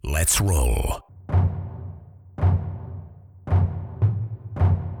Let's roll.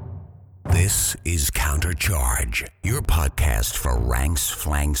 This is Countercharge, your podcast for ranks,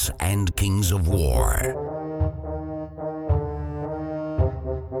 flanks, and kings of war.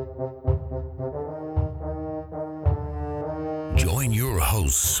 Join your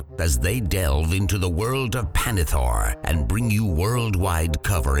hosts as they delve into the world of Panithor and bring you worldwide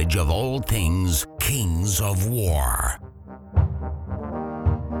coverage of all things Kings of War.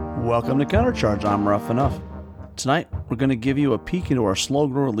 Welcome to Countercharge. I'm Rough Enough. Tonight, we're going to give you a peek into our Slow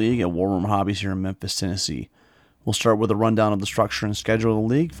Grower League at War Room Hobbies here in Memphis, Tennessee. We'll start with a rundown of the structure and schedule of the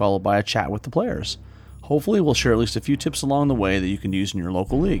league, followed by a chat with the players. Hopefully, we'll share at least a few tips along the way that you can use in your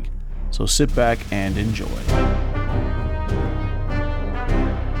local league. So sit back and enjoy.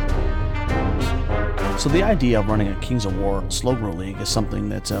 So the idea of running a Kings of War Slow Grower League is something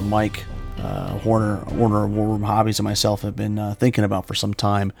that Mike Horner, owner of War Room Hobbies, and myself have been thinking about for some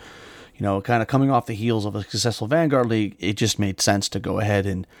time. You know, kind of coming off the heels of a successful Vanguard League, it just made sense to go ahead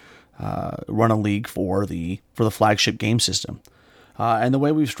and run a league for the flagship game system. And the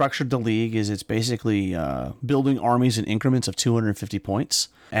way we've structured the league is it's basically building armies in increments of 250 points.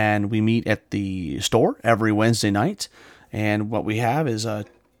 And we meet at the store every Wednesday night. And what we have is a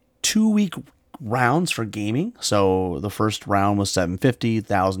 2-week rounds for gaming. So the first round was 750,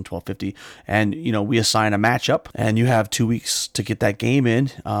 1,000, 1,250, and we assign a matchup, and you have 2 weeks to get that game in,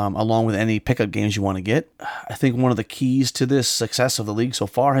 along with any pickup games you want to get. I think one of the keys to this success of the league so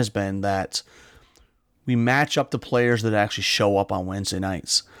far has been that we match up the players that actually show up on Wednesday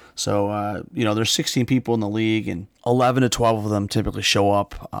nights. So there's 16 people in the league, and 11 to 12 of them typically show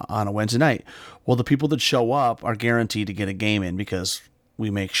up on a Wednesday night. Well, the people that show up are guaranteed to get a game in because we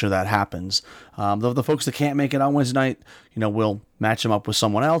make sure that happens. The folks that can't make it on Wednesday night, we'll match them up with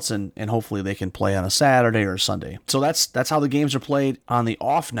someone else, and hopefully they can play on a Saturday or a Sunday. So that's how the games are played. On the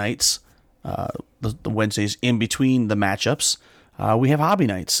off nights, the Wednesdays in between the matchups, we have hobby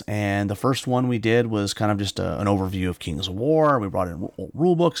nights. And the first one we did was kind of just an overview of Kings of War. We brought in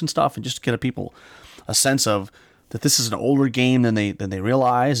rule books and stuff, and just to get people a sense of that this is an older game than they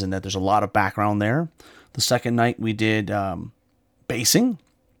realize, and that there's a lot of background there. The second night we did basing,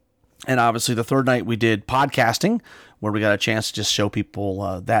 and obviously the third night we did podcasting, where we got a chance to just show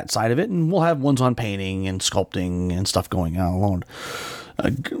people that side of it, and we'll have ones on painting and sculpting and stuff going on alone,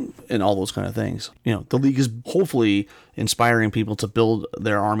 and all those kind of things. The league is hopefully inspiring people to build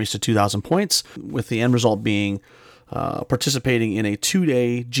their armies to 2,000 points, with the end result being participating in a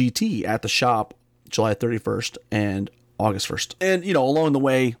 2-day GT at the shop July 31st and August 1st. And, along the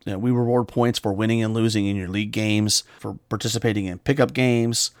way, we reward points for winning and losing in your league games, for participating in pickup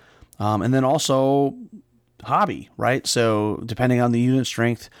games, and then also hobby, right? So depending on the unit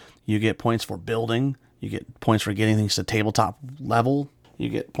strength, you get points for building, you get points for getting things to tabletop level, you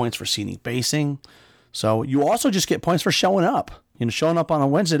get points for scenic basing. So you also just get points for showing up. Showing up on a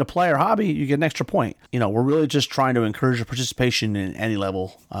Wednesday to play our hobby, you get an extra point. We're really just trying to encourage your participation in any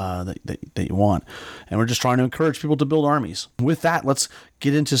level that you want. And we're just trying to encourage people to build armies. With that, let's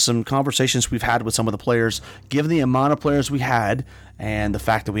get into some conversations we've had with some of the players. Given the amount of players we had and the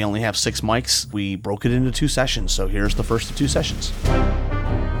fact that we only have 6 mics, we broke it into 2 sessions. So here's the first of 2 sessions.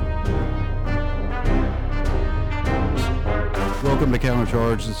 Welcome to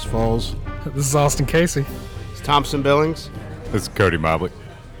Countercharge. This is Falls. This is Austin Casey. It's Thompson Billings. This is Cody Mobley.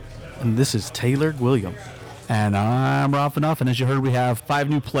 And this is Taylor William. And I'm Ralph Enough. And as you heard, we have 5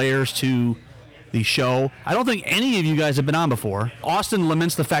 new players to the show. I don't think any of you guys have been on before. Austin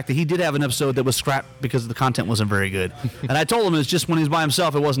laments the fact that he did have an episode that was scrapped because the content wasn't very good. And I told him it's just when he's by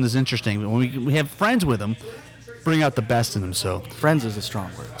himself, it wasn't as interesting. But when we have friends with him, bring out the best in them. So friends is a strong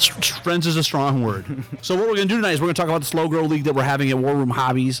word. Friends is a strong word. So what we're going to do tonight is we're going to talk about the Slow Grow League that we're having at War Room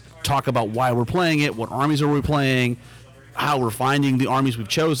Hobbies, talk about why we're playing it, what armies are we playing, how we're finding the armies we've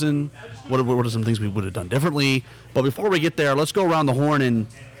chosen, what are some things we would have done differently. But before we get there, let's go around the horn and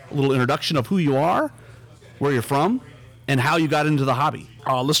a little introduction of who you are, where you're from, and how you got into the hobby.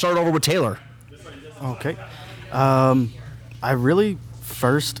 Let's start over with Taylor. Okay. I really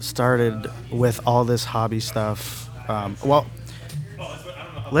first started with all this hobby stuff.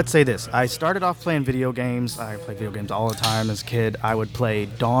 Let's say this. I started off playing video games. I played video games all the time as a kid. I would play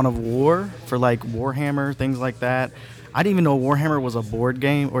Dawn of War for Warhammer, things like that. I didn't even know Warhammer was a board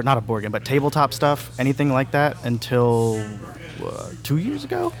game, or not a board game, but tabletop stuff, anything like that, until 2 years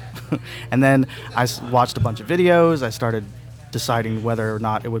ago. And then I watched a bunch of videos. I started deciding whether or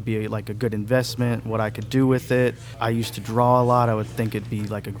not it would be a good investment, what I could do with it. I used to draw a lot. I would think it'd be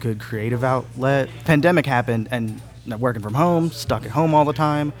a good creative outlet. Pandemic happened, and working from home, stuck at home all the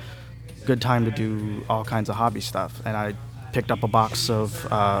time. Good time to do all kinds of hobby stuff. And I picked up a box of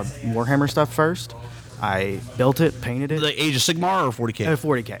Warhammer stuff first. I built it, painted it. The Age of Sigmar or 40K?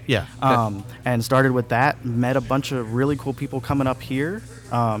 40K. Yeah. And started with that. Met a bunch of really cool people coming up here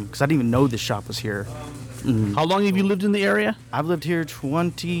because I didn't even know this shop was here. How long have you lived in the area? I've lived here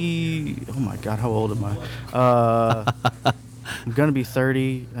 20. Oh my God, how old am I? I'm gonna be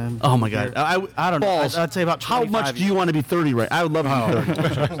 30. Oh my God. I don't know. I'd say about 25 How much do you want to be 30 right? I would love to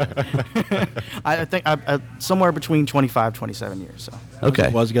be 30. I think I'm somewhere between 25, 27 years. So.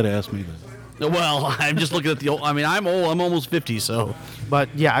 Okay. Why you got to ask me that? Well, I'm just looking at the old. I mean, I'm old. I'm almost 50, so. But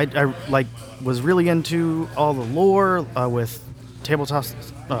yeah, I like was really into all the lore with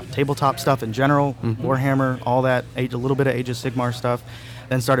tabletop stuff in general, Warhammer, all that. A little bit of Age of Sigmar stuff.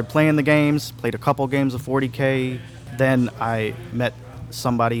 Then started playing the games. Played a couple games of 40K. Then I met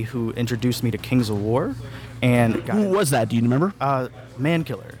somebody who introduced me to Kings of War, and Who was that? Do you remember?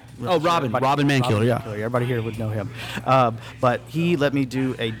 Mankiller. Oh, Robin Mankiller, yeah. Everybody here would know him. But he let me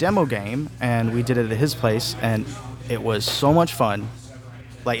do a demo game, and we did it at his place, and it was so much fun.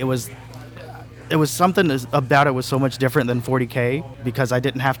 Like, it was something about it was so much different than 40K because I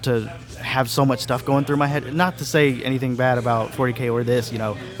didn't have to have so much stuff going through my head. Not to say anything bad about 40K or this,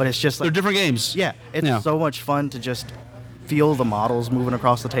 but it's just like... They're different games. Yeah, it's so much fun to just feel the models moving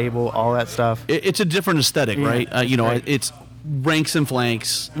across the table, all that stuff. It's a different aesthetic, right? Right. It's ranks and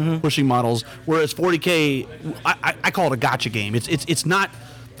flanks, pushing models, whereas 40K, I call it a gotcha game. It's not...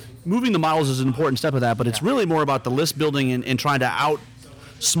 Moving the models is an important step of that, but it's really more about the list building and trying to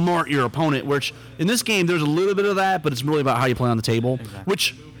outsmart your opponent, which in this game there's a little bit of that, but it's really about how you play on the table,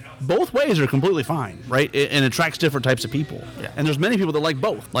 which both ways are completely fine, right? And attracts different types of people. Yeah. And there's many people that like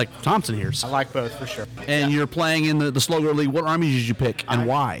both, like Thompson here. I like both for sure. And you're playing in the Slugger League. What armies did you pick and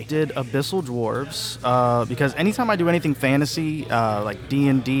why? Did Abyssal Dwarves because anytime I do anything fantasy, like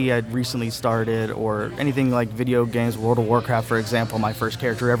D&D I'd recently started, or anything like video games, World of Warcraft, for example, my first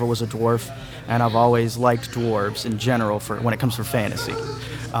character ever was a dwarf, and I've always liked dwarves in general when it comes to fantasy.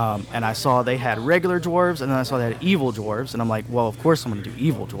 And I saw they had regular dwarves, and then I saw they had evil dwarves, and I'm like, well, of course I'm going to do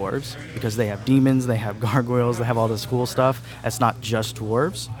evil dwarves because they have demons, they have gargoyles, they have all this cool stuff. That's not just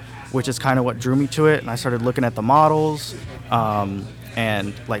dwarves, which is kind of what drew me to it. And I started looking at the models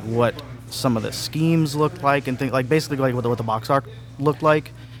and like what some of the schemes looked like, and things like basically like what the box art looked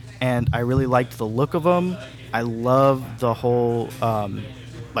like. And I really liked the look of them. I love the whole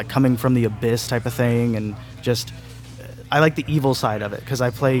like coming from the abyss type of thing, and just I like the evil side of it because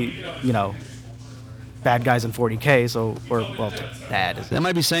I play, bad guys in 40K, bad is it? That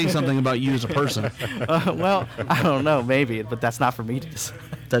might be saying something about you as a person. Well, I don't know, maybe, but that's not for me to decide.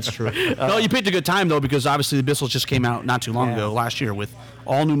 That's true. No, you picked a good time, though, because obviously the Abyssals just came out not too long ago, last year, with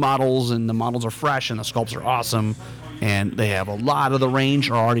all new models, and the models are fresh, and the sculpts are awesome, and they have a lot of the range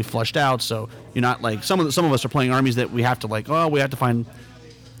are already fleshed out, so you're not like, some of us are playing armies that we have to find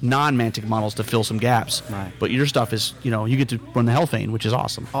non-Mantic models to fill some gaps. Right. But your stuff is, you get to run the Hellfane, which is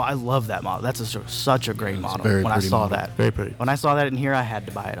awesome. Oh, I love that model. That's such a great model. very When I pretty saw model. that. Very pretty. When I saw that in here, I had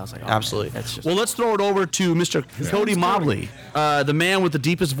to buy it. I was like, oh, Absolutely. Man, it's just, Well, let's throw it over to Mr. Cody Mobley, the man with the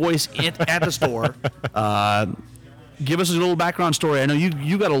deepest voice at the store. Give us a little background story. I know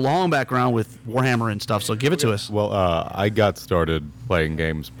you got a long background with Warhammer and stuff, so give it to us. Well, I got started playing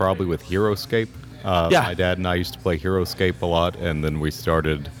games probably with HeroScape. My dad and I used to play HeroScape a lot, and then we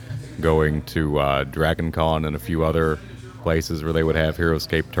started going to Dragon Con and a few other places where they would have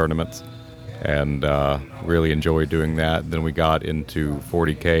HeroScape tournaments, and really enjoyed doing that. Then we got into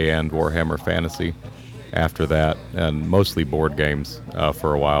 40K and Warhammer Fantasy after that, and mostly board games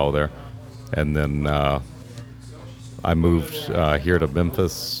for a while there. And then I moved here to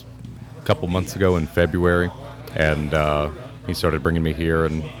Memphis a couple months ago in February, and he started bringing me here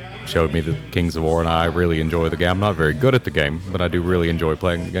and showed me the Kings of War, and I really enjoy the game. I'm not very good at the game, but I do really enjoy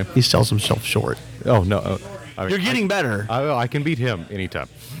playing the game. He sells himself short. Oh, no. I mean, You're getting better. I can beat him anytime.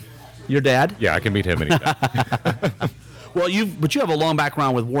 Your dad? Yeah, I can beat him anytime. Well, you have a long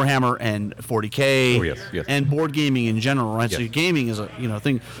background with Warhammer and 40K. Oh, yes. And board gaming in general, right? Yes. So gaming is a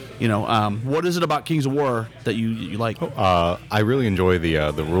thing. What is it about Kings of War that you like? I really enjoy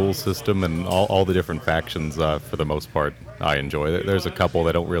the rule system and all the different factions. For the most part, I enjoy. There's a couple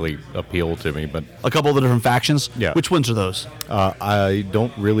that don't really appeal to me, but A couple of the different factions. Yeah. Which ones are those? I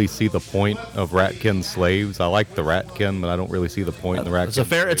don't really see the point of Ratkin slaves. I like the Ratkin, but I don't really see the point in the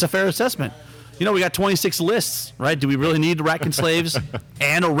Ratkin. It's a fair assessment. We got 26 lists, right? Do we really need the Ratkin slaves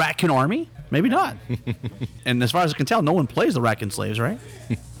and a Ratkin army? Maybe not. And as far as I can tell, no one plays the Ratkin slaves, right?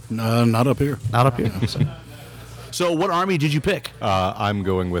 No, not up here. Not up here. So what army did you pick? I'm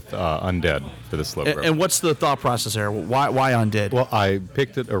going with Undead for the slow grow. And what's the thought process there? Why Undead? Well, I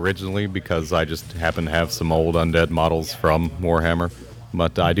picked it originally because I just happen to have some old Undead models from Warhammer,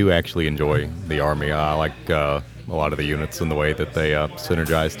 but I do actually enjoy the army. I like a lot of the units and the way that they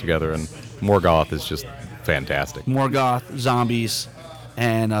synergize together, and Morgoth is just fantastic. Morgoth, zombies,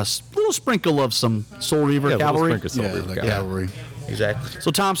 and a little sprinkle of some Soul Reaver cavalry. Cavalry. Exactly.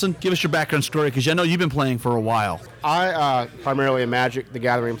 So Thompson, give us your background story, because I know you've been playing for a while. I primarily a Magic the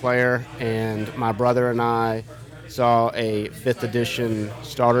Gathering player, and my brother and I saw a 5th edition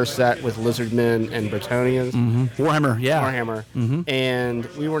starter set with Lizardmen and Bretonnians. Warhammer, yeah. Warhammer. And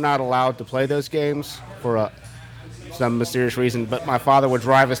we were not allowed to play those games for some mysterious reason, but my father would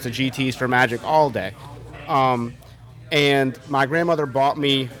drive us to GTs for Magic all day. And my grandmother bought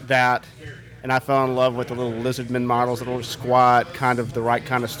me that, and I fell in love with the little Lizardmen models, the little squat, kind of the right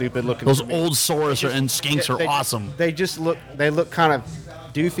kind of stupid looking. Those old Saurus and Skinks are awesome. They just look kind of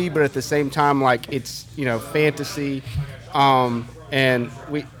doofy, but at the same time, like, it's, fantasy. And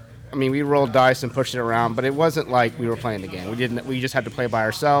we rolled dice and pushed it around, but it wasn't like we were playing the game. We just had to play by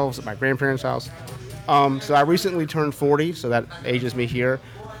ourselves at my grandparents' house. So I recently turned 40, so that ages me here.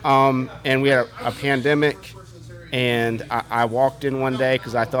 And we had a pandemic, and I walked in one day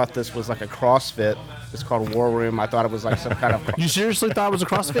because I thought this was like a CrossFit. It's called War Room. I thought it was like some kind of... You seriously thought it was a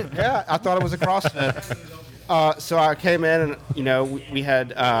CrossFit? Yeah, I thought it was a CrossFit. So I came in, and, we had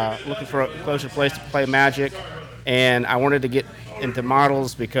looking for a closer place to play Magic, and I wanted to get into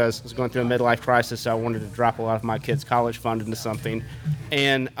models because I was going through a midlife crisis, so I wanted to drop a lot of my kids' college fund into something.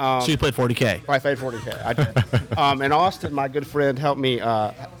 And so you played 40K? I played 40K. I did. And Austin, my good friend, helped me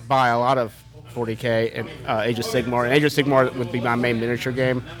buy a lot of 40K and Age of Sigmar. And Age of Sigmar would be my main miniature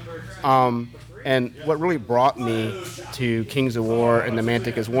game. And what really brought me to Kings of War and the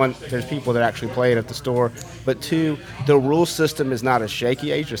Mantic is, one, there's people that actually play it at the store, but two, the rule system is not as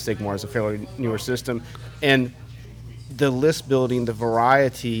shaky. Age of Sigmar is a fairly newer system, and the list building, the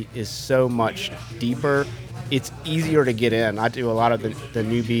variety is so much deeper. It's easier to get in. I do a lot of the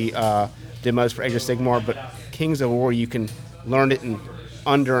newbie demos for Age of Sigmar, but Kings of War, you can learn it in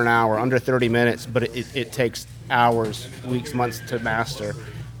under an hour, under 30 minutes, but it takes hours, weeks, months to master.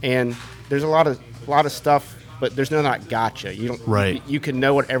 And there's a lot of stuff, but there's no like gotcha. You don't. Right. You can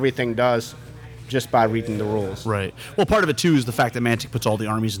know what everything does just by reading the rules. Right. Well, part of it too is the fact that Mantic puts all the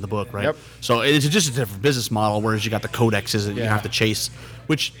armies in the book, right? Yep. So it's just a different business model, whereas you got the codexes that you have to chase,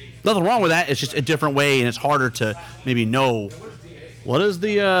 which nothing wrong with that. It's just a different way, and it's harder to maybe know what is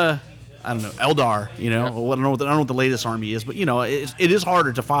the I don't know, Eldar. I don't know what the latest army is, but it is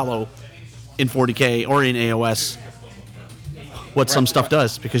harder to follow in 40K or in AOS what some stuff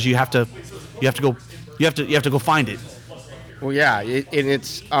does, because you have to go find it. Well, yeah,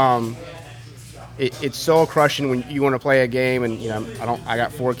 it's soul crushing when you want to play a game, and I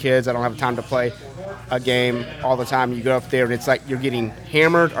got 4 kids. I don't have time to play a game all the time. You go up there and it's like you're getting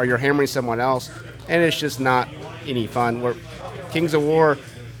hammered or you're hammering someone else, and it's just not any fun. Where Kings of War,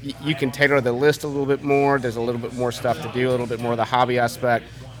 you can tailor the list a little bit more. There's a little bit more stuff to do, a little bit more of the hobby aspect.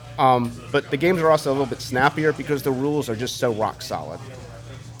 But the games are also a little bit snappier because the rules are just so rock solid.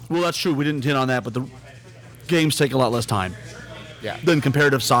 Well, that's true. We didn't hit on that, but the games take a lot less time than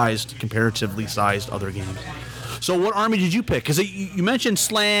comparatively sized other games. So what army did you pick? Because you mentioned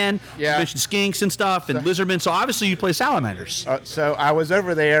Slann, you mentioned Skinks and stuff, and Lizardmen, so obviously you play Salamanders. So I was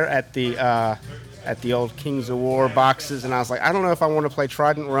over there at the old Kings of War boxes, and I was like, I don't know if I want to play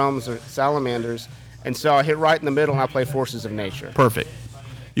Trident Realms or Salamanders, and so I hit right in the middle, and I play Forces of Nature. Perfect.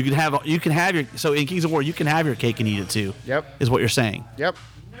 You can have your, so in Kings of War, you can have your cake and eat it too. Yep. Is what you're saying. Yep.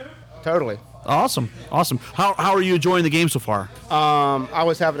 Totally. Awesome. How are you enjoying the game so far? I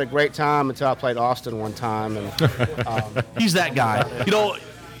was having a great time until I played Austin one time, and he's that guy.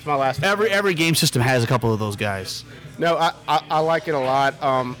 It's my last. Every game system has a couple of those guys. No, I like it a lot.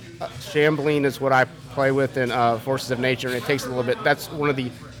 Shambling is what I play with in Forces of Nature, and it takes a little bit. That's one of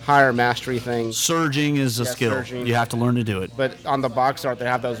the higher mastery things. Surging is a skill. Surging. You have to learn to do it. But on the box art, they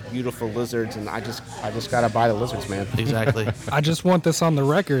have those beautiful lizards, and I just gotta buy the lizards, man. Exactly. I just want this on the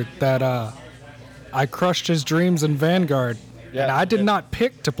record that I crushed his dreams in Vanguard, and I did not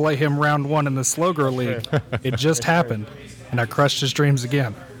pick to play him round 1 in the Slogro League. It just happened, and I crushed his dreams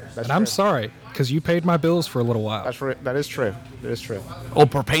again. And I'm sorry, because you paid my bills for a little while. That is true. That is true. Oh,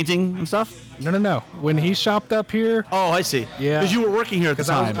 for painting and stuff? No. When he shopped up here, Oh, I see. Yeah. Because you were working here at the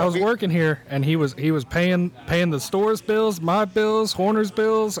time. I was working here, and he was paying the store's bills, my bills, Horner's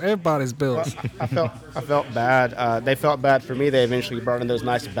bills, everybody's bills. I felt bad. They felt bad for me. They eventually brought in those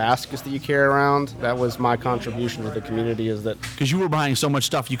nice baskets that you carry around. That was my contribution to the community. Is that Because you were buying so much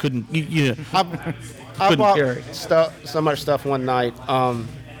stuff you couldn't. I Couldn't bought carry. so much stuff one night.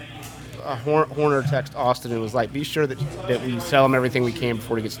 Horner texted Austin and was like, "Be sure that we tell him everything we can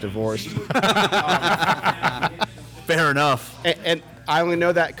before he gets divorced." Fair enough. And I only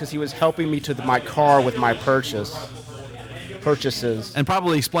know that because he was helping me to my car with my purchases. And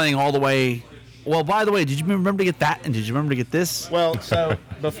probably explaining all the way. Well, by the way, did you remember to get that? And did you remember to get this? Well, so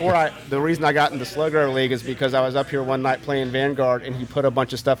the reason I got into Slow Grower League is because I was up here one night playing Vanguard, and he put a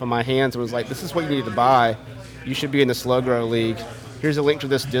bunch of stuff in my hands and was like, "This is what you need to buy. You should be in the Slow Grower League. Here's a link to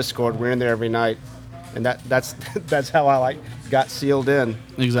this Discord. We're in there every night." And that's how I got sealed in.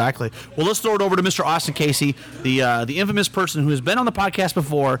 Exactly. Well, let's throw it over to Mr. Austin Casey, the infamous person who has been on the podcast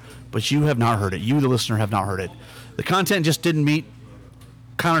before, but you have not heard it. You, the listener, have not heard it. The content just didn't meet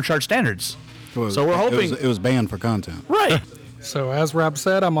countercharge standards. So we're hoping it was banned for content. Right. So as Rob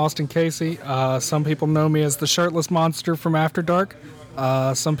said, I'm Austin Casey. Some people know me as the Shirtless Monster from After Dark.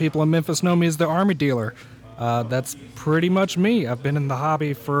 Some people in Memphis know me as the Army Dealer. That's pretty much me. I've been in the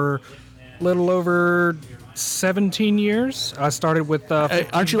hobby for a little over 17 years. I started with...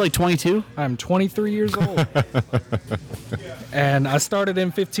 aren't you like 22? I'm 23 years old. And I started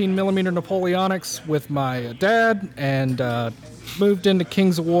in 15mm Napoleonics with my dad and moved into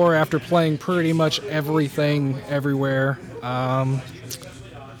Kings of War after playing pretty much everything everywhere. I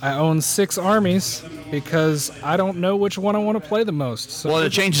own 6 armies because I don't know which one I want to play the most. So Well,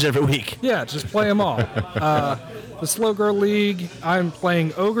 it changes every week. yeah, just play them all. The Slow Grow League, I'm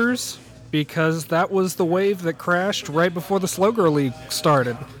playing Ogres because that was the wave that crashed right before the Slow Grow League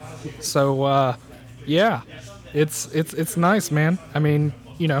started. So, yeah, it's nice, man. I mean,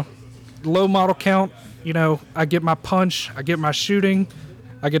 low model count. I get my punch, I get my shooting,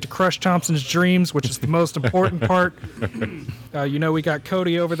 I get to crush Thompson's dreams, which is the most important part. We got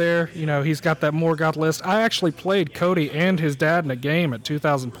Cody over there. He's got that Morgoth list. I actually played Cody and his dad in a game at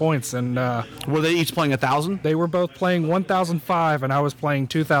 2,000 points, and Were they each playing 1,000? they were both playing 1,005, and I was playing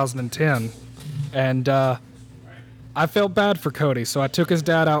 2,010. And I felt bad for Cody, so I took his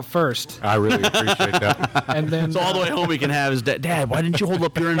dad out first. I really appreciate that. And then So all the way home he can have his dad, why didn't you hold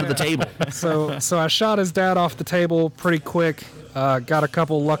up your end of the table? So I shot his dad off the table pretty quick. Got a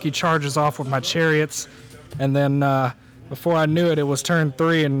couple lucky charges off with my chariots, and then before I knew it, it was turn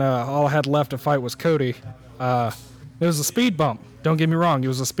 3, and all I had left to fight was Cody. It was a speed bump. Don't get me wrong, it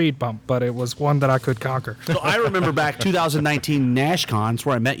was a speed bump, but it was one that I could conquer. So I remember back 2019 NashCons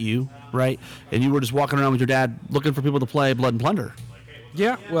where I met you, right? And you were just walking around with your dad looking for people to play Blood and Plunder.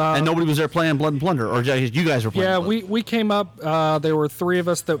 Yeah, well, And nobody was there playing Blood and Plunder, or you guys were playing yeah, Blood. we came up. There were 3 of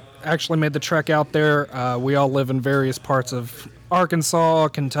us that actually made the trek out there. We all live in various parts of Arkansas,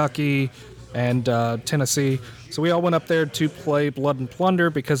 Kentucky, and Tennessee. So we all went up there to play Blood and Plunder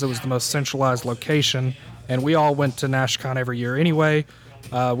because it was the most centralized location. And we all went to NashCon every year anyway.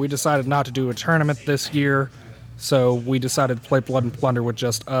 We decided not to do a tournament this year, so we decided to play Blood and Plunder with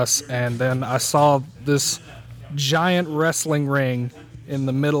just us. And then I saw this giant wrestling ring in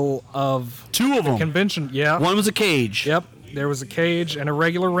the middle of 2 of them. convention. Yeah. One was a cage. Yep. There was a cage and a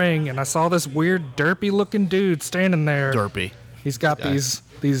regular ring, and I saw this weird derpy-looking dude standing there. Derpy. He's got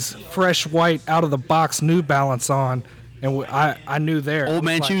these fresh white out-of-the-box New Balance on, and I knew there. Old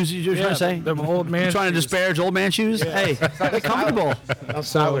man shoes, you were trying to say? Them old man You trying to shoes. disparage old man shoes? Hey, they're comfortable. Sounds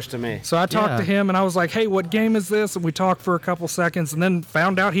stylish to me. So I talked to him, and I was like, hey, what game is this? And we talked for a couple seconds, and then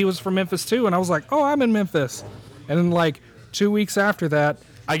found out he was from Memphis, too. And I was like, oh, I'm in Memphis. And then, 2 weeks after that,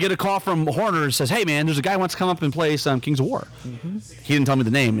 I get a call from Horner and says, hey, man, there's a guy who wants to come up and play some Kings of War. Mm-hmm. He didn't tell me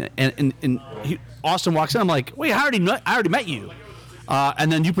the name. And Austin walks in. I'm like, wait, I already met you.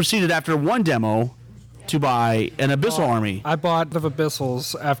 And then you proceeded after one demo to buy an Abyssal Army. I bought the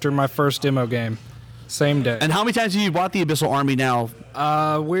Abyssals after my first demo game. Same day. And how many times have you bought the Abyssal Army now?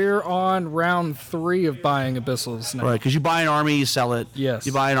 We're on round 3 of buying Abyssals now. Right, because you buy an army, you sell it. Yes.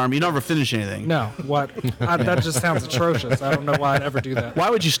 You buy an army, you never finish anything. No, what? That just sounds atrocious. I don't know why I'd ever do that.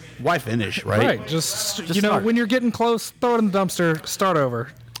 Why finish, right? Right, just start. when you're getting close, throw it in the dumpster, start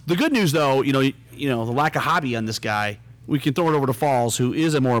over. The good news, though, the lack of hobby on this guy, we can throw it over to Falls, who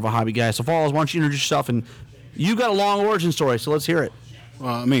is more of a hobby guy. So, Falls, why don't you introduce yourself? And you got a long origin story, so let's hear it.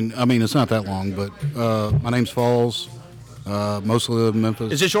 Well, I mean, it's not that long, but my name's Falls. Mostly live in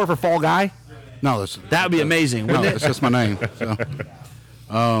Memphis. Is this short for Fall Guy? No, That would be amazing, No, wouldn't it? it's just my name. So,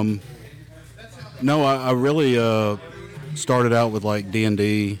 No, I really started out with like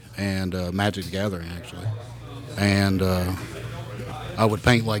D&D and Magic the Gathering actually, and I would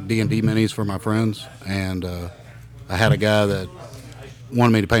paint like D&D minis for my friends, and I had a guy that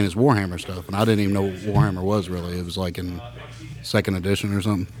wanted me to paint his Warhammer stuff, and I didn't even know what Warhammer was really. It was like in 2nd edition or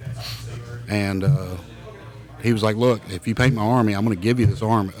something, and he was like, "Look, if you paint my army, I'm going to give you this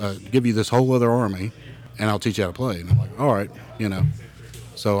army, give you this whole other army, and I'll teach you how to play." And I'm like, "All right, you know."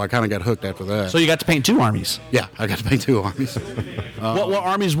 So I kind of got hooked after that. So you got to paint 2 armies. Yeah, I got to paint 2 armies. What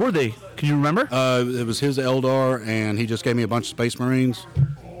armies were they? Can you remember? It was his Eldar, and he just gave me a bunch of Space Marines,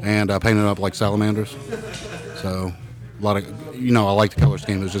 and I painted up like salamanders. So a lot of, I like the color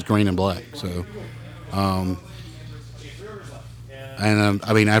scheme. It was just green and black. So, I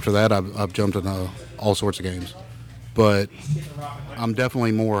mean, after that, I've jumped into all sorts of games, but I'm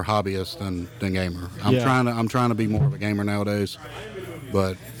definitely more hobbyist than gamer. I'm trying to be more of a gamer nowadays,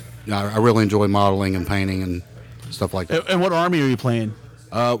 but I really enjoy modeling and painting and stuff like that. And what army are you playing?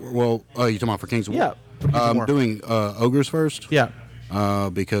 You talking about for Kings of War? Yeah. I'm doing ogres first. Yeah.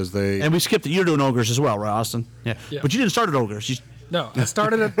 Because they... And we skipped it. You're doing ogres as well, right, Austin? Yeah. But you didn't start at ogres. No, I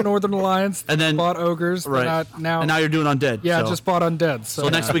started at Northern Alliance, and then bought ogres. Right. And now you're doing undead. Yeah, so. I just bought undead. So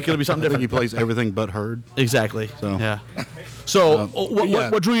next week it'll be something I think different. he plays everything but herd. Exactly. So yeah. So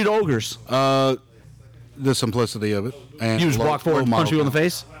what drew you to ogres? The simplicity of it. And you just walk forward and punch you in the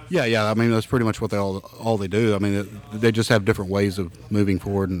face? Yeah. I mean, that's pretty much what all they do. I mean, they just have different ways of moving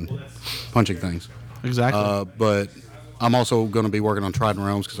forward and punching things. Exactly. But I'm also going to be working on Trident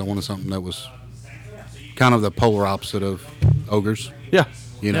Realms because I wanted something that was kind of the polar opposite of ogres. Yeah.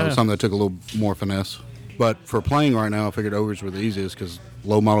 Something that took a little more finesse. But for playing right now, I figured ogres were the easiest because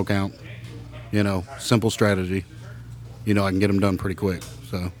low model count, simple strategy. I can get them done pretty quick.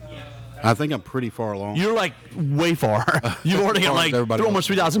 So I think I'm pretty far along. You're like way far. You've already got almost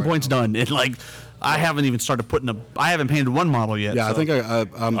 3,000 points done. And I haven't even started I haven't painted one model yet. Yeah, so. I think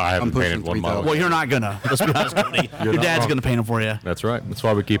I haven't painted one model. Well, you're not gonna. Let's be honest, Cody. Your dad's gonna paint them for you. That's right. That's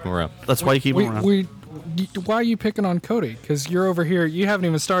why we keep them around. That's why you keep them around. Why are you picking on Cody? Because you're over here. You haven't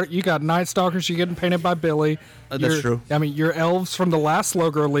even started. You got Night Stalkers. You're getting painted by Billy. That's true. I mean, your elves from the last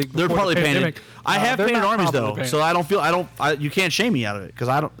Slogger League. They're probably painted. I have painted armies though, so I don't feel. You can't shame me out of it because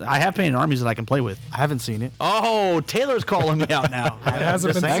I have painted armies that I can play with. I haven't seen it. Oh, Taylor's calling me out now. It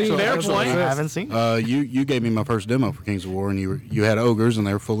hasn't been seen. Fair point. I haven't seen it. You gave me my first demo for Kings of War, and you had ogres, and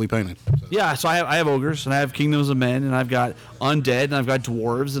they were fully painted. So. Yeah, so I have ogres, and I have Kingdoms of Men, and I've got undead, and I've got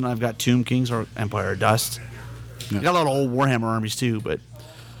dwarves, and I've got Tomb Kings or Empire of Dust. Yeah. I got a lot of old Warhammer armies too, but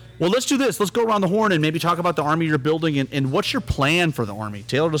well, let's do this. Let's go around the horn and maybe talk about the army you're building and what's your plan for the army.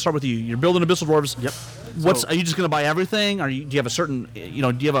 Taylor, let's start with you. You're building Abyssal Dwarves. Yep. Are you just going to buy everything? Do you have a certain, do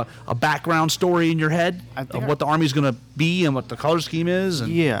you have a background story in your head of what the army's going to be and what the color scheme is?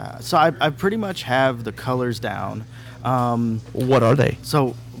 Yeah. So I pretty much have the colors down. What are they?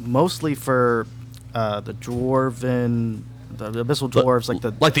 So mostly for the dwarven. The abyssal dwarves,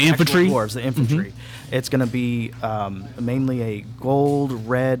 like the infantry dwarves, the infantry. Mm-hmm. It's going to be mainly a gold,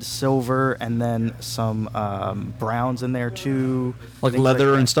 red, silver, and then some browns in there too, like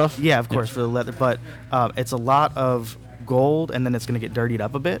leather and stuff. Yeah, of course for the leather, but it's a lot of gold, and then it's going to get dirtied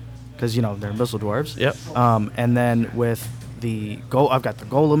up a bit because they're abyssal dwarves. Yep. And then with the I've got the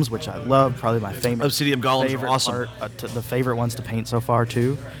golems, which I love, probably my favorite. Obsidian golems are awesome. The favorite ones to paint so far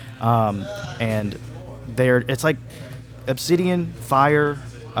too, and it's like obsidian, fire,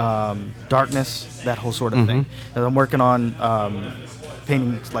 darkness, that whole sort of thing. And I'm working on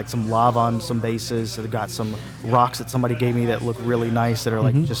painting like some lava on some bases. So they've got some rocks that somebody gave me that look really nice that are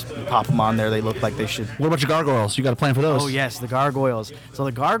like just pop them on there. They look like they should. What about your gargoyles? You got a plan for those? Oh yes, the gargoyles. So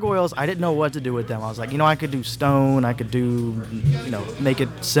the gargoyles, I didn't know what to do with them. I was like, I could do stone. I could do, make it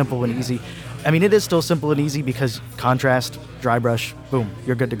simple and easy. I mean, it is still simple and easy because contrast, dry brush, boom,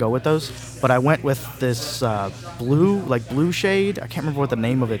 you're good to go with those. But I went with this blue shade. I can't remember what the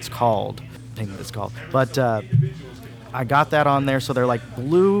name of it's called. But I got that on there, so they're like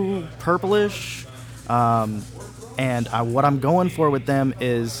blue, purplish. And what I'm going for with them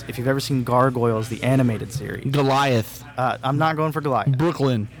is, if you've ever seen Gargoyles, the animated series. Goliath. I'm not going for Goliath.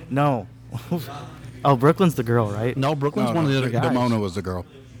 Brooklyn. No. Oh, Brooklyn's the girl, right? No, Brooklyn's one of the other guys. Demona was the girl.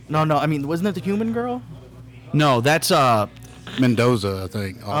 No, I mean, wasn't it the human girl? No, that's Mendoza, I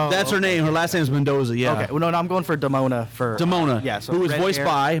think. That's her name. Her last name is Mendoza. Yeah. Okay. Well, no, I'm going for Demona. Demona. Yeah. So who was voiced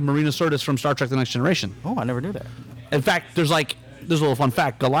by Marina Sirtis from Star Trek: The Next Generation. Oh, I never knew that. In fact, there's a little fun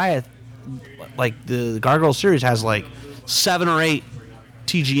fact. Goliath, like the Gargoyle series, has like 7 or 8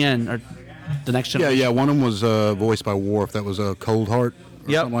 TGN or the next Yeah, generation? yeah. One of them was voiced by Worf. That was a Cold Heart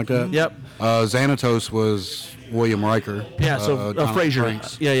or Yep. something like that. Yep. Xanatos was William Riker. Yeah, so Jonathan Fraser.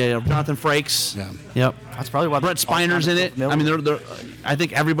 Frakes. Yeah. Jonathan Frakes. Yeah. Yep. That's probably why Brett Spiner's in it. I mean, they're I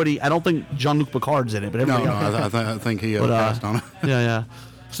think everybody. I don't think Jean-Luc Picard's in it, but No, everybody. no. I think he But, passed on it. yeah.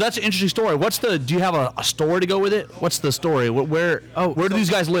 So that's an interesting story. Do you have a story to go with it? What's the story? Where do these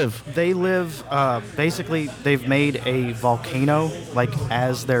guys live? They live, basically, they've made a volcano, like,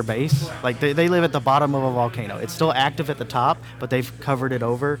 as their base. Like, they live at the bottom of a volcano. It's still active at the top, but they've covered it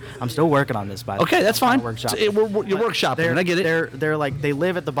over. I'm still working on this, by the way. Okay, that's fine. Workshop. You're workshopping, and I get it. They're like, they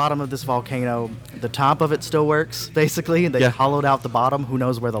live at the bottom of this volcano. The top of it still works, basically. They Yeah. hollowed out the bottom. Who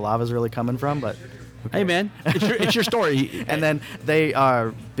knows where the lava's really coming from, but... Hey man, it's your story. And then they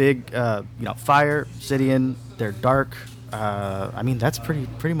are big, fire, obsidian. They're dark. I mean, that's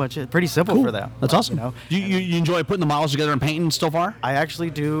pretty much it. Pretty simple Cool. for them. That's awesome. You know, You enjoy putting the models together and painting so far? I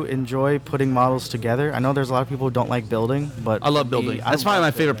actually do enjoy putting models together. I know there's a lot of people who don't like building, but I love for me, building. I That's probably love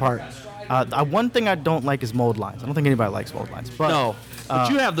my favorite building. part. One thing I don't like is mold lines. I don't think anybody likes mold lines. But No, but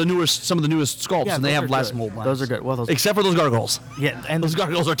you have some of the newest sculpts, yeah, and they those have are less good. mold lines. Those are good. Well, those except for those gargoyles. yeah, and Those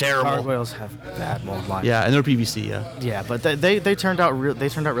gargoyles are terrible. gargoyles have bad mold lines. Yeah, and they're PVC. Yeah. Yeah, but they turned out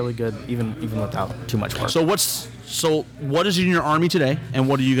really good even without too much work. So what is in your army today, and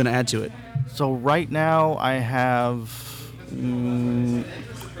what are you going to add to it? So right now I have,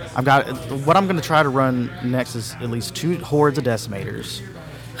 I've got, what I'm going to try to run next is at least 2 hordes of decimators.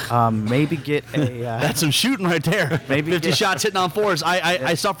 Maybe get a. That's some shooting right there. Maybe 50 get- shots hitting on 4s.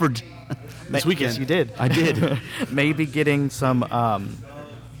 I suffered this weekend. Yes, you did. I did. Maybe getting some,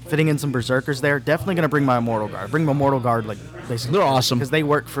 fitting in some berserkers there. Definitely going to bring my Immortal Guard. Bring my Immortal Guard, like, basically. They're awesome. Because they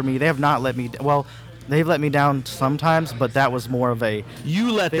work for me. They have not let me, well, they've let me down sometimes, but that was more of a.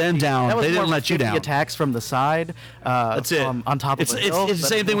 You let them down. That was They more didn't of let you 50 down. attacks from the side. That's it. On top of it's a hill. the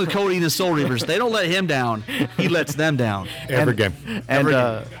same thing with Cody and the Soul Reavers. They don't let him down. He lets them down. Every game. And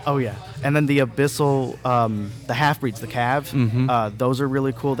oh yeah, and then the abyssal, the half breeds, the Cav. Those are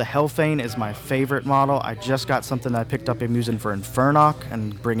really cool. The Hellfane is my favorite model. I just got something I picked up. I'm using for Infernoc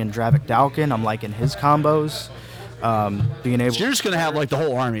and bringing Dravik Dalkin. I'm liking his combos. Being able. So you're just gonna have like the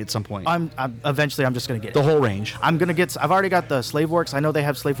whole army at some point. Eventually I'm just gonna get the whole range. I'm gonna get. I've already got the Slave Orcs. I know they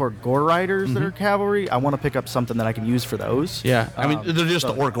have Slave Orc Gore Riders that are cavalry. I want to pick up something that I can use for those. Yeah, I mean they're just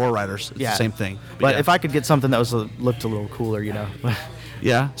the Orc Gore Riders. It's yeah, the same thing. But yeah. if I could get something that was looked a little cooler, you know.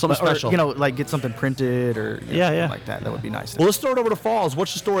 Yeah, something Or, special. like get something printed or Yeah, something yeah. like that. That would be nice. Well, let's throw it over to Falls.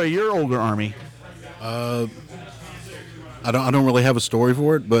 What's the story of your ogre army? I don't really have a story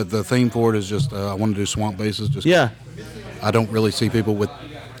for it, but the theme for it is just I want to do swamp bases. Just Yeah, I don't really see people with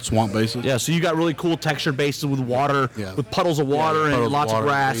swamp bases. yeah. So you got really cool textured bases with water, Yeah. with puddles of water Puddles and of lots water, of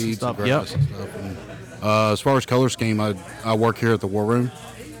grass and weeds stuff. and Yep. grass and stuff. And, as far as color scheme, I work here at the War Room,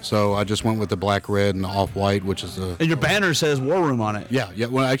 so I just went with the black, red, and the off white, which is the And your banner says War Room on it. yeah.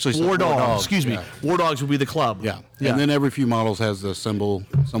 Well, actually, War Dogs. Excuse me. Yeah. War Dogs would be the club. Yeah. Yeah. And then every few models has the symbol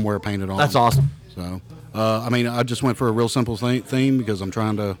somewhere painted on. That's awesome. So, I mean, I just went for a real simple theme because I'm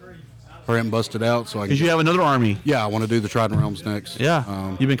trying to hurry and bust it out. So I can. Because you have another army. Yeah, I want to do the Trident Realms next. Yeah.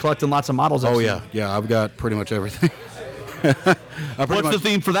 You've been collecting lots of models. I've Oh seen. yeah. I've got pretty much everything. What's the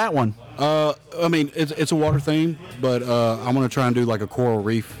theme for that one? I mean, it's a water theme, but I'm gonna try and do like a coral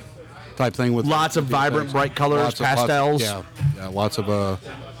reef type thing with Lots of vibrant, bright colors, pastels. yeah, lots of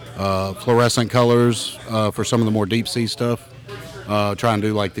fluorescent colors for some of the more deep sea stuff. Try and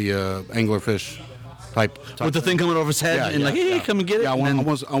do like the anglerfish type. With the thing coming over his head and like, hey, come and get it. Yeah, and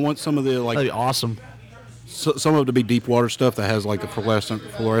then- I want some of the like that'd be awesome. some of it to be deep water stuff that has like the fluorescent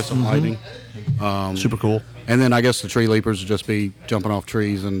Mm-hmm. lighting. Super cool. And then I guess the tree leapers would just be jumping off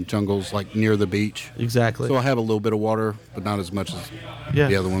trees and jungles like near the beach. Exactly. So I have a little bit of water, but not as much as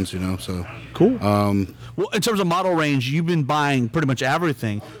the other ones, you know. So Cool. Well, in terms of model range, you've been buying pretty much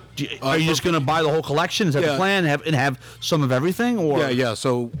everything. Are you just going to buy the whole collection? Is that the Yeah. plan? Have some of everything? Or yeah.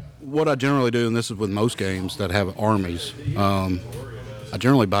 So what I generally do, and this is with most games that have armies, I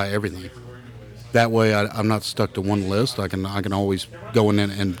generally buy everything. That way, I'm not stuck to one list. I can always go in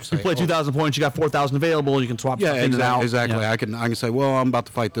and say, You play 2,000 points. You got 4,000 available. You can swap yeah, stuff in and out. exactly. Yeah. I can say, well, I'm about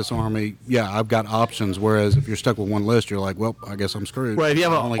to fight this army. Yeah, I've got options. Whereas if you're stuck with one list, you're like, well, I guess I'm screwed. Right. If you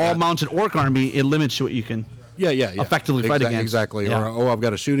have I an only got- all-mounted orc army, it limits what you can. yeah, effectively fight against. Exactly. Yeah. Or I've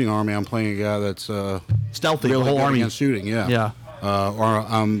got a shooting army. I'm playing a guy that's Stealthy. really the whole good army. against shooting. Yeah. Yeah. Or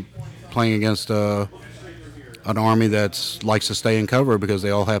I'm playing against an army that likes to stay in cover because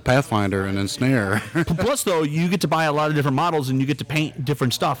they all have Pathfinder and Ensnare. Plus, though, you get to buy a lot of different models and you get to paint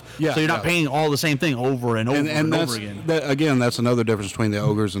different stuff. Yeah, so you're not yeah. painting all the same thing over and over and, that's, over again. Again, that's another difference between the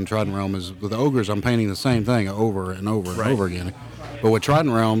ogres and Trident Realm is with the ogres, I'm painting the same thing over and over and Right. over again. But with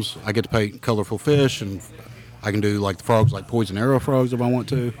Trident Realms, I get to paint colorful fish, and I can do like the frogs, like poison arrow frogs if I want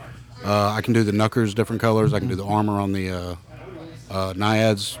to. I can do the knuckers different colors. I can do the armor on the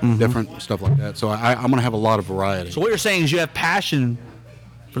naiads different, stuff like that. So I'm going to have a lot of variety. So what you're saying is you have passion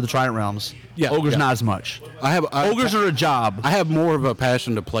for the Trident Realms. Yeah, Ogres yeah. not as much. Ogres are a job. I have more of a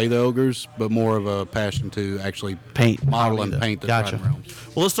passion to play the ogres, but more of a passion to actually model and paint the Trident Realms.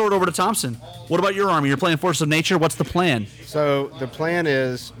 Well, let's throw it over to Thompson. What about your army? You're playing Forces of Nature. What's the plan? So the plan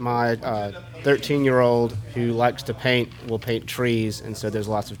is my 13-year-old who likes to paint will paint trees, and so there's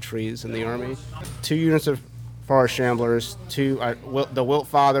lots of trees in the army. 2 units of Forest Shamblers, the Wilt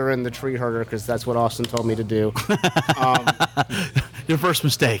Father and the Tree Herder, because that's what Austin told me to do. Your first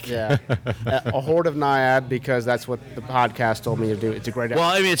mistake. Yeah. A Horde of Naiad, because that's what the podcast told me to do. It's a great Well,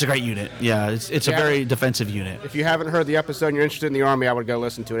 I mean, it's a great unit. Yeah, it's a very defensive unit. If you haven't heard the episode and you're interested in the army, I would go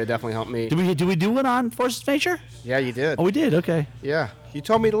listen to it. It definitely helped me. Did we do it on Forces of Nature? Yeah, you did. Oh, we did? Okay. Yeah. You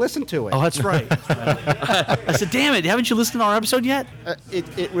told me to listen to it. Oh, that's right. I said, damn it, haven't you listened to our episode yet?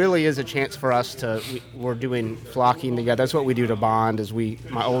 It really is a chance for us to, we're doing flocking together. That's what we do to bond, is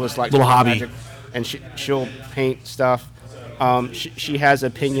my oldest likes little hobby. Magic, and she'll paint stuff. She has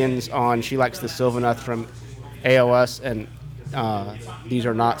opinions on, she likes the Sylvaneth from AOS, and these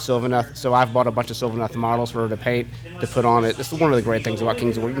are not Sylvaneth, so I've bought a bunch of Sylvaneth models for her to paint, to put on it. This is one of the great things about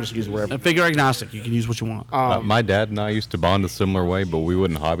Kings of War. You can just use wherever. Figure agnostic. You can use what you want. My dad and I used to bond a similar way, but we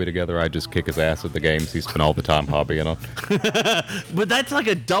wouldn't hobby together. I'd just kick his ass at the games he spent all the time hobbying on. But that's like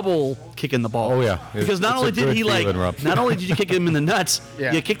a double kick in the ball. Oh, yeah. Because not only did you kick him in the nuts,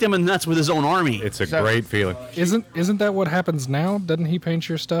 you kicked him in the nuts with his own army. It's a great feeling. Isn't that what happens now? Doesn't he paint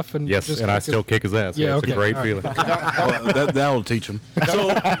your stuff? And yes, and I still kick his ass. Yeah, It's a great feeling. That'll teach him.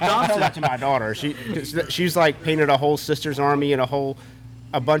 So I'll tell that to my daughter. She's like painted a whole sister's army and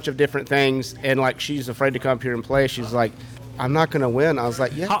a bunch of different things, and like she's afraid to come up here and play. She's like, I'm not gonna win. I was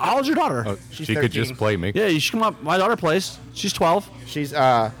like, yeah. How old's your daughter? She's she 13. could just play me. Yeah, you should come up. My daughter plays. She's 12. She's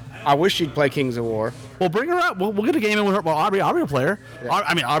I wish she'd play Kings of War. Well, bring her up. We'll get a game in with her. Well, Aubrey a player. Yeah.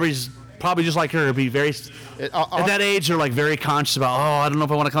 I mean, Aubrey's probably just like her. Be very at that age, they're like very conscious about. Oh, I don't know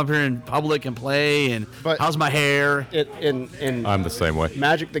if I want to come here in public and play. And how's my hair? I'm the same way.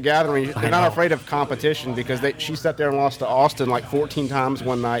 Magic the Gathering, they're not afraid of competition, because she sat there and lost to Austin like 14 times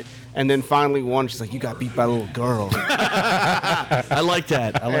one night, and then finally won. She's like, "You got beat by a little girl." I like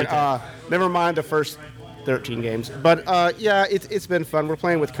that. Never mind the first 13 games, but yeah, it's been fun. We're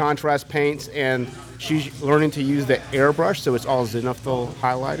playing with contrast paints, and she's learning to use the airbrush, so it's all Zenithal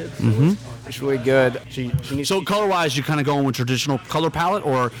highlighted. So it's really good. She needs. So color-wise, you kind of going with traditional color palette,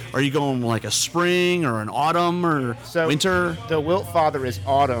 or are you going like a spring or an autumn or winter? The Wilt Father is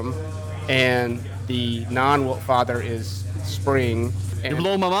autumn, and the non-Wilt Father is spring. You're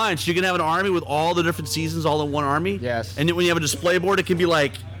blowing my mind. So you can have an army with all the different seasons all in one army. Yes. And then when you have a display board, it can be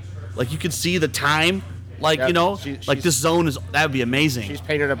like you can see the time. Like, yep. you know, like this zone that would be amazing. She's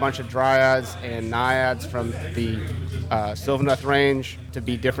painted a bunch of Dryads and Naiads from the Sylvaneth range to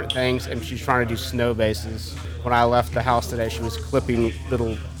be different things, and she's trying to do snow bases. When I left the house today, she was clipping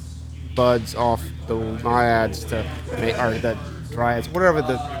little buds off the Naiads or the Dryads, whatever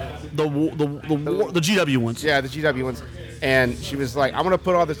the GW ones. Yeah, the GW ones. And she was like, I'm going to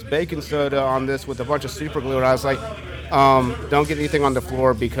put all this baking soda on this with a bunch of super glue. And I was like, don't get anything on the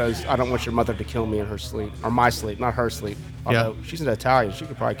floor, because I don't want your mother to kill me in her sleep. Or my sleep, not her sleep. Although she's an Italian. She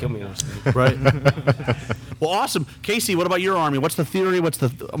could probably kill me in her sleep. Right. Well, awesome. Casey, what about your army? What's the theory? Does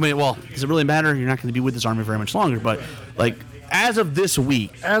it really matter? You're not going to be with this army very much longer. But, like, as of this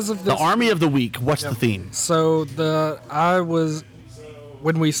week, the army of the week, what's the theme? So,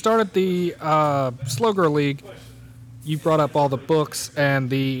 when we started the Slogger League, you brought up all the books, and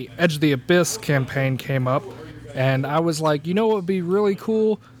the Edge of the Abyss campaign came up, and I was like, you know what would be really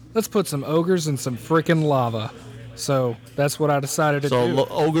cool? Let's put some ogres in some freaking lava. So that's what I decided to do. So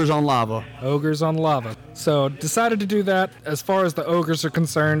ogres on lava. Ogres on lava. So decided to do that. As far as the ogres are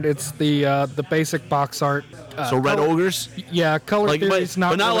concerned, it's the basic box art. So red ogres? Yeah, color theory's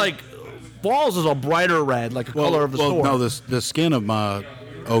not. But not like Walls is a brighter red, like the color of the sword. No, the skin of my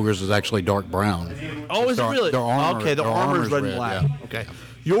ogres is actually dark brown. Oh, is it really? Their armor, okay, the armor's red and black. Yeah. Okay.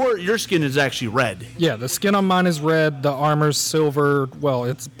 Your skin is actually red. Yeah, the skin on mine is red. The armor's silver. Well,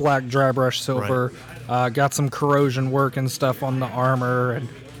 it's black dry brush silver. Right. Got some corrosion work and stuff on the armor, and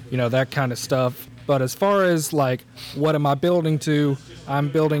that kind of stuff. But as far as like what am I building to, I'm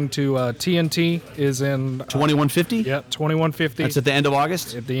building to TNT is in 2150. Yep, 2150. That's at the end of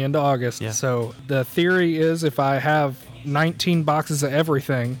August. At the end of August. Yeah. So the theory is, if I have 19 boxes of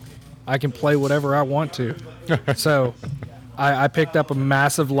everything, I can play whatever I want to. So I picked up a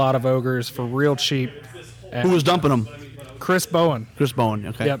massive lot of ogres for real cheap. Who was dumping them? Chris Bowen. Chris Bowen.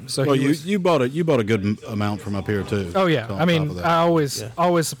 Okay. Yep. So Well, he was, you bought a good amount from up here too. oh yeah. So on I top mean, of that. I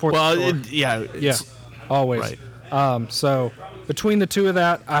always support. Well, the store. yeah. Yeah, always. Right. So between the two of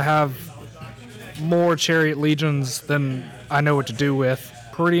that, I have more Chariot Legions than I know what to do with.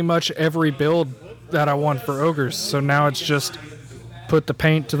 Pretty much every build that I want for Ogres. So now it's just put the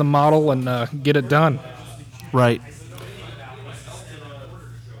paint to the model and get it done. Right.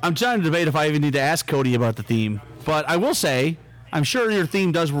 I'm trying to debate if I even need to ask Cody about the theme, but I will say, I'm sure your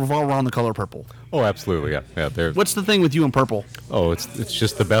theme does revolve around the color purple. Oh, absolutely, yeah. What's the thing with you in purple? Oh, it's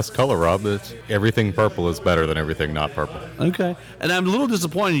just the best color, Rob. Everything purple is better than everything not purple. Okay. And I'm a little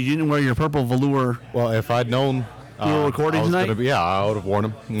disappointed you didn't wear your purple velour. Well, if I'd known You were recording I was tonight? I would have worn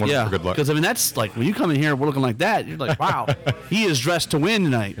them. Yeah, For good luck. because I mean that's like when you come in here looking like that, you're like, wow, he is dressed to win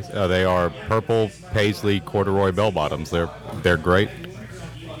tonight. They are purple paisley corduroy bell bottoms. They're great.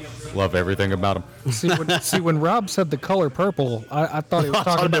 Love everything about them. See, when Rob said the color purple, I thought he was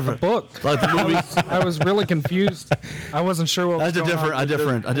talking about the book. Like the movie. I was really confused. I wasn't sure what was That's going on. a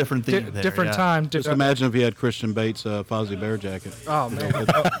different thing. there, different yeah. time. Just imagine if he had Christian Bates' Fozzie Bear jacket. Oh man,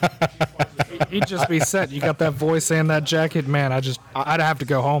 he'd just be set. You got that voice and that jacket, man. I'd have to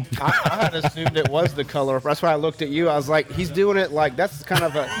go home. I had assumed it was the color. That's why I looked at you. I was like, he's doing it like that's kind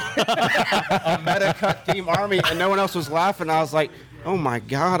of a meta cut theme army, and no one else was laughing. I was like, oh my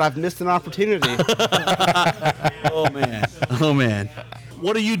God, I've missed an opportunity. Oh man.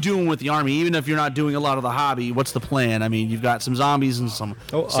 What are you doing with the army? Even if you're not doing a lot of the hobby, what's the plan? I mean, you've got some zombies and some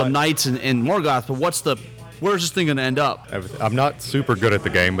knights and Morgoth, but where's this thing going to end up? I'm not super good at the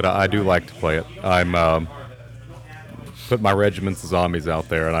game, but I do like to play it. I'm put my regiments of zombies out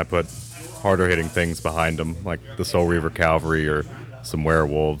there, and I put harder hitting things behind them, like the Soul Reaver Cavalry or some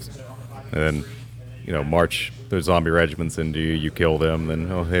werewolves, and then march those zombie regiments into you. You kill them, then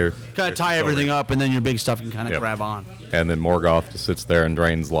here. Kind of tie everything up, and then your big stuff can kind of grab on. And then Morgoth just sits there and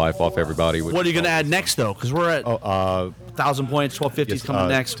drains life off everybody. What are you going to add next, though? Because we're at 1,000 points, 1250 is coming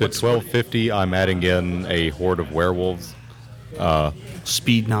next. To 1250, I'm adding in a horde of werewolves.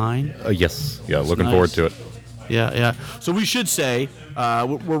 Speed 9. Yes. Yeah, looking nice. forward to it. Yeah. So we should say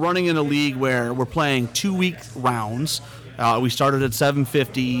we're running in a league where we're playing 2-week rounds. We started at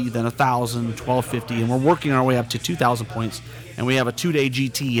 750, then 1,000, 1250, and we're working our way up to 2,000 points. And we have a 2-day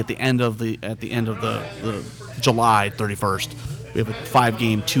GT at the end of the July 31st. We have a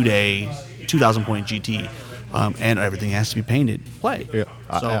 5-game 2-day 2,000 point GT, and everything has to be painted. Play. Yeah.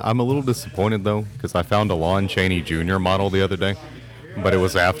 So, I'm a little disappointed though because I found a Lon Chaney Jr. model the other day, but it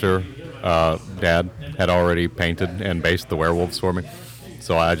was after Dad had already painted and based the werewolves for me.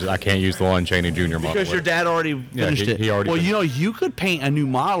 So I can't use the Lon Chaney Jr. model. Because your dad already finished it. He already finished. You could paint a new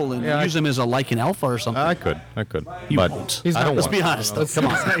model and use them as a Lycan Alpha or something. I could. You but won't. He's I not- don't Let's want be to. honest, though. Come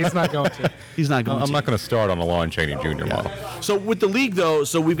on. He's not going to. He's not going to. I'm not going to start on a Lon Chaney Jr. model. So with the league, though,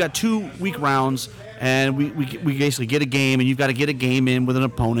 we've got 2-week rounds, and we basically get a game, and you've got to get a game in with an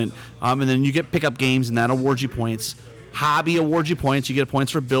opponent, and then you get pickup games, and that awards you points. Hobby awards you points. You get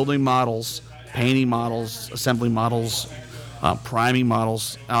points for building models, painting models, assembling models, priming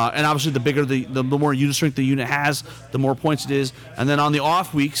models, and obviously the bigger the more unit strength the unit has, the more points it is. And then on the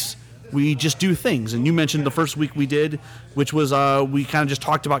off weeks, we just do things. And you mentioned the first week we did, which was we kind of just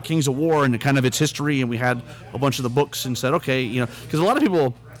talked about Kings of War and kind of its history, and we had a bunch of the books and said, okay, because a lot of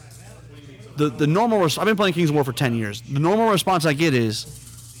people, the normal. I've been playing Kings of War for 10 years. The normal response I get is,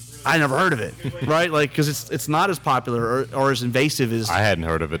 I never heard of it, right? Like, because it's not as popular or as invasive as. I hadn't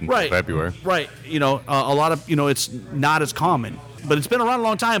heard of it until February. Right. A lot of it's not as common, but it's been around a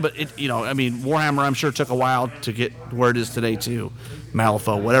long time. But Warhammer, I'm sure took a while to get where it is today too.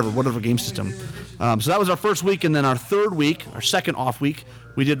 Malifaux, whatever game system. So that was our first week, and then our third week, our second off week,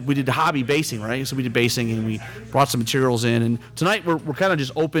 we did hobby basing, right? So we did basing, and we brought some materials in. And tonight we're kind of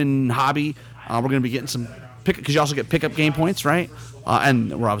just open hobby. We're going to be getting some because you also get pickup game points, right?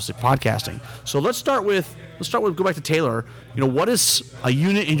 And we're obviously podcasting. So let's start with go back to Taylor. What is a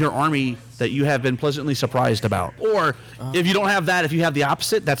unit in your army that you have been pleasantly surprised about? Or if you don't have that, if you have the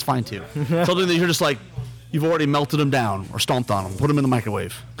opposite, that's fine too. Something that you're just like, you've already melted them down or stomped on them, put them in the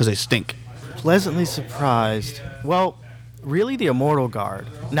microwave because they stink. Pleasantly surprised. Well, really the Immortal Guard.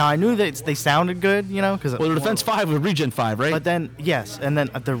 Now, I knew that they sounded good, because... Well, they're Defense 5 with Regen 5, right? But then, yes, and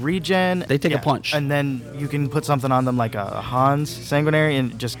then the Regen... They take a punch. And then you can put something on them like a Hans Sanguinary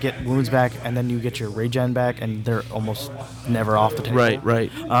and just get wounds back, and then you get your Regen back, and they're almost never off the table.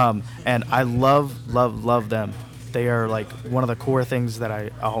 Right. And I love them. They are like one of the core things that I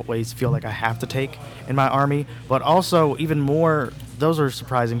always feel like I have to take in my army. But also, even more, those are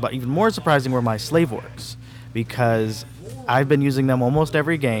surprising, but even more surprising were my Slave Orcs, because I've been using them almost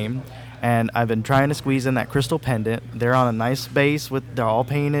every game, and I've been trying to squeeze in that crystal pendant. They're on a nice base they're all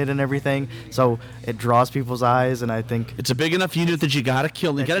painted and everything, so it draws people's eyes, and I think it's a big enough unit that you gotta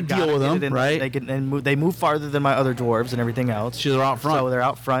kill them. You gotta deal with them, right? They move farther than my other dwarves and everything else. So they're out front. So they're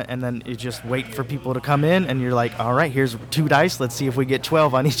out front, and then you just wait for people to come in, and you're like, all right, here's 2 dice. Let's see if we get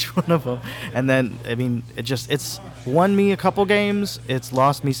 12 on each one of them. And then, I mean, it's won me a couple games. It's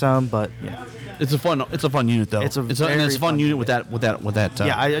lost me some, but yeah. It's a fun unit though. It's a fun unit with that.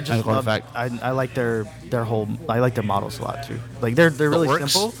 Yeah, I just love. I like their whole. I like their models a lot too. Like they're really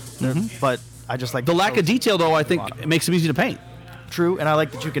simple, but I just like the lack of detail though. I think it makes them easy to paint. True, and I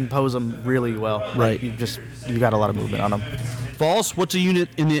like that you can pose them really well. Right. You got a lot of movement on them. False. What's a unit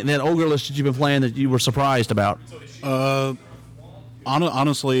in that ogre list that you've been playing that you were surprised about?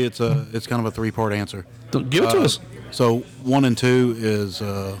 Honestly, it's kind of a 3-part answer. Give it to us. So 1 and 2 is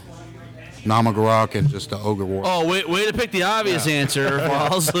Namagarok and just the Ogre War. Oh, way to pick the obvious answer,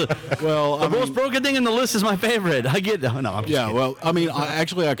 Falls. Well, the most broken thing in the list is my favorite. I get no. I'm just kidding. Well, I mean,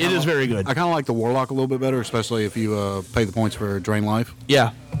 it is very good. I kind of like the Warlock a little bit better, especially if you pay the points for Drain Life.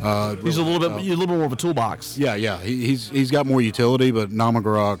 Yeah, he's a little bit more of a toolbox. Yeah. He's got more utility, but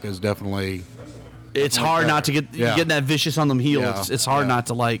Namagarok is definitely. It's hard not to get getting that vicious on them heel. Yeah. It's hard not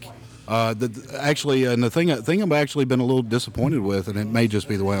to like. Actually, and the thing I've actually been a little disappointed with, and it may just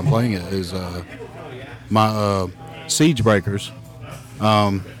be the way I'm playing it, is my Siege Breakers.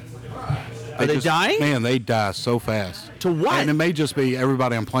 Are they dying? Man, they die so fast. To what? And it may just be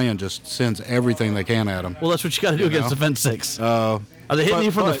everybody I'm playing just sends everything they can at them. Well, that's what you got to do against Defense 6. Are they hitting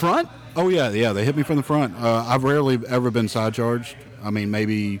you from the front? Oh yeah, they hit me from the front. I've rarely ever been side charged. I mean,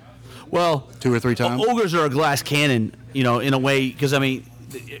 maybe 2 or 3 times. Ogres are a glass cannon, in a way, because I mean.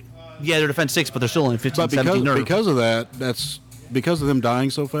 Yeah, they're Defense 6, but they're still only 15, 17 nerf. Because of that, because of them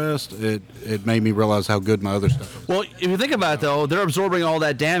dying so fast, it made me realize how good my other stuff is. Well, if you think about it, though, they're absorbing all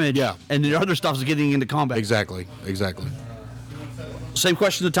that damage, and the other stuff is getting into combat. Exactly. Same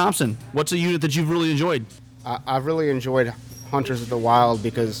question to Thompson. What's a unit that you've really enjoyed? I've really enjoyed Hunters of the Wild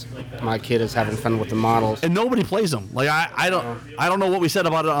because my kid is having fun with the models. And nobody plays them. Like I don't know what we said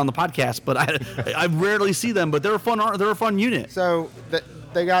about it on the podcast, but I rarely see them. But they're a fun unit. So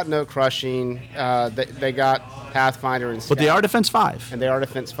they got no crushing. They got Pathfinder and Scout. But they are Defense 5. And they are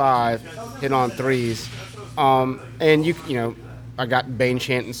Defense 5, hit on 3s. And I got Bane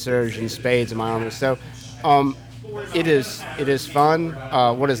Chant and Surge and Spades in my armor. So it is fun.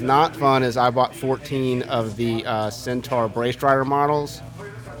 What is not fun is I bought 14 of the Centaur Brace Rider models.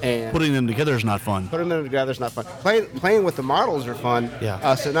 And putting them together is not fun. Putting them together is not fun. Playing with the models are fun.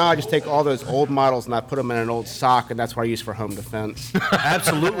 Yeah. So now I just take all those old models and I put them in an old sock, and that's what I use for home defense.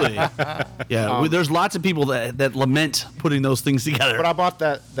 Absolutely. Yeah. There's lots of people that lament putting those things together. But I bought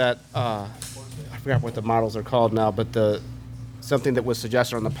that I forgot what the models are called now, but something that was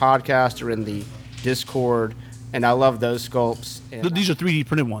suggested on the podcast or in the Discord. And I love those sculpts. And these are 3D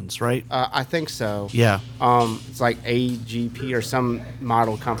printed ones, right? I think so. Yeah. It's like AGP or some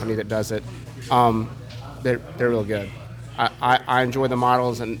model company that does it. They're real good. I enjoy the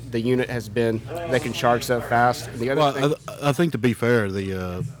models, and the unit they can charge so fast. And the other I think to be fair,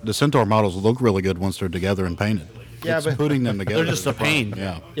 the Centaur models look really good once they're together and painted. Yeah, it's but putting them together. They're just a pain.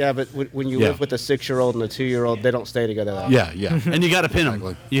 Yeah, but when you live with a 6-year-old and a 2-year-old, they don't stay together that way. Yeah. And you got to pin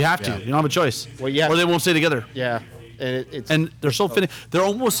them. You have to. You don't have a choice. Well, or they won't stay together. Yeah. And they're so fitting. They're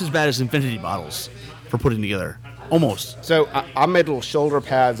almost as bad as Infinity models for putting together. Almost. So I made little shoulder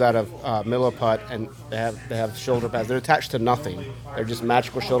pads out of Milliput, and they have shoulder pads. They're attached to nothing. They're just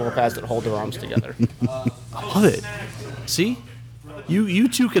magical shoulder pads that hold their arms together. I love it. See? You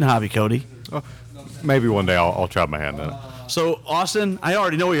too can hobby, Cody. Maybe one day I'll try my hand at it. So, Austin, I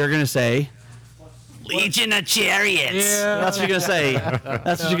already know what you're going to say. Legion of Chariots. Yeah. That's what you're going to say.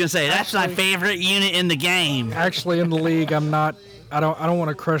 That's what you're going to say. That's my favorite unit in the game. Actually, in the league, I'm not. I don't want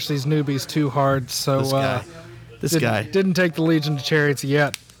to crush these newbies too hard. So this guy didn't take the Legion of Chariots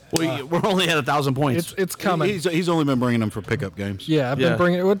yet. Well, we're only at 1,000 points. It's coming. He's only been bringing them for pickup games. Yeah, I've been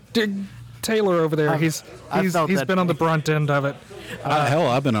bringing it. Taylor over there, he's been on the brunt end of it. Hell,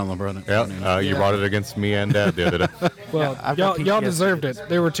 I've been on the brunt end. Yeah, you brought it against me and Dad the other day. Well, y'all deserved it.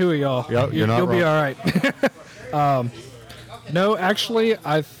 There were 2 of y'all. Yep, you'll be all right. No, actually,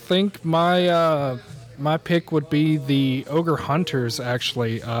 I think my pick would be the Ogre Hunters.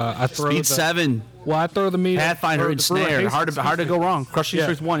 Actually, I throw Speed 7. Well, I throw the meat. Pathfinder and Snare. Hard to go wrong. Crushing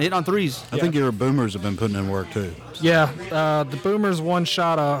strength 1. Hit on 3s. I think your boomers have been putting in work too. Yeah, the boomers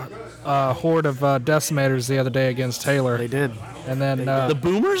one-shot a horde of decimators the other day against Taylor. They did. And then The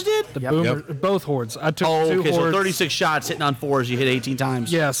boomers did? the Yep. boomer, both hordes. I took Oh, two okay, so hordes. 36 shots hitting on 4s, you hit 18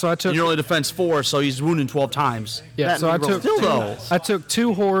 times. Yeah, so I took And you're only defense 4, so he's wounding 12 times. yeah, That so I many rolls. took Still though. I took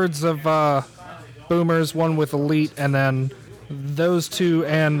 2 hordes of boomers, one with elite, and then those 2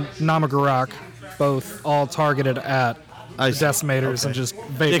 and Namagarok, both all targeted at I see. decimators and just Yeah,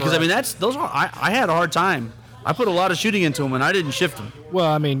 vapor. because I mean those are I had a hard time. I put a lot of shooting into him and I didn't shift him. well,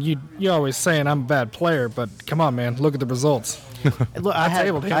 I mean, you always saying I'm a bad player, but come on, man, look at the results. Look,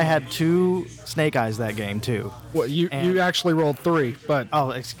 tabled him. I had 2 snake eyes that game too. Well, you And- actually rolled 3, but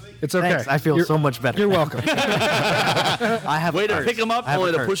Oh, it's okay. Thanks. I feel You're- so much better. You're welcome. I have Way a to curse. pick him up, I have a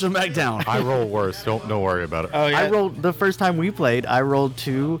only to curse. push him back down. I roll worse. Don't worry about it. Oh yeah. I rolled the first time we played. I rolled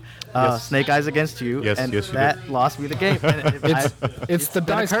 2 snake eyes against you, Yes, and yes, you that lost me the game. And It's the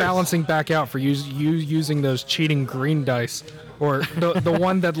been a dice curse. balancing back out for you using those cheating green dice, or the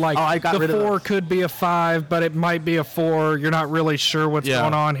one that like Oh, I got the rid of 4 those. could be a 5, but it might be a 4. You're not really sure what's Yeah.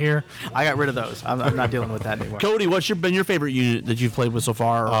 going on here. I got rid of those. I'm not dealing with that anymore. Cody, what's been your favorite unit that you've played with so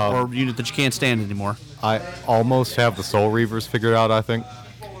far, or unit that you can't stand anymore? I almost have the Soul Reavers figured out, I think.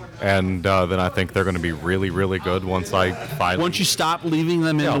 And then I think they're going to be really, really good once I finally... Once you stop leaving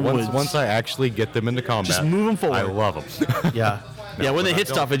them in yeah, the once, woods. once I actually get them into combat. Just move 'em forward. I love them. yeah. Yeah, when they but I hit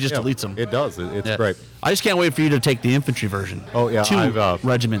don't. stuff, it just Yeah, deletes them. It does. It's Yeah. great. I just can't wait for you to take the infantry version. Oh, yeah, 2 I've,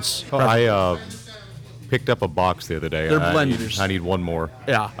 regiments. I picked up a box the other day. They're I need- blenders. I need one more.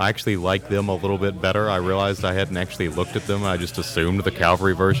 Yeah. I actually like them a little bit better. I realized I hadn't actually looked at them. I just assumed the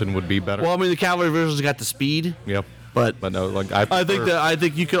cavalry version would be better. Well, I mean, the cavalry version's got the speed, yep. but no, like I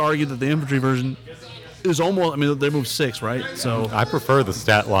think you could argue that the infantry version is almost. I mean, they move 6, right? So I prefer the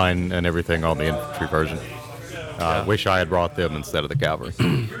stat line and everything on the infantry version. Wish I had brought them instead of the cavalry.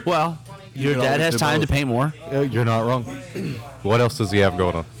 well, your could dad always has do time to both. paint more. You're not wrong. What else does he have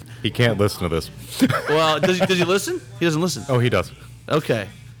going on? He can't listen to this. Well, does he listen? He doesn't listen. Oh, he does. Okay.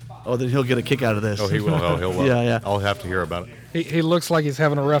 Oh, then he'll get a kick out of this. Oh, he will. Oh, he'll love Yeah, it. yeah. I'll have to hear about it. He looks like he's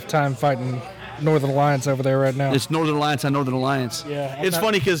having a rough time fighting Northern Alliance over there right now. It's Northern Alliance on Northern Alliance. Yeah, I'm it's not-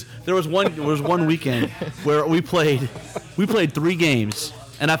 funny because there was one weekend where we played 3 games,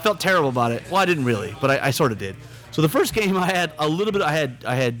 and I felt terrible about it. Well, I didn't really, but I sort of did. So the first game I had a little bit. I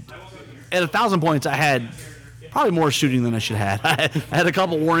had at 1,000 points. I had probably more shooting than I should have. I had a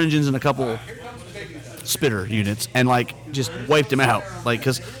couple war engines and a couple spitter units, and like just wiped him out. Like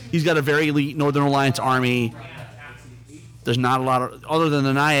because he's got a very elite Northern Alliance army. There's not a lot of other than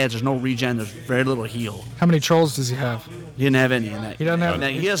the Naiads. There's no regen. There's very little heal. How many trolls does he have? He didn't have any in that. He doesn't have.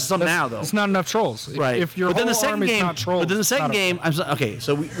 He has some now though. It's not enough trolls. Right. If your but then whole the second army's game, not trolls, but then the it's second not a- game, okay.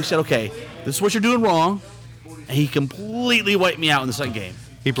 So we said, okay, this is what you're doing wrong. And he completely wiped me out in the second game.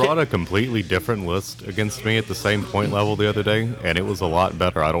 He brought a completely different list against me at the same point level the other day, and it was a lot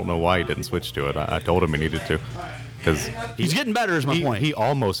better. I don't know why he didn't switch to it. I told him he needed to, because He's getting better, is my point. he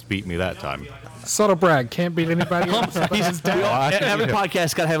almost beat me that time. Subtle brag. Can't beat anybody else. but his dad. Every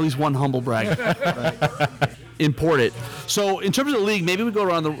podcast got to have at least one humble brag. Import it. So in terms of the league, maybe we go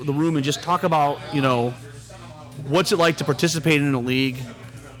around the room and just talk about, what's it like to participate in a league,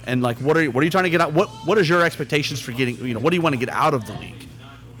 and like what are you trying to get out? What is your expectations for getting? What do you want to get out of the league?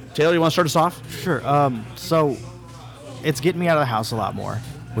 Taylor, you want to start us off? Sure. So it's getting me out of the house a lot more,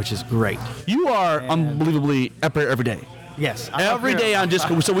 which is great. You are unbelievably up here every day. Yes. I'm up Every here- day on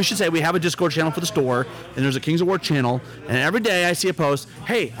Discord. So we should say we have a Discord channel for the store, and there's a Kings of War channel. And every day I see a post.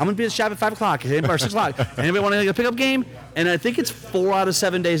 Hey, I'm gonna be at the shop at 5 o'clock or 6 o'clock. Anybody want to get a pickup game? And I think it's 4 out of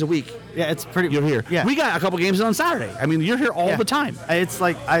 7 days a week. Yeah, it's pretty. You're here. Yeah. We got a couple games on Saturday. I mean, you're here all Yeah. the time. It's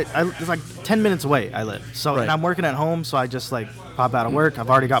like it's like 10 minutes away. I live. So Right. and I'm working at home, so I just like pop out of work. I've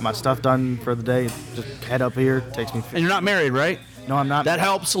already got my stuff done for the day. Just head up here. Takes me. And you're not married, right? No, I'm not. That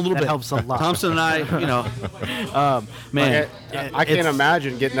helps a little That bit. helps a lot. Thompson and I, man. I can't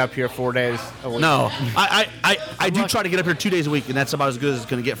imagine getting up here 4 days a week. No, I do try to get up here 2 days a week, and that's about as good as it's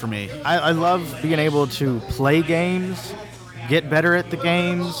going to get for me. I love being able to play games, get better at the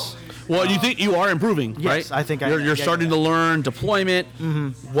games. Well, you think you are improving, Yes, right? I think I you're am. you're Yeah, starting yeah. to learn deployment,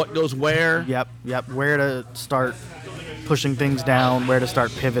 what goes where. Yep. Where to start pushing things down, where to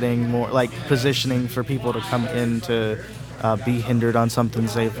start pivoting more, like positioning for people to come in to be hindered on something.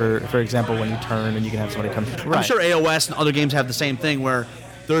 Say, for example, when you turn and you can have somebody come. I'm sure AOS and other games have the same thing where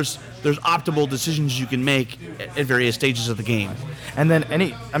there's optimal decisions you can make at various stages of the game. And then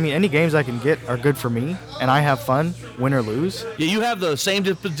any games I can get are good for me, and I have fun, win or lose. Yeah, you have the same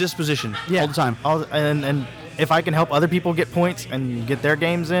disposition all the time. And if I can help other people get points and get their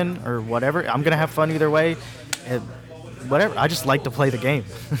games in or whatever, I'm gonna have fun either way. Whatever. I just like to play the game.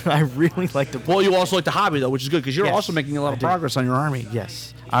 I really like to play. Well, you also like the hobby though, which is good because you're Yes, also making a lot I of do. progress on your army.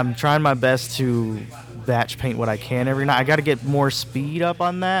 Yes. I'm trying my best to batch paint what I can every night. I got to get more speed up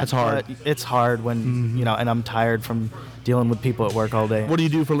on that. That's hard. But it's hard when and I'm tired from dealing with people at work all day. What do you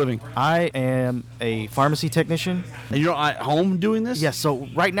do for a living? I am a pharmacy technician. And you're at home doing this? Yes, so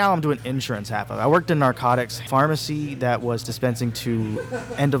right now I'm doing insurance half of it. I worked in narcotics, pharmacy that was dispensing to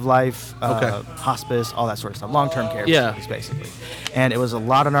end of life, hospice, all that sort of stuff, long-term care facilities, basically. And it was a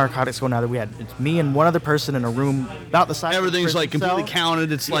lot of narcotics going out. It's me and one other person in a room about the size Everything's of a like prison completely cell.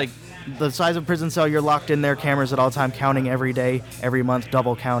 counted. It's like The size of a prison cell, you're locked in there, cameras at all time, counting every day, every month,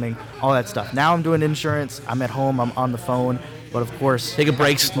 double counting, all that stuff. Now I'm doing insurance. I'm at home. I'm on the phone. But of course, taking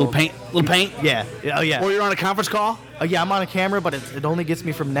breaks, little paint. Yeah. Oh yeah. Or you're on a conference call. Yeah, I'm on a camera, but it only gets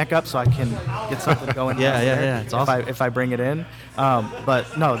me from neck up, so I can get something going. Yeah. It's awesome. If I bring it in,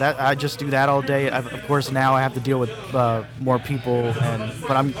 but no, that I just do that all day. Of course, now I have to deal with more people,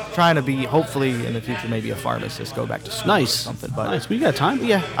 but I'm trying to be hopefully in the future maybe a pharmacist, go back to school or something. But nice. We got time.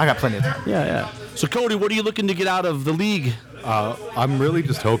 Yeah, I got plenty of time. Yeah. So Cody, what are you looking to get out of the league? I'm really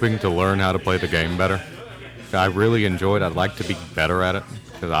just hoping to learn how to play the game better. I really enjoy it. I'd like to be better at it.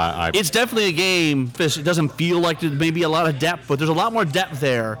 It's definitely a game, Fish. It doesn't feel like there's maybe a lot of depth, but there's a lot more depth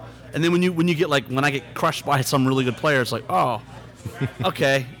there. And then when you get when I get crushed by some really good player, it's like, oh,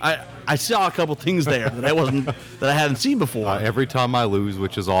 okay. I saw a couple things there that I hadn't seen before. Every time I lose,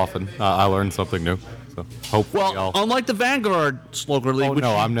 which is often, I learn something new. So hopefully, unlike the Vanguard Slugger League.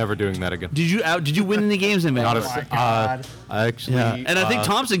 No, I'm never doing that again. Did you win any games in Vanguard? I actually. Yeah. And I think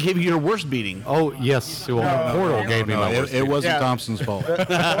Thompson gave you your worst beating. Oh yes, Portal gave me my worst. It wasn't Thompson's fault.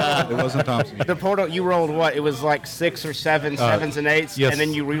 It wasn't Thompson's. The Portal, you rolled what? It was like 6 or 7 sevens and 8s, yes. and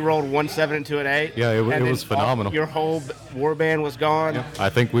then you re-rolled 1 7 and 2 and 8. Yeah, it was phenomenal. Your whole warband was gone. Yeah. I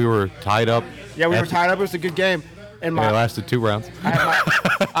think we were tied up. Yeah, we were tied up. It was a good game. And it lasted 2 rounds.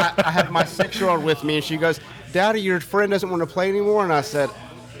 I had my 6-year-old with me, and she goes, "Daddy, your friend doesn't want to play anymore." And I said,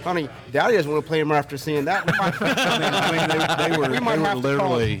 "Honey, Daddy doesn't want to play anymore after seeing that." They were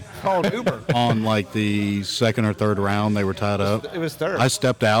literally called Uber on like the 2nd or 3rd round. They were tied up. It was 3rd. I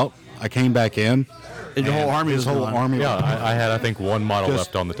stepped out. I came back in. And your whole army was gone. Yeah, I had, I think, 1 model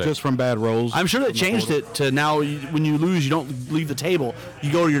left on the table. Just from bad rolls. I'm sure they changed it to now when you lose, you don't leave the table.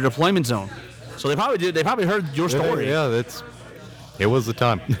 You go to your deployment zone. So they probably did. They probably heard your story. Yeah, it was the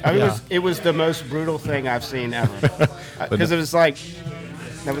time. It was the most brutal thing I've seen ever. Because it was like,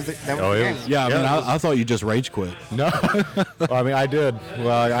 that was the game. Yeah, I thought you just rage quit. No. Well, I mean, I did.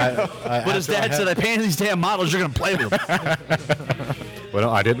 Well, but his dad said, I painted these damn models, you're going to play with them. Well,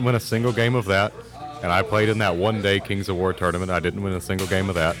 I didn't win a single game of that. And I played in that one-day Kings of War tournament. I didn't win a single game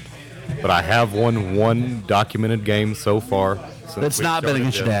of that. But I have won 1 documented game so far. That's not been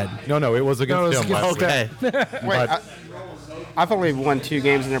against your dad. No, it was against him. Okay. Wait, I've only won 2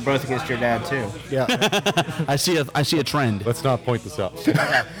 games, and they're both against your dad, too. Yeah. I see a trend. Let's not point this out.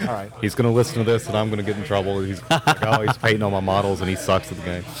 All right. He's going to listen to this, and I'm going to get in trouble. He's like, oh, he's painting on my models, and he sucks at the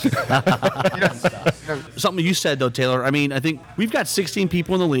game. Something you said, though, Taylor. I mean, I think we've got 16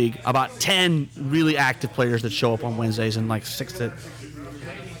 people in the league, about 10 really active players that show up on Wednesdays, and like 6 that...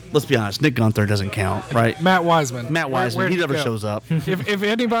 Let's be honest, Nick Gunther doesn't count, right? Matt Wiseman. He never shows up. If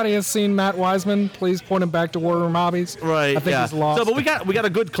anybody has seen Matt Wiseman, please point him back to War Room Hobbies. Right. I think he's lost. So, but we got a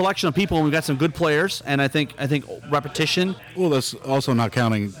good collection of people, and we got some good players, and I think repetition. Well, that's also not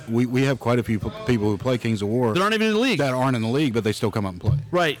counting. We have quite a few people who play Kings of War that aren't even in the league. That aren't in the league, but they still come up and play.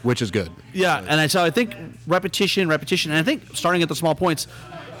 Right. Which is good. Yeah, and so I think repetition, and I think starting at the small points,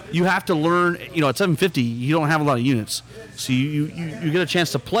 you have to learn. At 750, you don't have a lot of units, so you get a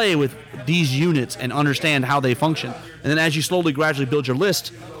chance to play with these units and understand how they function. And then as you slowly, gradually build your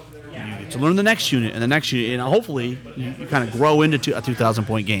list, you get to learn the next unit and the next unit, and hopefully you kind of grow into a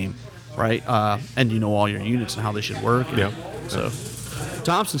 2,000-point game, right? And you know all your units and how they should work. Yeah. So,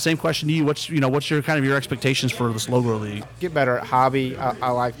 Thompson, same question to you. What's your kind of your expectations for the Slowgrow League? Get better at hobby.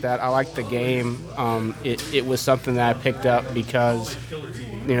 I like that. I like the game. It was something that I picked up because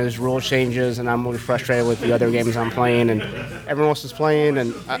there's rule changes, and I'm really frustrated with the other games I'm playing, and everyone else is playing,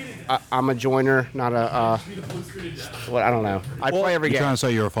 and I'm a joiner, not a I don't know. I play every game. You're trying to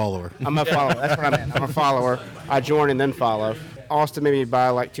say you're a follower. I'm a follower. That's what I meant. I'm a follower. I join and then follow. Austin made me buy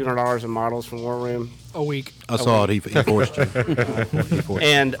like $200 in models from War Room. A week. I saw it. He forced you.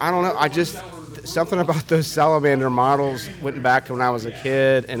 And I don't know. Something about those Salamander models went back to when I was a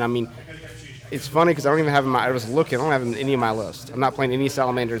kid, and I mean, it's funny because I don't even have them. I was looking. I don't have them in any of my list. I'm not playing any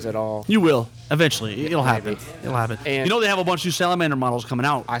Salamanders at all. You will eventually. It'll happen. It'll happen. And they have a bunch of new Salamander models coming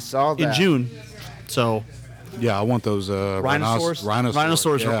out. I saw that in June. So. Yeah, I want those rhinosaurs.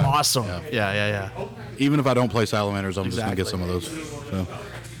 Rhinosaurs are awesome. Yeah. Even if I don't play Salamanders, I'm just gonna get some of those. So.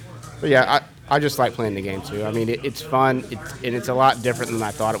 But yeah, I just like playing the game too. I mean, it's fun, and it's a lot different than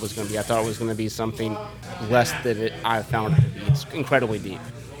I thought it was going to be. I thought it was going to be something less than I found it to be. It's incredibly deep.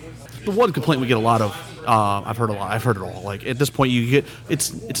 The one complaint we get a lot of, I've heard it all. Like at this point,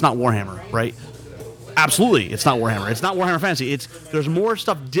 it's not Warhammer, right? Absolutely, it's not Warhammer. It's not Warhammer Fantasy. There's more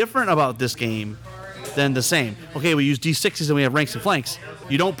stuff different about this game than the same. Okay, we use D6s and we have ranks and flanks.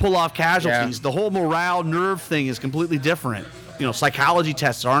 You don't pull off casualties. Yeah. The whole morale nerve thing is completely different. Psychology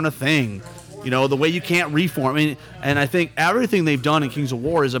tests aren't a thing. The way you can't reform. I mean, and I think everything they've done in Kings of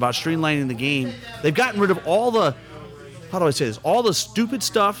War is about streamlining the game. They've gotten rid of all the, how do I say this? All the stupid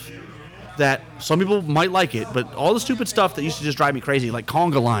stuff that some people might like it, but all the stupid stuff that used to just drive me crazy, like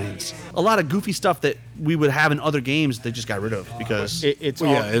conga lines. A lot of goofy stuff that we would have in other games they just got rid of because it's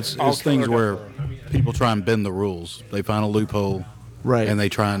things where people try and bend the rules. They find a loophole, right? And they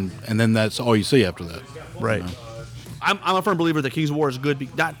try and then that's all you see after that, right? I'm a firm believer that Kings of War is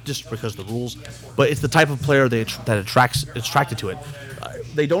good, not just because of the rules, but it's the type of player that attracted to it.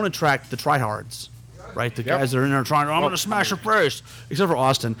 They don't attract the tryhards, right? The guys that are in there trying, I'm going to smash your face, except for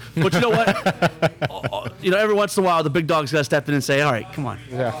Austin. But you know what? Every once in a while, the big dog's got to step in and say, all right, come on.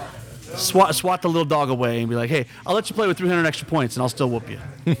 Yeah. Swat the little dog away and be like, hey, I'll let you play with 300 extra points and I'll still whoop you.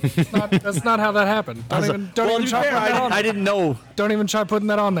 That's not how that happened. Don't even try putting that on. I didn't know. Don't even try putting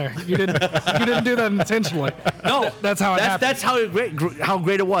that on there. You didn't do that intentionally. No, that's how it happened. That's how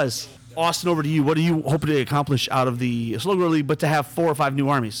great it was. Austin, over to you. What are you hoping to accomplish out of the Slugger League, but to have 4 or 5 new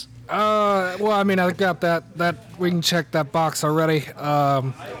armies? Well, I mean, I got that we can check that box already.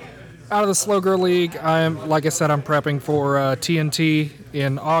 Out of the Slugger League, like I said, I'm prepping for TNT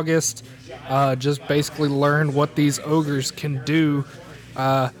in August. Just basically learn what these ogres can do.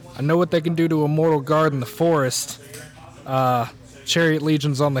 I know what they can do to a mortal guard in the forest. Chariot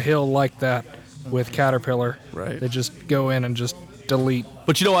Legions on the hill like that with Caterpillar. Right. They just go in and just delete.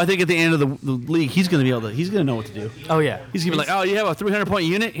 But I think at the end of the league, he's going to know what to do. Oh yeah, he's going to be like, oh, you have a 300-point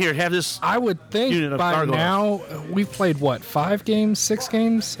unit? Here, have this. I would think by now we've played 5 games, 6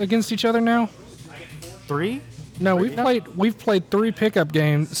 games against each other now. 3? No, we've played 3 pickup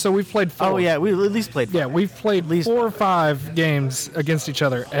games, so we've played 4. Oh yeah, we at least played 5. Yeah, we've played 4 or 5 games against each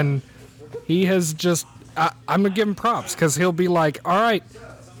other, and he has just. I'm gonna give him props because he'll be like, all right,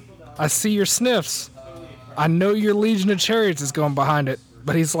 I see your sniffs. I know your Legion of Chariots is going behind it,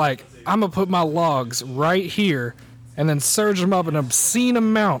 but he's like, I'm gonna put my logs right here, and then surge them up an obscene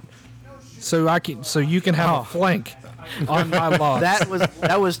amount, so you can have a flank on my logs.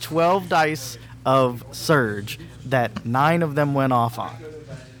 That was 12 dice of surge that 9 of them went off on,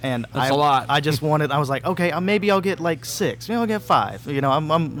 and that's a lot. I just wanted. I was like, okay, maybe I'll get like 6, maybe I'll get 5.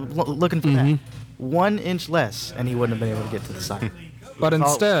 I'm looking for that 1 inch less, and he wouldn't have been able to get to the side. But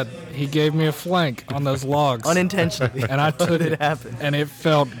instead, he gave me a flank on those logs. Unintentionally. And I took it, and it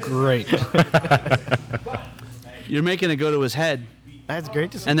felt great. You're making it go to his head. That's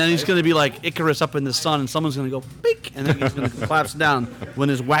great to see. And then he's going to be like Icarus up in the sun, and someone's going to go, beak, and then he's going to collapse down when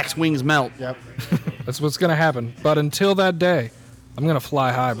his wax wings melt. Yep. That's what's going to happen. But until that day, I'm going to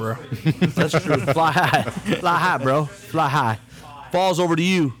fly high, bro. That's true. Fly high. Fly high, bro. Fly high. Falls over to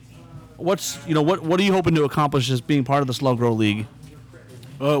you. What are you hoping to accomplish as being part of the Slow Grow League?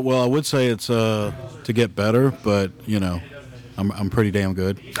 Well, I would say it's to get better, but I'm pretty damn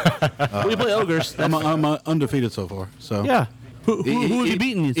good. We play ogres. I'm undefeated so far. So yeah. Who have you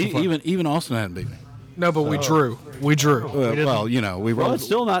beaten so far? Even Austin hadn't beat me. No, but we drew. We drew. We rolled. Well, it's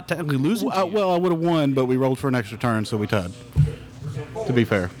still not technically losing. I would have won, but we rolled for an extra turn, so we tied. To be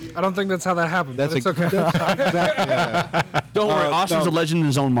fair, I don't think that's how that happened. It's okay. Don't worry, Austin's a legend in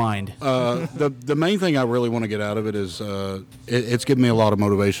his own mind. The main thing I really want to get out of it is it's given me a lot of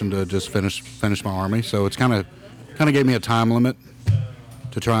motivation to just finish my army. So it's kind of gave me a time limit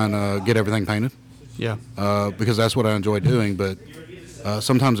to try and get everything painted. Yeah. Because that's what I enjoy doing, but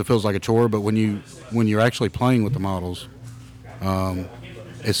sometimes it feels like a chore. But when you're actually playing with the models,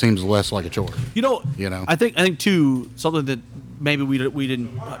 it seems less like a chore. I think too, something that maybe we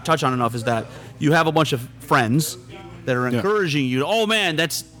didn't touch on enough is that you have a bunch of friends that are encouraging you. Oh man,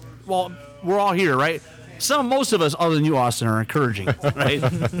 we're all here, right? Most of us, other than you, Austin, are encouraging, right?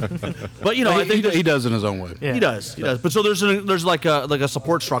 But I think he does in his own way. Yeah. He does. But so there's like a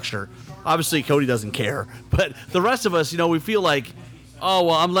support structure. Obviously, Cody doesn't care, but the rest of us, we feel like, oh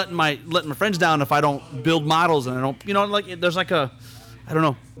well, I'm letting my friends down if I don't build models and I don't, there's like a, I don't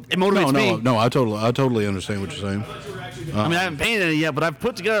know. It motivates me. No, I totally understand what you're saying. I mean, I haven't painted any yet, but I've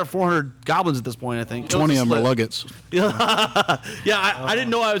put together 400 goblins at this point, I think. 20 of them are Luggets. I didn't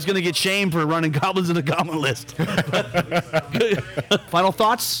know I was going to get shamed for running goblins in a goblin list. Final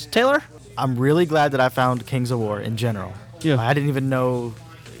thoughts, Taylor? I'm really glad that I found Kings of War in general. Yeah. I didn't even know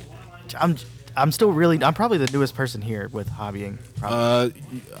I'm probably the newest person here with hobbying. I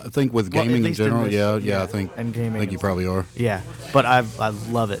think with gaming in general, I think and gaming, I think you probably are. Yeah, but I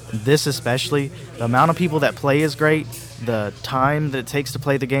love it. This especially, the amount of people that play is great. The time that it takes to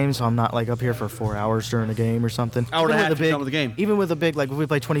play the game, so I'm not like up here for 4 hours during a game or something. Hour and a half to come with the game. Even with a big, like if we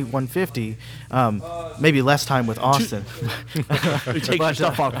play 2150, maybe less time with Austin. We take your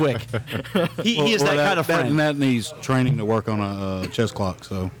stuff out quick. He is that kind of friend. And that needs training to work on a chess clock.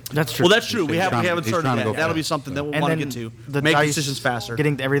 So that's true. Well, that's true. We haven't started yet. That'll be fast. something that we'll And want to then get to. the Make dice, decisions faster.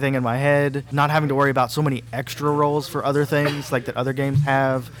 Getting everything in my head, not having to worry about so many extra rolls for other things like that other games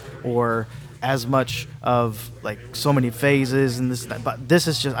have, or as much of like so many phases and this and that. But this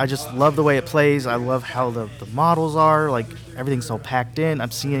is just, I just love the way it plays. I love how the models are, like everything's so packed in.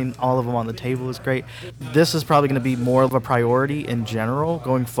 I'm seeing all of them on the table is great. This is probably going to be more of a priority in general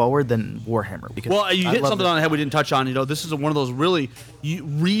going forward than Warhammer. Because well, you hit something on the head we didn't touch on. You know, this is one of those really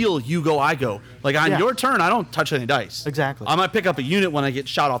real you go, I go. Like on your turn, I don't touch any dice. Exactly. I might pick up a unit when I get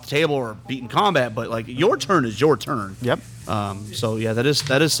shot off the table or beat in combat, but like your turn is your turn. Yep. So yeah, that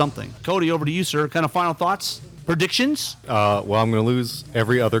is something. Cody, over to you, sir. Kind of final thoughts, predictions. Well, I'm going to lose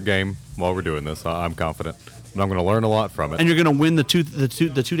every other game while we're doing this. I'm confident, but I'm going to learn a lot from it. And you're going to win the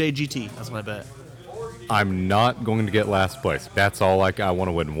two-day GT. That's what I bet. I'm not going to get last place. That's all. Like I want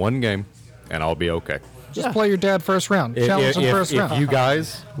to win one game, and I'll be okay. Just play your dad first round. Challenge him first round. If you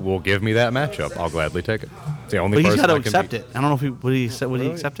guys will give me that matchup, I'll gladly take it. It's the only But he's person got to I can accept beat. it. I don't know if would he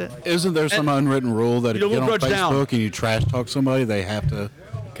accept it? Isn't there some unwritten rule that if you you don't get on grudge Facebook down. and you trash talk somebody, they have to?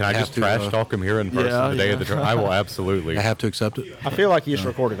 Can I just trash talk him here in person the day of the draft? I will absolutely. They have to accept it. I feel like he just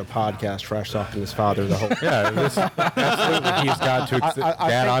recorded a podcast trash talking his father the whole. Absolutely. He's got to accept.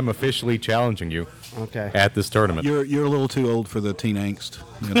 Dad, I'm officially challenging you. Okay. At this tournament. You're a little too old for the teen angst.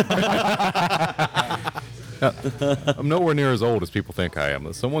 You know? I'm nowhere near as old as people think I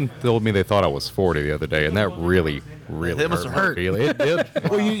am. Someone told me they thought I was 40 the other day, and that really It must have hurt. It did.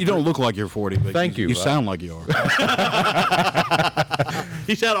 Well, you don't look like you're 40, but Thank you. You sound like you are.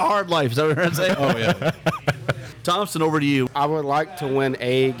 He's had a hard life. Is that what you're saying? Oh yeah. Thompson, over to you. I would like to win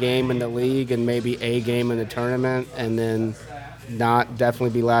a game in the league and maybe a game in the tournament, and then not definitely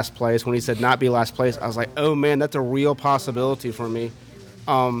be last place. When he said not be last place, I was like, oh man, that's a real possibility for me.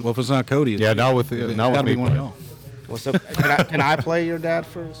 Well, if it's not Cody, Yeah, not with me. Well, so can I play your dad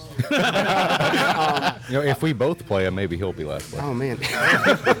first? If we both play him, maybe he'll be last place. Oh man,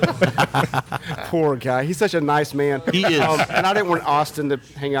 poor guy. He's such a nice man. He is. And I didn't want Austin to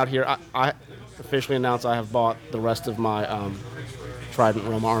hang out here. I officially announced I have bought the rest of my Trident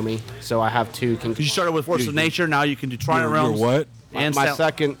Realm army, so I have two. You started with Force of Nature. Now you can do Trident Realms. Your what? And my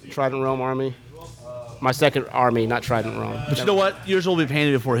second Trident Realm army. My second army, not Trident Realm. But you know what? Yours will be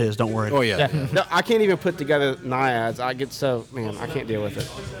painted before his. Don't worry. Oh yeah. No, I can't even put together naiads. I get so, man, I can't deal with it.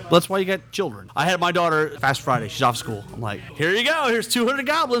 That's why you got children. I had my daughter Fast Friday. She's off school. I'm like, here you go. Here's 200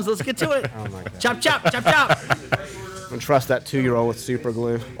 goblins. Let's get to it. Oh my God. Chop, chop, chop, chop. And trust that 2-year-old with super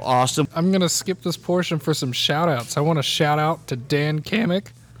glue. Awesome. I'm going to skip this portion for some shout-outs. I want to shout out to Dan Kamek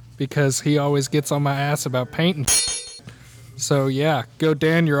because he always gets on my ass about painting. So, yeah, go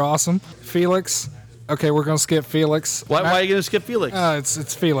Dan, you're awesome. Felix. Okay, we're going to skip Felix. Why are you going to skip Felix?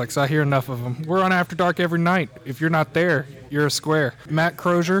 It's Felix. I hear enough of him. We're on After Dark every night. If you're not there, you're a square. Matt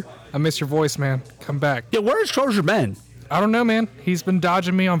Crozier, I miss your voice, man. Come back. Yeah, where's Crozier been? I don't know, man. He's been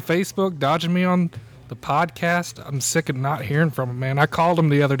dodging me on Facebook, dodging me on the podcast. I'm sick of not hearing from him, man. I called him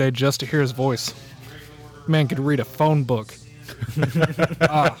the other day just to hear his voice. Man could read a phone book.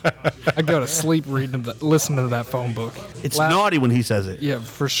 I go to sleep listening to that phone book. It's naughty when he says it. Yeah,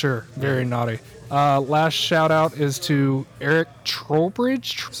 for sure. Very naughty. Last shout out is to Eric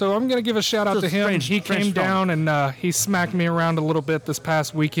Trowbridge. So I'm going to give a shout out to him. He came down and he smacked me around a little bit this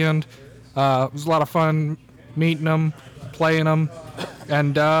past weekend. It was a lot of fun meeting him, playing him.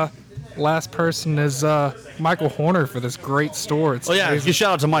 And last person is Michael Horner for this great store. It's amazing. Good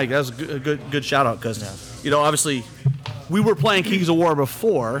shout out to Mike. That was a good shout out because, obviously we were playing Kings of War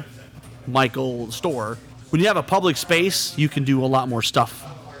before Michael's store. When you have a public space, you can do a lot more stuff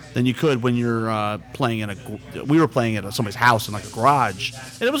than you could when you're playing we were playing at somebody's house in like a garage,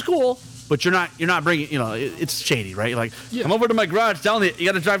 and it was cool. But you're not bringing, it's shady, right? Like, come over to my garage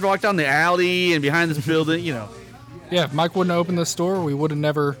you got to walk down the alley and behind this building, Yeah, if Mike wouldn't open the store, we would have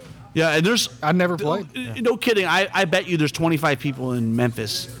never. Yeah, and I'd never played. No kidding. I bet you there's 25 people in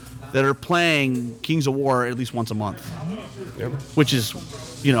Memphis that are playing Kings of War at least once a month, which is,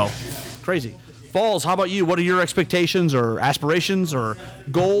 crazy. Falls, how about you? What are your expectations or aspirations or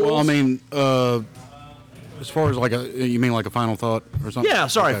goals? Well, I mean, as far as you mean like a final thought or something? Yeah,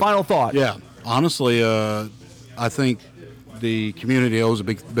 sorry, Okay. final thought. Yeah, honestly, I think the community owes a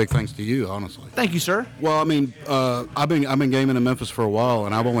big thanks to you, honestly. Thank you, sir. Well, I mean, I've been gaming in Memphis for a while,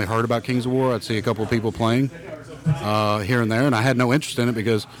 and I've only heard about Kings of War. I'd see a couple of people playing here and there, and I had no interest in it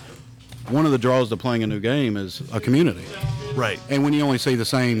because one of the draws to playing a new game is a community. Right. And when you only see the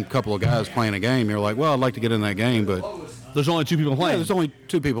same couple of guys playing a game, you're like, well, I'd like to get in that game, but there's only 2 people yeah, playing. there's only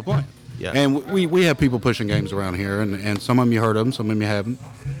 2 people playing. Yeah. And we have people pushing games around here, and some of them you heard of them, some of them you haven't,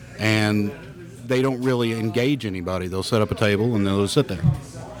 and they don't really engage anybody. They'll set up a table and they'll just sit there.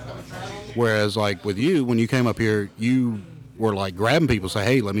 Whereas, like with you, when you came up here, you were like grabbing people, say,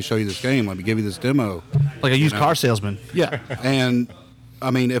 "Hey, let me show you this game. Let me give you this demo." Like a used car salesman. Yeah. And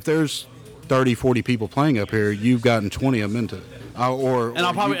I mean, if there's 30, 40 people playing up here, you've gotten 20 of them into it. I'll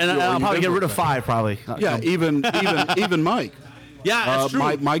probably get rid of 5 probably. Yeah, even Mike. Yeah, that's true.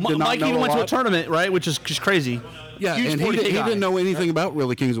 Mike did not Mike know even a went to a lot. tournament, right? Which is just crazy. Yeah, Huge and he 40K guy. didn't know anything about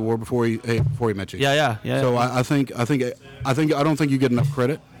really Kings of War before he met you. Yeah. So I don't think you get enough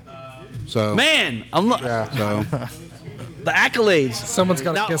credit. So Man, so the accolades. Someone's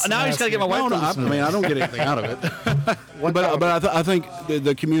got to kiss. Now he's got to get my wife to I listen to mean, me. I don't get anything out of it. but I think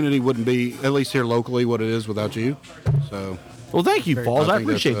the community wouldn't be, at least here locally, what it is without you. So Well, thank you, Balls. I think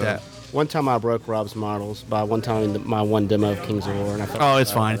appreciate that's, that. One time I broke Rob's models by one time in my one demo of Kings of War, and I felt Oh,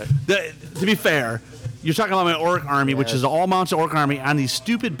 it's bad fine. about it. To be fair, you're talking about my orc army, which is an all-mounted orc army on these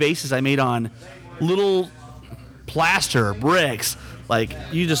stupid bases I made on little plaster bricks. Like,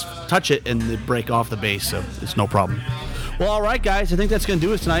 you just touch it and they break off the base, so it's no problem. Well, all right, guys. I think that's going to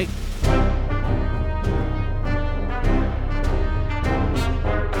do it tonight.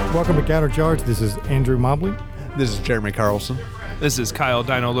 Welcome to Counter Charge. This is Andrew Mobley. This is Jeremy Carlson. This is Kyle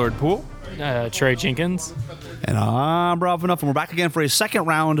Dino Lord Poole. Trey Jenkins. And I'm Rob Enough, and we're back again for a second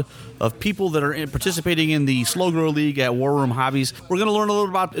round of people that are participating in the Slow Grow League at War Room Hobbies. We're going to learn a little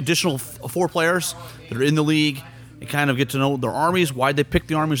about additional 4 players that are in the league and kind of get to know their armies, why they pick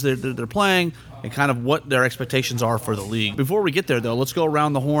the armies they're playing, and kind of what their expectations are for the league. Before we get there, though, let's go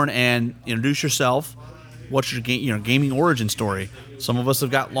around the horn and introduce yourself. What's your gaming origin story? Some of us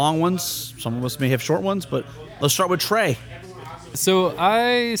have got long ones. Some of us may have short ones, but let's start with Trey. So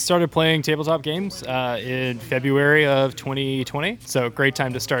I started playing tabletop games in February of 2020. So great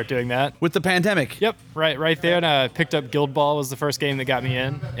time to start doing that. With the pandemic. Yep, right there. And I picked up Guild Ball was the first game that got me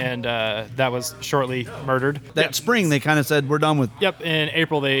in, and that was shortly murdered. That spring, they kind of said, we're done with... Yep, in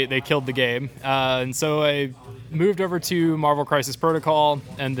April they killed the game. And so I moved over to Marvel Crisis Protocol,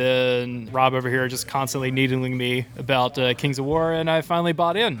 and then Rob over here just constantly needling me about Kings of War, and I finally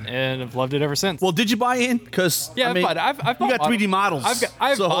bought in, and I've loved it ever since. Well, did you buy in? Because yeah, I've bought you got 3D models.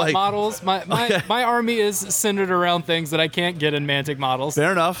 I've bought models. My army is centered around things that I can't get in Mantic models.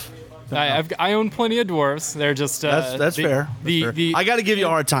 Fair enough. I own plenty of dwarves. They're just that's fair. I got to give you a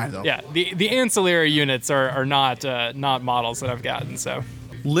hard time though. Yeah, the ancillary units are not models that I've gotten. So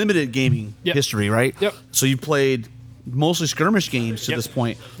limited gaming history, right? Yep. So you played mostly skirmish games to this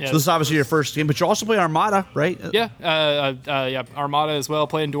point. Yep. So this is obviously your first game, but you also play Armada, right? Yeah, Armada as well.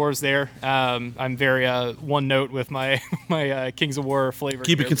 Playing dwarves there. I'm very one note with my my Kings of War flavor.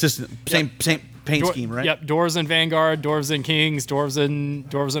 Keep it consistent. Same paint scheme, right? Yep. Dwarves and Vanguard, dwarves and Kings, dwarves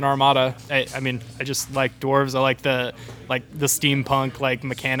and Armada. I mean, I just like dwarves. I like the steampunk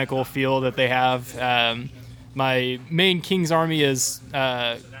mechanical feel that they have. My main King's army is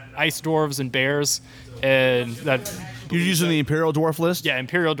ice dwarves and bears, and that you're using the Imperial Dwarf list. Yeah,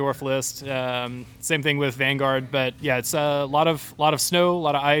 Imperial Dwarf list. Same thing with Vanguard, but yeah, it's a lot of snow, a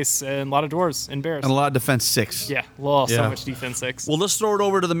lot of ice, and a lot of dwarves and bears, and a lot of defense 6. Yeah, so much defense 6. Well, let's throw it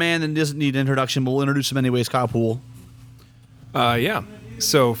over to the man that doesn't need introduction, but we'll introduce him anyways. Kyle Poole. Yeah.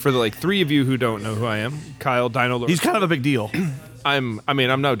 So for the 3 of you who don't know who I am, Kyle Dino Lord. He's kind of a big deal. I'm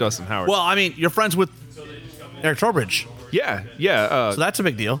no Dustin Howard. Well, I mean, you're friends with Eric Trowbridge. Yeah. So that's a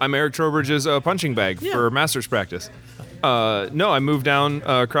big deal. I'm Eric Trowbridge's punching bag for Masters practice. No, I moved down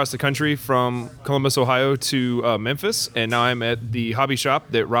across the country from Columbus, Ohio to Memphis, and now I'm at the hobby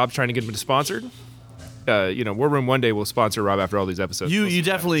shop that Rob's trying to get me to sponsor. War Room one day will sponsor Rob after all these episodes. You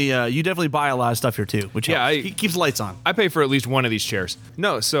definitely buy a lot of stuff here too, which he keeps the lights on. I pay for at least one of these chairs.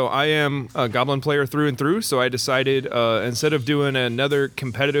 No, so I am a Goblin player through and through, so I decided instead of doing another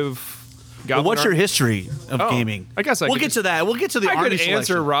competitive Goblin what's your history of gaming? I guess we'll get to that. We'll get to the I army could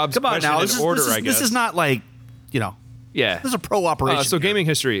answer selection. Rob's Come on question now. in This order, is, I guess. This is not like, Yeah. This is a pro operation. So gaming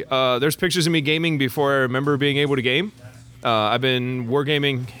history. There's pictures of me gaming before I remember being able to game. I've been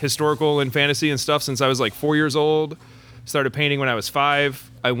wargaming historical and fantasy and stuff since I was 4 years old. Started painting when I was 5.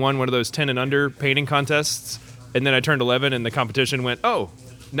 I won one of those 10 and under painting contests. And then I turned 11 and the competition went,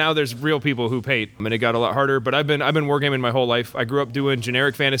 now there's real people who paint. And it got a lot harder. But I've been wargaming my whole life. I grew up doing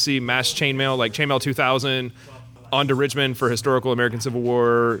generic fantasy, mass chainmail, like Chainmail 2000, on to Richmond for historical American Civil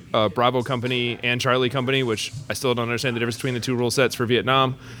War, Bravo Company, and Charlie Company, which I still don't understand the difference between the two rule sets for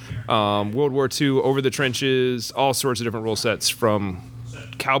Vietnam. World War II, Over the Trenches, all sorts of different rule sets from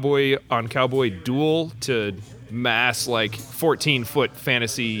Cowboy on Cowboy Duel to mass 14-foot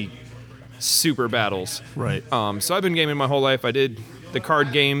fantasy super battles. Right. So I've been gaming my whole life. I did the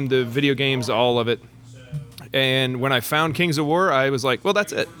card game, the video games, all of it. And when I found Kings of War, I was like, well,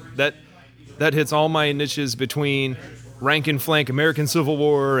 that's it. That hits all my niches between rank and flank American Civil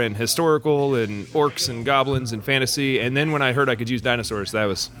War and historical and orcs and goblins and fantasy. And then when I heard I could use dinosaurs, that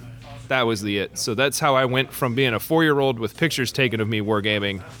was the it. So that's how I went from being a 4-year-old with pictures taken of me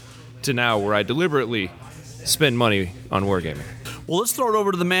wargaming to now where I deliberately spend money on wargaming. Well, let's throw it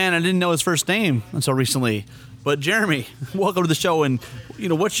over to the man. I didn't know his first name until recently. But Jeremy, welcome to the show. And,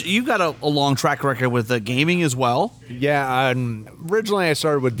 you got a long track record with gaming as well. Yeah, originally I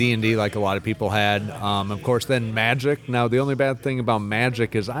started with D&D like a lot of people had. Of course, then Magic. Now, the only bad thing about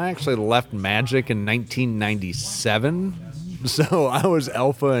Magic is I actually left Magic in 1997. So I was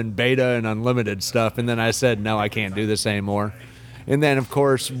alpha and beta and unlimited stuff. And then I said, no, I can't do this anymore. And then, of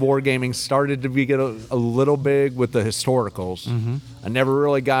course, wargaming started to get a little big with the historicals. Mm-hmm. I never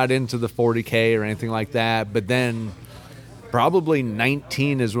really got into the 40K or anything like that. But then probably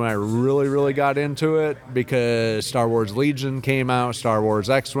 19 is when I really, really got into it because Star Wars Legion came out, Star Wars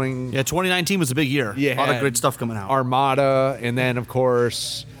X-Wing. Yeah, 2019 was a big year. Yeah, a lot of great stuff coming out. Armada. And then, of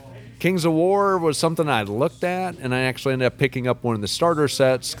course, Kings of War was something I looked at, and I actually ended up picking up one of the starter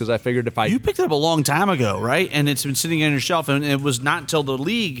sets because I figured if I... You picked it up a long time ago, right? And it's been sitting on your shelf, and it was not until the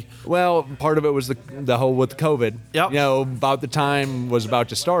League... Well, part of it was the whole with COVID. Yep. About the time was about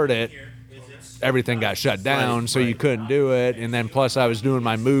to start it, everything got shut down, so you couldn't do it. And then plus I was doing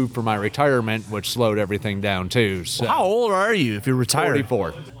my move for my retirement, which slowed everything down too. So. Well, how old are you if you're retired?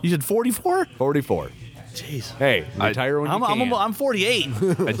 44. You said 44? 44. Jeez. Hey, retire when you can. I'm 48.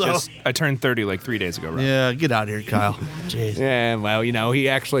 I turned 30 like 3 days ago, right? Yeah, get out of here, Kyle. Jeez. Yeah, well, he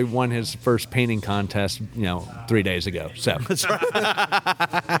actually won his first painting contest, 3 days ago. So that's right.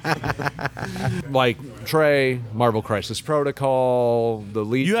 Like Trey, Marvel Crisis Protocol, the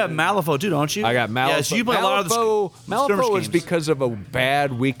lead. You have Malifaux too, don't you? I got Malifaux. Yeah, so you play a lot of the Malifaux was because of a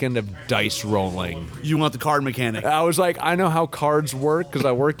bad weekend of dice rolling. You want the card mechanic. I was like, I know how cards work because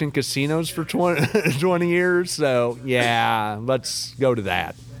I worked in casinos for 20 years, so yeah, let's go to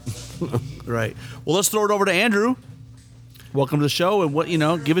that. Right. Well, let's throw it over to Andrew. Welcome to the show,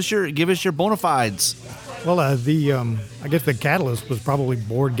 and give us your bona fides. Well, I guess the catalyst was probably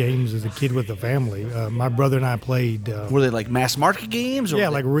board games as a kid with the family. My brother and I played. Were they like mass market games? Or yeah,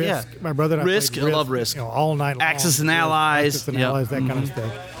 like Risk. Yeah. My brother and I Risk. played Risk. I love Risk. All night long. Axis and Allies. Axis and Allies, that kind of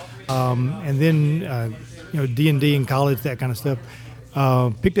stuff. And then, D&D in college, that kind of stuff.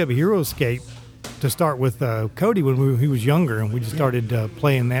 Picked up HeroScape to start with Cody when he was younger, and we just started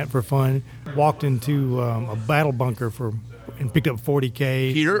playing that for fun. Walked into a battle bunker and picked up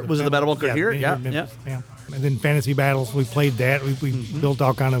 40K. Here? Was it the battle bunker here? Yeah. And then Fantasy Battles, we played that. We built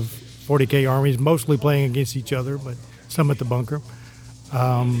all kind of 40K armies, mostly playing against each other, but some at the bunker.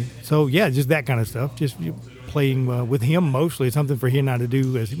 Just that kind of stuff. Just playing with him mostly. It's something for he and I to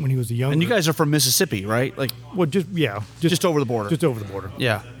do when he was a young. And you guys are from Mississippi, right? Just over the border. Just over the border.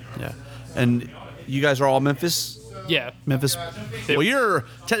 Yeah. And you guys are all Memphis? Yeah. Memphis. Well, you're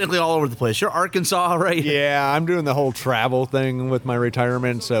technically all over the place. You're Arkansas, right? Yeah, I'm doing the whole travel thing with my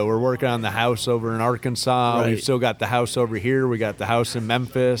retirement. So we're working on the house over in Arkansas. Right. We've still got the house over here. We got the house in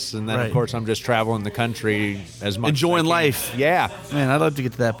Memphis. And then, of course, I'm just traveling the country as much enjoying as life. Yeah. Man, I'd love to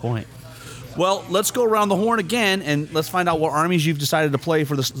get to that point. Well, let's go around the horn again, and let's find out what armies you've decided to play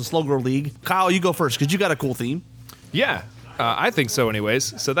for the Slow Grow League. Kyle, you go first, because you got a cool theme. Yeah. I think so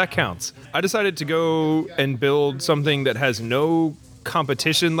anyways, so that counts. I decided to go and build something that has no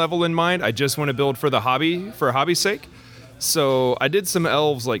competition level in mind. I just want to build for hobby's sake. So I did some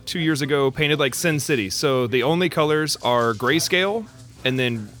elves like 2 years ago, painted like Sin City. So the only colors are grayscale and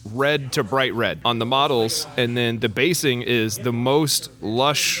then red to bright red on the models. And then the basing is the most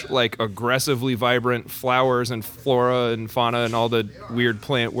lush, like aggressively vibrant flowers and flora and fauna and all the weird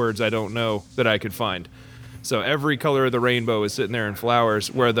plant words I don't know that I could find. So every color of the rainbow is sitting there in flowers,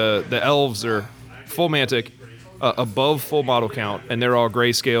 where the elves are full Mantic, above full model count, and they're all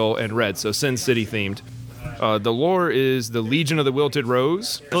grayscale and red, so Sin City themed. The lore is the Legion of the Wilted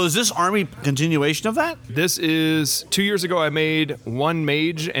Rose. So is this army continuation of that? This is 2 years ago. I made one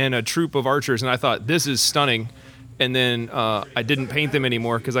mage and a troop of archers, and I thought this is stunning. And then I didn't paint them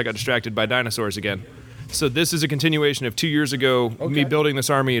anymore because I got distracted by dinosaurs again. So this is a continuation of 2 years ago, me building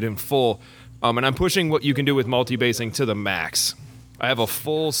this army in full. And I'm pushing what you can do with multi-basing to the max. I have a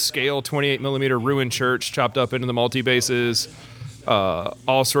full-scale 28mm ruined church chopped up into the multi-bases,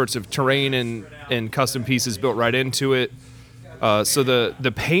 all sorts of terrain and custom pieces built right into it. So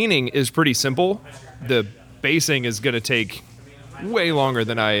the painting is pretty simple. The basing is going to take way longer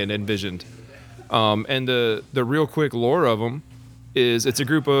than I had envisioned. And the real quick lore of them is it's a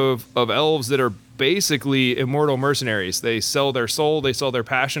group of elves that are basically immortal mercenaries. They sell their soul, they sell their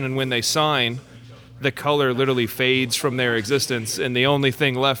passion, and when they sign, the color literally fades from their existence, and the only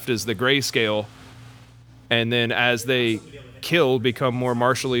thing left is the grayscale. And then as they kill, become more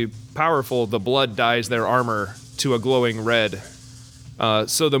martially powerful, the blood dyes their armor to a glowing red.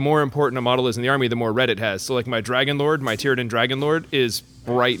 So the more important a model is in the army, the more red it has. So like my Dragon Lord, my Tyranids Dragon Lord, is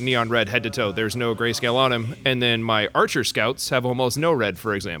bright neon red head to toe. There's no grayscale on him. And then my Archer Scouts have almost no red,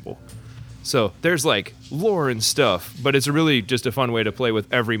 for example. So there's like lore and stuff, but it's really just a fun way to play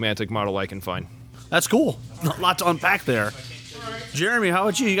with every Mantic model I can find. That's cool. A lot to unpack there. Jeremy, how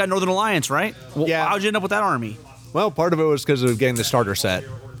about you? You got Northern Alliance, right? Well, Yeah. How'd you end up with that army? Well, part of it was because of getting the starter set.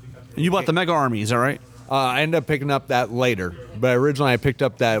 And you bought the Mega Army, is that right? I ended up picking up that later, but originally I picked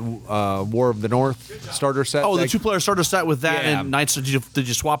up that War of the North starter set. Oh, the 2-player starter set with that Yeah. and Knights. Did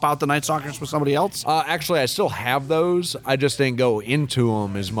you swap out the Night Stalkers with somebody else? Actually, I still have those. I just didn't go into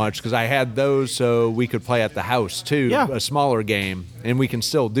them as much because I had those so we could play at the house too, Yeah. a smaller game, and we can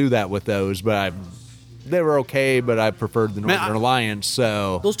still do that with those. But they were okay, but I preferred the Northern Alliance.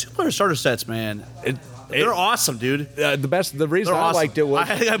 So Those 2-player starter sets, man, they're awesome, dude. the reason They're I awesome. liked it was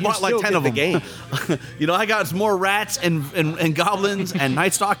I you bought like still 10 get of the them. game. You know, I got some more rats and goblins and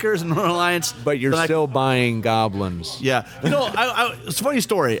Night Stalkers and Northern Alliance. But you're still buying goblins. Yeah, you know, it's a funny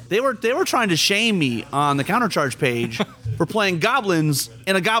story. They were trying to shame me on the countercharge page for playing goblins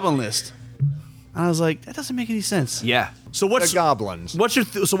in a goblin list. And I was like, that doesn't make any sense. Yeah. So what's The goblins. What's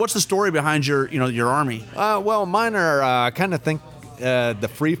what's the story behind your army? Well, mine are kind of think the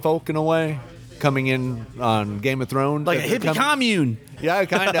free folk in a way, coming in on Game of Thrones. Like a hippie commune. Yeah,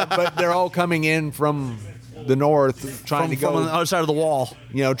 kind of. But they're all coming in from the north, trying to go from the other side of the wall.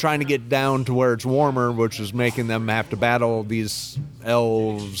 You know, trying to get down to where it's warmer, which is making them have to battle these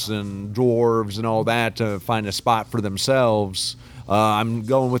elves and dwarves and all that to find a spot for themselves. I'm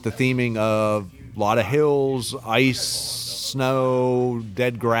going with the theming of a lot of hills, ice, snow,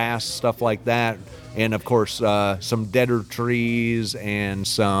 dead grass, stuff like that. And, of course, some deader trees and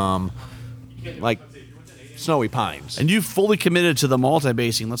some, like, snowy pines. And you fully committed to the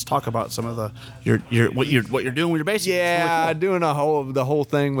multi-basing. Let's talk about some of what you're doing with your basing. Yeah, It's really doing the whole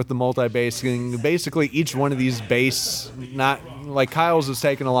thing with the multi-basing. Basically, each one of these base, not like Kyle's has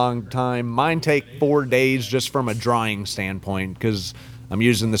taken a long time. Mine take 4 days just from a drying standpoint because I'm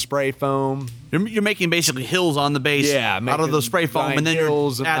using the spray foam. You're making basically hills on the base, Yeah, out of the spray foam, and then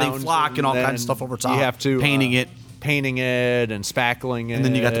you're adding mountains, flock and all then kinds of stuff over top. You have to painting it. and spackling it, And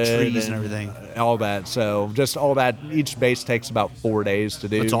then you got the trees and everything. all that. So just all that. Each base takes about 4 days to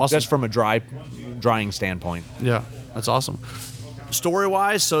do. That's awesome. Just from a drying standpoint. Yeah, that's awesome.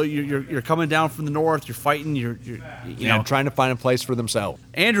 Story-wise, so you're coming down from the north. You're fighting. You're Trying to find a place for themselves.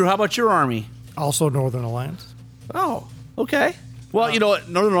 Andrew, how about your army? Also Northern Alliance. Oh, okay. Well, you know what?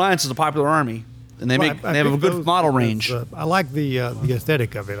 Northern Alliance is a popular army, and they Well, they have a picked good those model because, range. I like the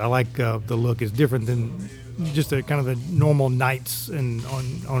aesthetic of it. I like the look. It's different than just the kind of the normal knights and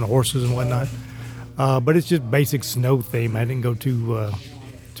on horses and whatnot. But it's just basic snow theme. I didn't go too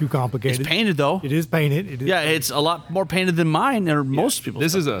complicated. It's painted though. It is painted. It is Yeah, it's a lot more painted than mine or most people.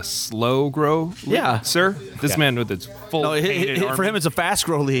 This is a slow grow, Yeah. sir. This Yeah. man with its full No, painted for army. him it's a fast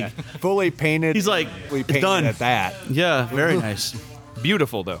grow league. Fully painted. He's like, fully it's painted done. at that. Yeah, very nice.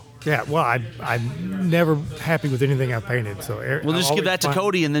 Beautiful though. Yeah, well, I'm never happy with anything I painted. So We'll just give that to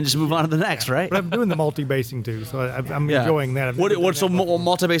Cody and then just move on to the next, right? But I'm doing the multi-basing too, so I'm Yeah. enjoying that. I've What? never What's so done that before.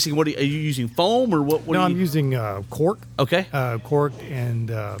 multi-basing? What are you using? Foam or what? No, I'm using cork. Okay. Cork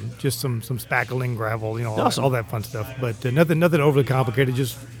and just some spackling, gravel, Awesome. all that fun stuff. But nothing overly complicated.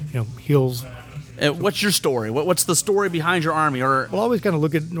 Just hills. What's your story? What's the story behind your army? Or Well, I always kind of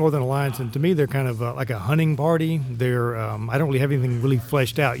look at Northern Alliance, and to me, they're kind of like a hunting party. They're I don't really have anything really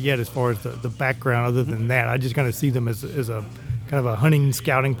fleshed out yet as far as the background. Other than that, I just kind of see them as a kind of a hunting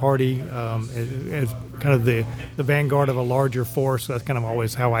scouting party, as kind of the vanguard of a larger force. That's kind of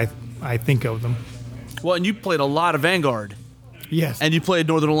always how I think of them. well, and you played a lot of Vanguard, Yes. and you played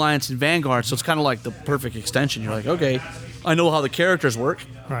Northern Alliance and Vanguard, so it's kind of like the perfect extension. You're like, okay, I know how the characters work,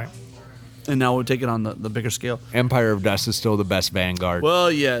 right. and now we'll take it on the bigger scale. Empire of Dust is still the best Vanguard.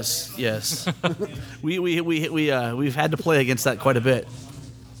 Well, yes. We've had to play against that quite a bit.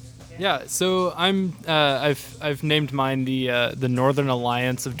 Yeah, so I'm I've named mine the Northern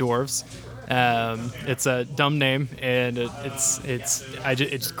Alliance of Dwarves, It's a dumb name, and it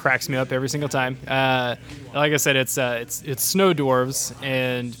just cracks me up every single time. Like I said, it's snow dwarves,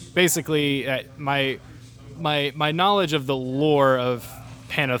 and basically my knowledge of the lore of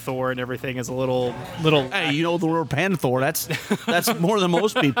Panathor and everything is a little. Hey, you know the word Panathor? That's more than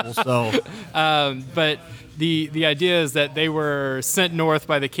most people. So, but the idea is that they were sent north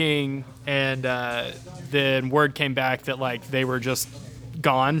by the king, and then word came back that like they were just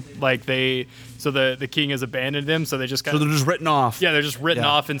gone. Like the king has abandoned them, so they just they're just written off. Yeah, they're just written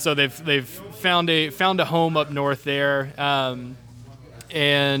off, and so they've found a home up north there,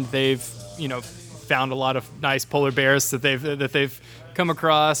 and they've found a lot of nice polar bears that they've come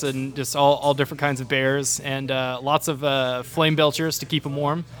across, and just all different kinds of bears, and lots of flame belchers to keep them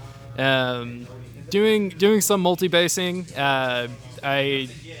warm. Doing some multi-basing. I've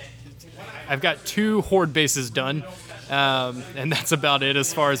got 2 horde bases done. And that's about it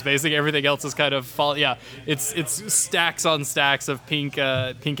as far as basing. Everything else is kind of it's stacks on stacks of pink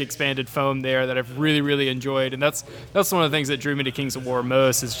expanded foam there that I've really, really enjoyed, and that's one of the things that drew me to Kings of War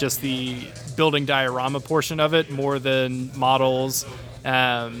most, is just the building diorama portion of it more than models,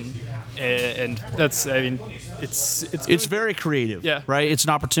 and that's it's very creative. Yeah, right. It's an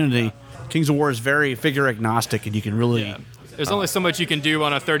opportunity. Kings of War is very figure agnostic, and you can really. Yeah. There's only so much you can do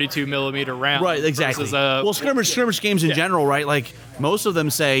on a 32 millimeter round. Right, exactly. Well, skirmish games in general, right? Like most of them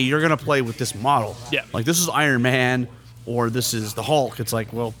say you're going to play with this model. Yeah. Like this is Iron Man, or this is the Hulk. It's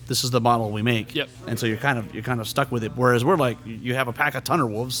like, well, this is the model we make. Yep. And so you're kind of stuck with it. Whereas we're like, you have a pack of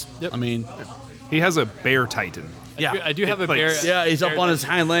Thunderwolves. Yep. I mean, he has a bear titan. Yeah, I do have a bear. Yeah, he's up on his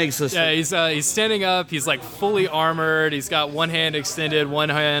hind legs. So yeah, he's standing up. He's like fully armored. He's got one hand extended, one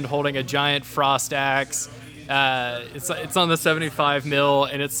hand holding a giant frost axe. It's on the 75 mil,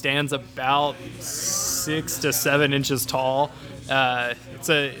 and it stands about 6 to 7 inches tall. It's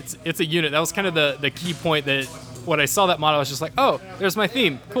a unit. That was kind of the key point that when I saw that model, I was just like, oh, there's my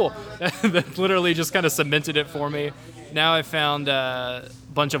theme. Cool. That literally just kind of cemented it for me. Now I found a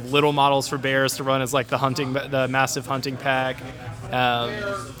bunch of little models for bears to run as like the massive hunting pack.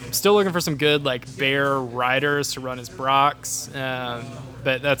 Still looking for some good like bear riders to run as Brocks,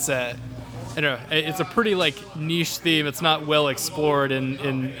 but that's I don't know. It's a pretty like niche theme. It's not well explored in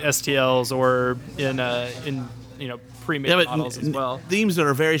STLs or in pre-made models as well. Themes that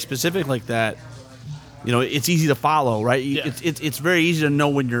are very specific like that, it's easy to follow, right? Yeah. It's very easy to know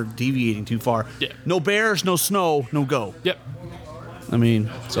when you're deviating too far. Yeah. No bears, no snow, no go. Yep. I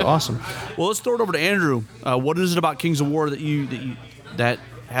mean, so awesome. Well, let's throw it over to Andrew. What is it about Kings of War that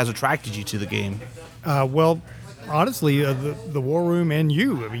has attracted you to the game? Well, honestly, the War Room and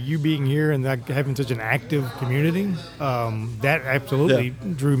you. I mean, you being here and having such an active community, that absolutely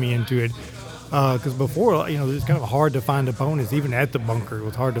drew me into it. Because before, it's kind of hard to find opponents. Even at the bunker, it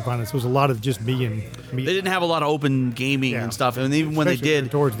was hard to find us. It was a lot of just being. They didn't have a lot of open gaming and stuff, and even when Especially they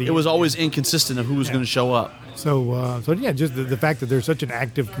did, it was always inconsistent of who was going to show up. So just the fact that there's such an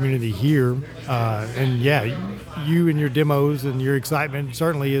active community here, and you and your demos and your excitement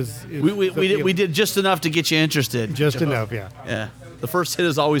certainly is we did just enough to get you interested. Just enough, yeah. Yeah. The first hit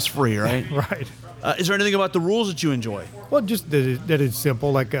is always free, right? Right. Is there anything about the rules that you enjoy? Well, just that it's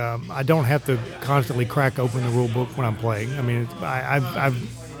simple. Like I don't have to constantly crack open the rule book when I'm playing. I mean,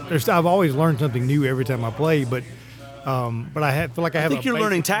 I've always learned something new every time I play, but I feel like I have. I think you're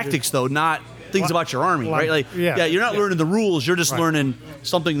learning tactics though, not things about your army, right? Like, you're not learning the rules. You're just learning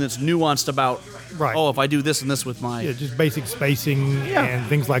something that's nuanced about. Right. Oh, if I do this and this with my. Yeah, just basic spacing and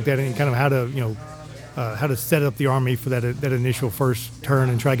things like that, and kind of how to set up the army for that initial first turn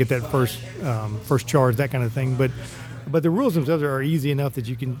and try to get that first charge, that kind of thing. But the rules themselves are easy enough that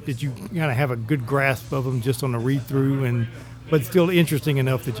you kind of have a good grasp of them just on the read through, but still interesting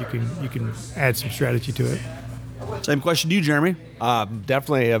enough that you can add some strategy to it. Same question to you, Jeremy.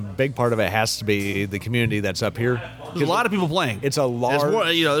 Definitely a big part of it has to be the community that's up here. There's a lot of people playing. It's a large...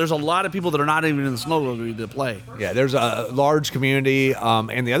 There's a lot of people that are not even in the snow league to play. Yeah, there's a large community.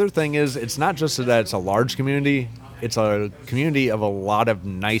 And the other thing is, it's not just that it's a large community. It's a community of a lot of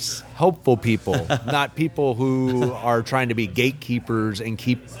nice, helpful people, not people who are trying to be gatekeepers and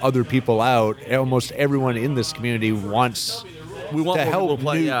keep other people out. Almost everyone in this community wants to help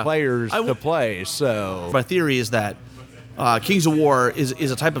new players to play. So my theory is that Kings of War is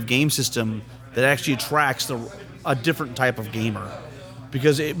a type of game system that actually attracts a different type of gamer,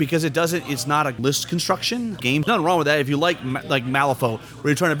 because it's not a list construction game. Nothing wrong with that if you like Malifaux,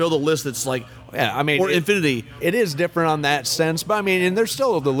 where you're trying to build a list that's like or Infinity. It is different on that sense, but I mean, and there's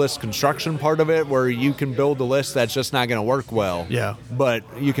still the list construction part of it where you can build a list that's just not going to work well. Yeah, but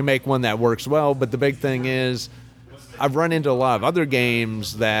you can make one that works well. But the big thing is, I've run into a lot of other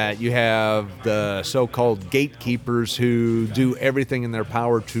games that you have the so-called gatekeepers who do everything in their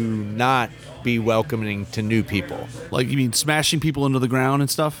power to not be welcoming to new people. Like, you mean smashing people into the ground and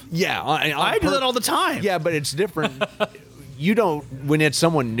stuff? Yeah. I do that all the time. Yeah, but it's different. You don't, when it's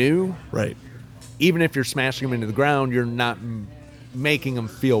someone new, right? Even if you're smashing them into the ground, you're not making them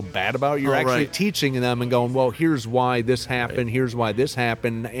feel bad about it. You're actually teaching them and going, well, here's why this happened, here's why this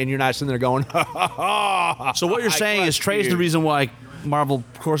happened, and you're not sitting there going, ha, ha, ha. So what you're saying is Trey's the reason why Marvel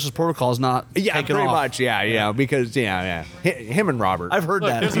Crisis Protocol is not taking pretty off. much, because, him and Robert. I've heard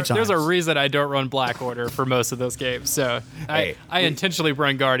that a few times. There's a reason I don't run Black Order for most of those games, so I intentionally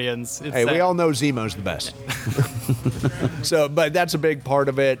run Guardians. We all know Zemo's the best. So, but that's a big part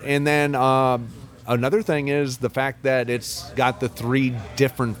of it. And then another thing is the fact that it's got the 3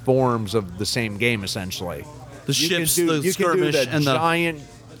 different forms of the same game, essentially. The ships, the skirmish, and the giant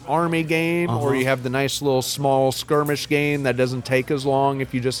army game, or you have the nice little small skirmish game that doesn't take as long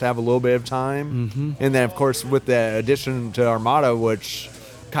if you just have a little bit of time. And then, of course, with the addition to Armada, which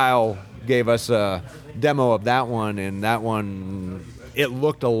Kyle gave us a demo of that one, and that one, it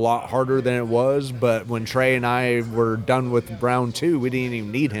looked a lot harder than it was, but when Trey and I were done with round 2, we didn't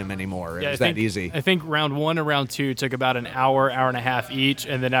even need him anymore. It was that easy. I think round 1 and round 2 took about an hour and a half each,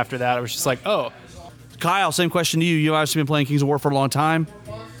 and then after that, I was just like, oh. Kyle, same question to you. You've obviously been playing Kings of War for a long time.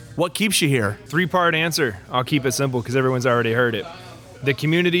 What keeps you here? 3-part answer. I'll keep it simple because everyone's already heard it. The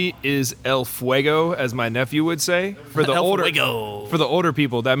community is El Fuego, as my nephew would say. For the older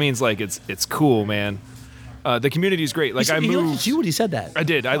people, that means like it's cool, man. The community is great. Like I moved. It's you when he said that. I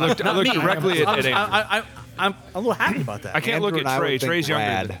did. I looked directly at Andrew. I'm a little happy about that. I can't Andrew look at Trey. Trey's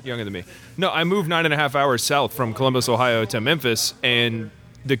younger than me. No, I moved 9.5 hours south from Columbus, Ohio to Memphis, and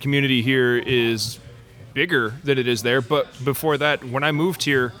the community here is bigger than it is there. But before that, when I moved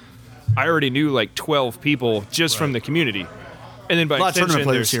here, I already knew like 12 people just from the community. And then by extension,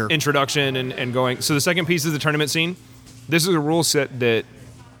 there's introduction and going. So the second piece is the tournament scene. This is a rule set that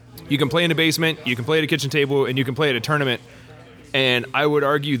you can play in a basement, you can play at a kitchen table, and you can play at a tournament. And I would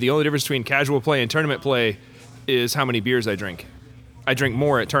argue the only difference between casual play and tournament play is how many beers I drink. I drink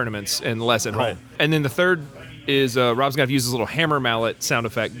more at tournaments and less at home. And then the third is Rob's going to have to use his little hammer mallet sound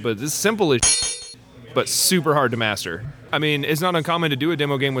effect, but it's simple as but super hard to master. I mean, it's not uncommon to do a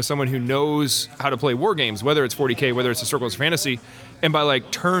demo game with someone who knows how to play war games, whether it's 40K, whether it's Historical Fantasy, and by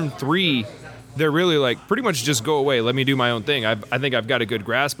like turn 3, they're really like, pretty much just go away, let me do my own thing. I think I've got a good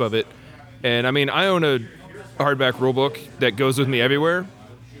grasp of it. And I mean, I own a hardback rulebook that goes with me everywhere.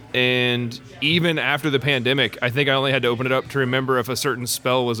 And even after the pandemic, I think I only had to open it up to remember if a certain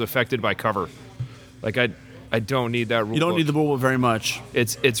spell was affected by cover. Like I don't need that rule. You don't need the rule book very much.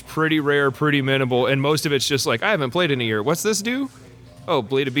 It's pretty rare, pretty minimal, and most of it's just like, I haven't played in a year. What's this do? Oh,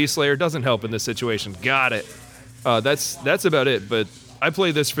 Blade of Beast Slayer doesn't help in this situation. Got it. That's about it. But I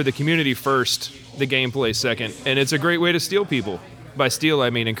play this for the community first, the gameplay second, and it's a great way to steal people. By steal, I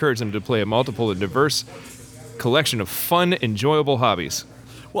mean encourage them to play a multiple and diverse collection of fun, enjoyable hobbies.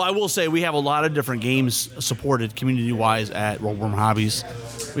 Well, I will say we have a lot of different games supported community-wise at Rollworm Hobbies.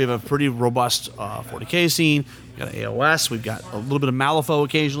 We have a pretty robust 40K scene. We've got AOS. We've got a little bit of Malifaux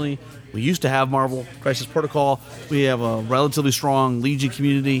occasionally. We used to have Marvel Crisis Protocol. We have a relatively strong Legion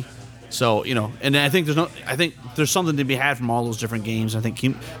community. So, and I think there's something to be had from all those different games. I think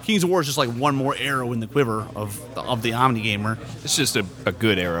Kings of War is just like one more arrow in the quiver of the Omni Gamer. It's just a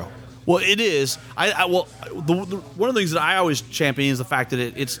good arrow. Well, it is. One of the things that I always champion is the fact that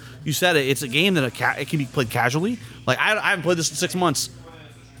it's you said it. It's a game that it can be played casually. Like I haven't played this in 6 months,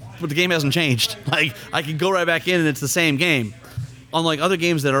 but the game hasn't changed. Like I can go right back in and it's the same game. Unlike other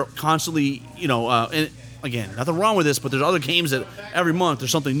games that are constantly, and again, nothing wrong with this, but there's other games that every month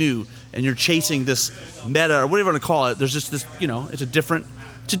there's something new, and you're chasing this meta or whatever you want to call it. There's just this, it's a different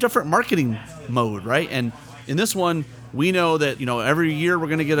marketing mode, right? And in this one, we know that, every year we're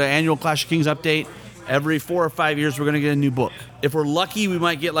going to get an annual Clash of Kings update. Every 4 or 5 years, we're going to get a new book. If we're lucky, we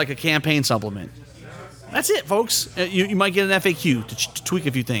might get like a campaign supplement. That's it, folks. You might get an FAQ to tweak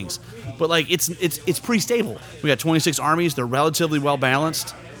a few things. But like it's pretty stable. We got 26 armies. They're relatively well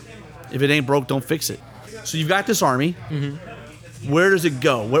balanced. If it ain't broke, don't fix it. So you've got this army. Mm-hmm. Where does it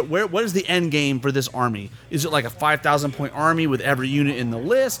go? What is the end game for this army? Is it like a 5,000 point army with every unit in the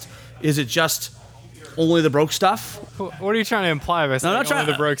list? Is it just only the broke stuff? What are you trying to imply by saying only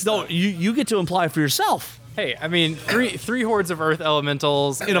the broke stuff? No, you get to imply for yourself. Hey, I mean, three hordes of Earth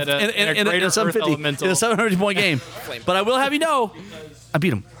Elementals in a greater Earth Elemental. In a 750 point game. But I will have you know, I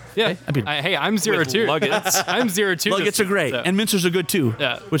beat them. Yeah. Hey, I'm 0-2. Luggets. I'm 0-2. Luggets are great, and mincers are good too.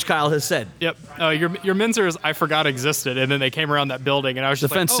 Yeah. Which Kyle has said. Yep. Your mincers, I forgot existed, and then they came around that building, and I was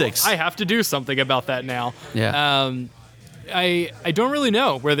just Defense like, 6. I have to do something about that now. Yeah. I don't really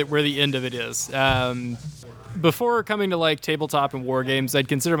know where the end of it is. Before coming to like tabletop and war games, I'd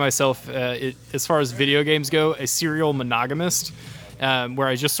consider myself, as far as video games go, a serial monogamist. Where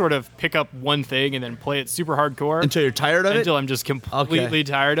I just sort of pick up one thing and then play it super hardcore. Until you're tired of it? Until I'm just completely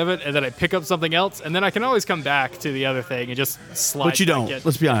tired of it. And then I pick up something else. And then I can always come back to the other thing and just slide. But you don't.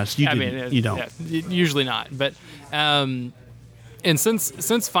 Let's be honest. You don't. Yeah, usually not. But, and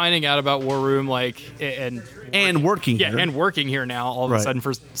since finding out about War Room, like, and working here. And working here now all of a sudden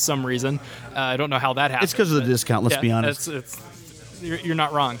for some reason. I don't know how that happened. It's because of the discount, let's be honest. You're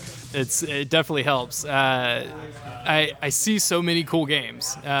not wrong. It definitely helps. I see so many cool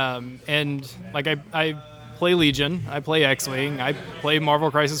games, and like I play Legion, I play X-Wing, I play Marvel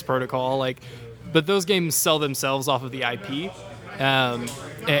Crisis Protocol, like, but those games sell themselves off of the IP.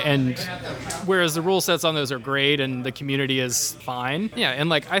 And whereas the rule sets on those are great and the community is fine. Yeah, and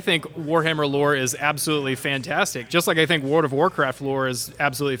like I think Warhammer lore is absolutely fantastic. Just like I think World of Warcraft lore is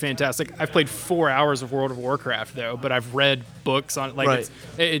absolutely fantastic. I've played 4 hours of World of Warcraft though, but I've read books on it. Like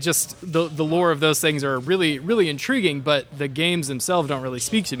it just the lore of those things are really, really intriguing, but the games themselves don't really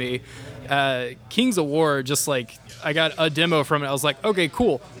speak to me. Kings of War, just like I got a demo from it, I was like, okay,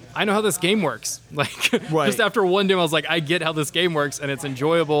 cool. I know how this game works. Like, just after one demo, I was like, I get how this game works, and it's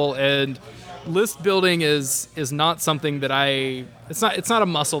enjoyable. And list building is not something that it's not a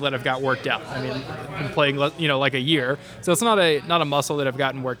muscle that I've got worked out. I mean, I've been playing, like a year, so it's not a muscle that I've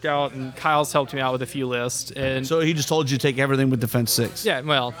gotten worked out. And Kyle's helped me out with a few lists. And so he just told you to take everything with Defense 6. Yeah,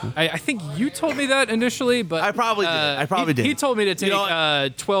 well, I think you told me that initially, but I probably did. He told me to take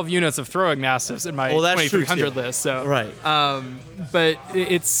 12 units of throwing mastiffs in my 2300 list. So but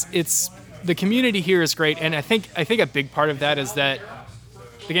it's the community here is great, and I think a big part of that is that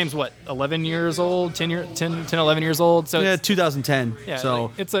the game's 11 years old, 10, 11 years old. So yeah, 2010. Yeah,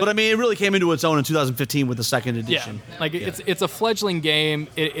 so like but I mean, it really came into its own in 2015 with the second edition. Yeah, like it's a fledgling game.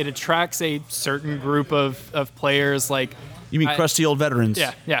 It attracts a certain group of players. Like you mean crusty old veterans?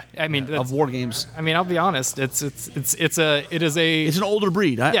 Yeah. I mean of war games. I mean, I'll be honest. It's an older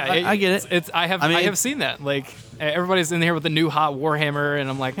breed. I get it. I have seen that. Like everybody's in here with the new hot Warhammer, and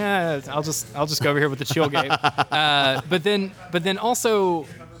I'm like, I'll just go over here with the chill game. But then also,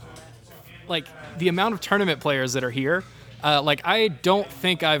 like the amount of tournament players that are here. Like I don't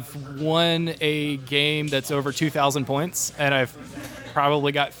think I've won a game that's over 2,000 points, and I've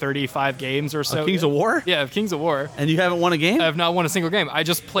probably got 35 games or so. Kings of War? Yeah, Kings of War. And you haven't won a game? I have not won a single game. I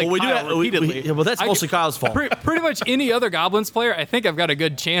just play Kyle repeatedly. Well, that's mostly Kyle's fault. Pretty much any other Goblins player, I think I've got a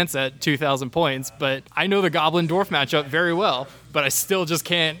good chance at 2,000 points, but I know the Goblin Dwarf matchup very well, but I still just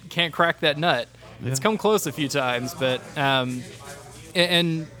can't crack that nut. Yeah. It's come close a few times, but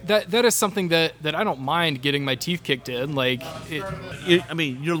and that is something that I don't mind getting my teeth kicked in. Like, I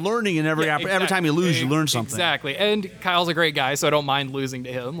mean, you're learning in every time you lose, you learn something. Exactly. And Kyle's a great guy, so I don't mind losing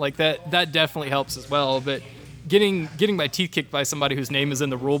to him. Like that definitely helps as well. But getting my teeth kicked by somebody whose name is in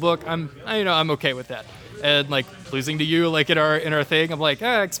the rule book, I'm okay with that. And like losing to you, like in our thing, I'm like,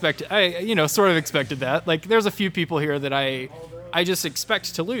 sort of expected that. Like, there's a few people here that I just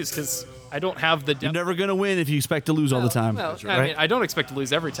expect to lose because I don't have the depth. You're never going to win if you expect to lose all the time. Well, right. I mean, I don't expect to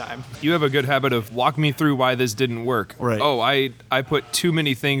lose every time. You have a good habit of walk me through why this didn't work. Right. Oh, I put too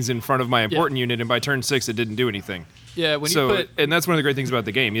many things in front of my important unit, and by turn 6, it didn't do anything. Yeah, and that's one of the great things about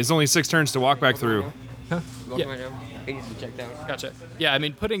the game. It's only 6 turns to walk back through. Huh? Yeah. Gotcha. Yeah, I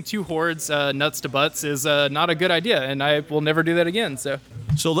mean, putting 2 hordes nuts to butts is not a good idea, and I will never do that again. So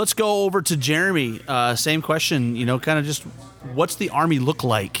let's go over to Jeremy. Same question. Kind of just what's the army look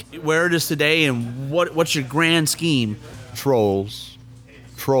like? Where it is today, and what's your grand scheme? Trolls,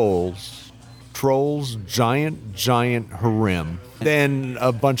 giant harem. Then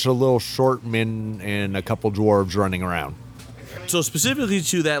a bunch of little short men and a couple dwarves running around. So specifically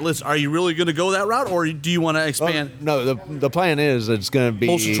to that list, are you really going to go that route, or do you want to expand? No, the plan is it's going to be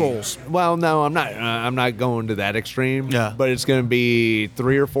most trolls. Well, no, I'm not. I'm not going to that extreme. Yeah, but it's going to be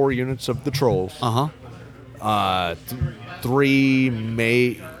 3 or 4 units of the trolls. 3,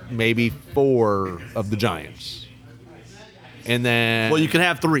 maybe 4 of the giants, and then you can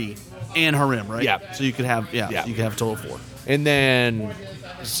have 3 and harem, right? Yeah. So you could have So you can have a total of 4, and then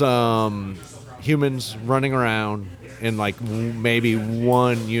some humans running around. And like maybe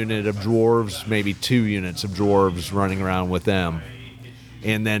 1 unit of dwarves, maybe 2 units of dwarves running around with them,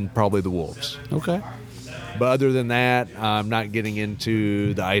 and then probably the wolves. Okay. But other than that, I'm not getting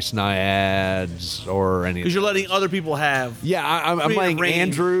into the Ice Naiads or anything. Because you're letting other people have. Yeah, I'm playing range.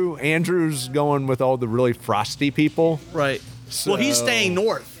 Andrew. Andrew's going with all the really frosty people. Right. So, well, he's staying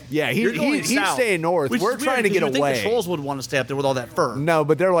north. Yeah, You're going he's south, staying north. which We're is trying weird to get because you away. think the trolls would want to stay up there with all that fur. No,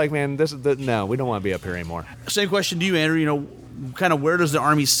 but they're like, man, no, we don't want to be up here anymore. Same question to you, Andrew. You know, kind of where does the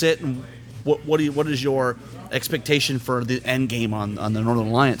army sit, and what is your expectation for the end game on the Northern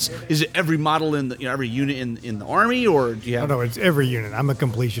Alliance? Is it every model in the, every unit in the army, or do you have? No, it's every unit. I'm a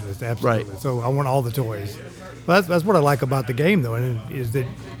completionist, absolutely. Right. So I want all the toys. But that's what I like about the game, though, and is that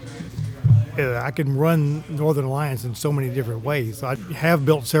I can run Northern Alliance in so many different ways. So I have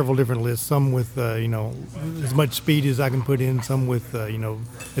built several different lists. Some with as much speed as I can put in. Some with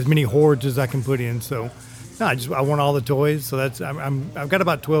as many hordes as I can put in. So. No, I want all the toys, so I've got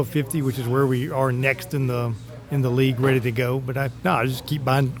about 1250, which is where we are next in the league, ready to go. But I just keep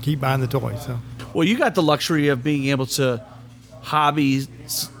buying the toys. So. Well, you got the luxury of being able to hobby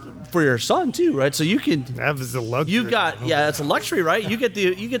for your son too, right? So you can. That was a luxury. You got that's a luxury, right? You get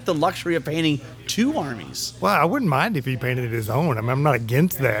the luxury of painting 2 armies. Well, I wouldn't mind if he painted his own. I mean, I'm not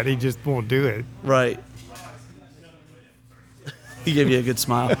against that. He just won't do it. Right. He gave you a good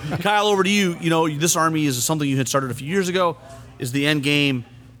smile. Kyle, over to you. You know, this army is something you had started a few years ago. Is the end game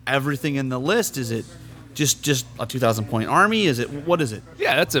everything in the list? Is it just a 2,000-point army? What is it?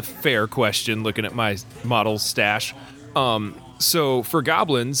 Yeah, that's a fair question looking at my model stash. So for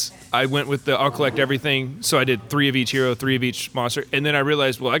goblins, I went with I'll collect everything. So I did 3 of each hero, 3 of each monster. And then I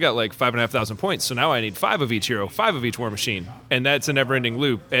realized, well, I got like 5,500 points. So now I need 5 of each hero, 5 of each war machine. And that's a never ending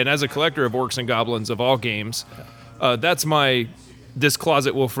loop. And as a collector of orcs and goblins of all games, that's this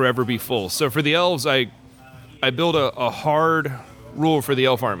closet will forever be full. So for the elves, I build a hard rule for the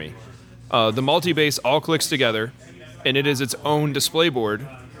elf army. The multi-base all clicks together, and it is its own display board.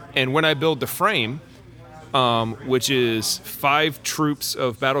 And when I build the frame, which is 5 troops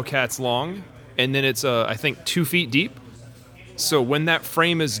of battle cats long, and then it's I think 2 feet deep. So when that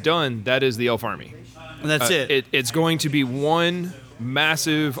frame is done, that is the elf army. And that's it. It's going to be one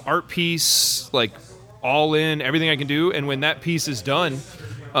massive art piece, like all in, everything I can do. And when that piece is done,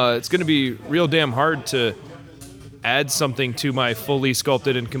 it's going to be real damn hard to add something to my fully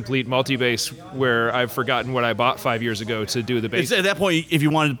sculpted and complete multi-base where I've forgotten what I bought 5 years ago to do the base. At that point, if you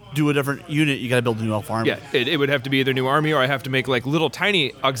want to do a different unit, you got to build a new elf army. Yeah, it would have to be either new army, or I have to make like little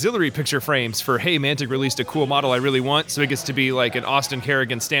tiny auxiliary picture frames for, hey, Mantic released a cool model I really want, so it gets to be like an Austin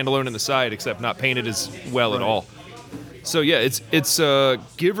Kerrigan standalone in the side, except not painted as well at all. So yeah, it's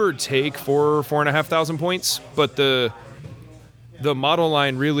give or take 4,500 points, but the model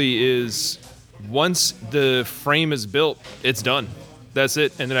line really is, once the frame is built, it's done. That's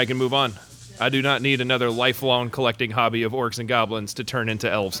it, and then I can move on. I do not need another lifelong collecting hobby of orcs and goblins to turn into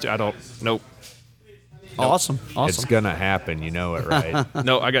elves. Nope. Awesome. It's gonna happen, you know it, right?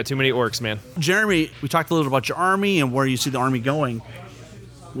 No, I got too many orcs, man. Jeremy, we talked a little bit about your army and where you see the army going.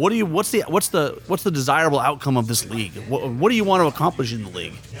 What's the desirable outcome of this league? What do you want to accomplish in the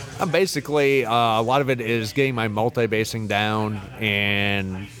league? Basically, a lot of it is getting my multi-basing down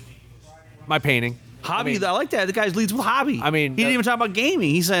and my painting. Hobby, I like that. The guy leads with hobby. I mean, he didn't even talk about gaming.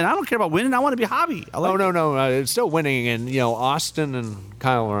 He said, "I don't care about winning. I want to be hobby." No, it's still winning. And Austin and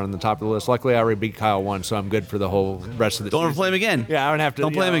Kyle are on the top of the list. Luckily, I already beat Kyle once, so I'm good for the whole rest of the season. Don't ever play him again. Yeah, I don't have to.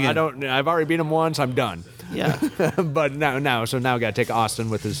 Don't play him again. I've already beat him once. I'm done. Yeah. But now I got to take Austin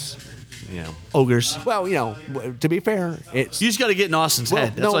with his, ogres. Well, to be fair, you just got to get in Austin's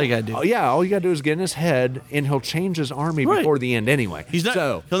head. That's all you got to do. Yeah, all you got to do is get in his head, and he'll change his army before the end anyway.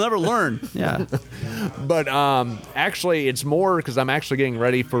 He'll never learn. Yeah. But actually, it's more because I'm actually getting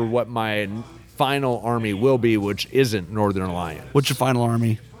ready for what my final army will be, which isn't Northern Alliance. What's your final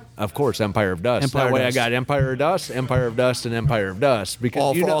army? Of course, Empire of Dust. Empire that way Dust. I got Empire of Dust, and Empire of Dust.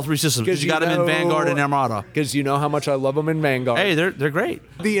 Because for all 3 systems. Because you got them in Vanguard and Armada. Because you know how much I love them in Vanguard. Hey, they're great.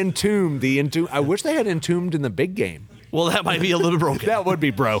 The Entombed. I wish they had Entombed in the big game. Well, that might be a little broken. That would be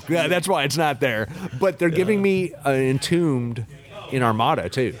broke. Yeah, that's why it's not there. But they're giving me Entombed in Armada,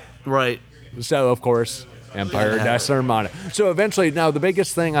 too. Right. So, of course, Empire of Dust Armada. So eventually, now the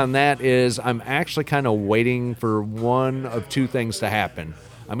biggest thing on that is I'm actually kind of waiting for one of 2 things to happen.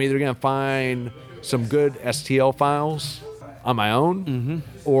 I'm either going to find some good STL files on my own,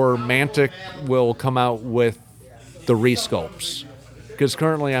 or Mantic will come out with the resculpts. Because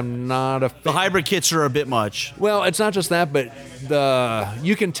currently I'm not a... The hybrid kits are a bit much. Well, it's not just that, but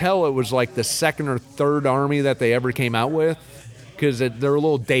you can tell it was like the 2nd or 3rd army that they ever came out with. Because they're a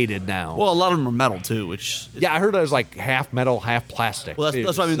little dated now. Well, a lot of them are metal, too, which... Yeah, I heard it was like half metal, half plastic. Well,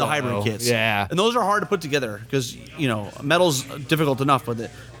 that's what I mean, the hybrid kits. Yeah. And those are hard to put together because, metal's difficult enough, but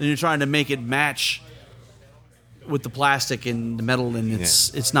then you're trying to make it match with the plastic and the metal, and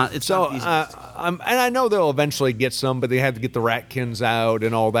it's not easy. And I know they'll eventually get some, but they have to get the ratkins out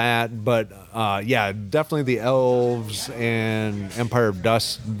and all that. But definitely the elves and Empire of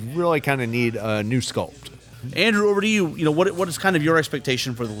Dust really kind of need a new sculpt. Andrew, over to you. You know, what is kind of your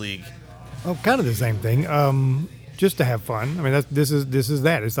expectation for the league? Oh, kind of the same thing. Just to have fun. I mean, this is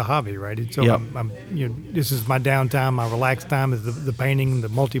that. It's a hobby, right? So I'm this is my downtime, my relaxed time is the painting, the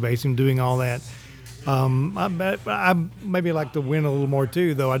multi-basing, doing all that. I maybe like to win a little more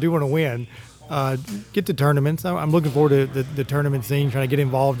too, though. I do want to win. Get to tournaments. I'm looking forward to the tournament scene, trying to get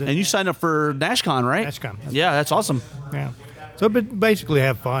involved. And you signed up for NashCon, right? NashCon. Yeah, that's awesome. Yeah. So, but basically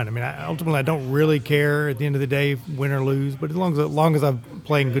have fun. I mean, ultimately, I don't really care at the end of the day, win or lose. But as long as I'm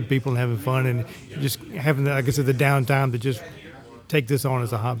playing good people and having fun, and just having, like I said, the downtime to just take this on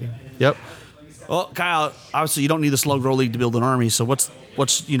as a hobby. Yep. Well, Kyle, obviously you don't need the Slow Grow League to build an army. So what's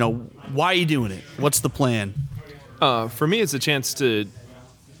why are you doing it? What's the plan? For me, it's a chance to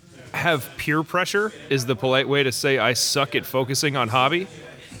have peer pressure. Is the polite way to say I suck at focusing on hobby.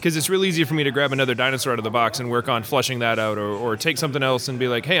 Because it's real easy for me to grab another dinosaur out of the box and work on fleshing that out, or take something else and be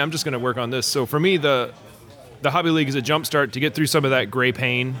like, hey, I'm just going to work on this. So for me, the Hobby League is a jump start to get through some of that gray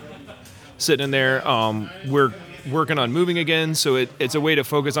pain sitting in there. We're working on moving again, so it's a way to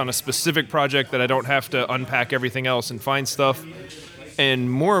focus on a specific project that I don't have to unpack everything else and find stuff. And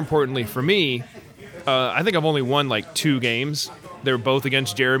more importantly for me, I think I've only won like 2 games. They were both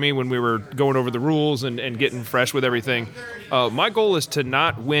against Jeremy when we were going over the rules and getting fresh with everything. My goal is to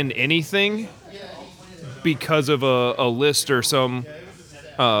not win anything because of a list or some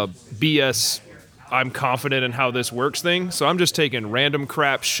BS I'm confident in how this works thing. So I'm just taking random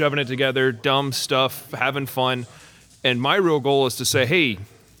crap, shoving it together, dumb stuff, having fun. And my real goal is to say, hey,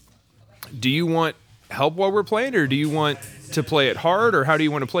 do you want help while we're playing, or do you want to play it hard, or how do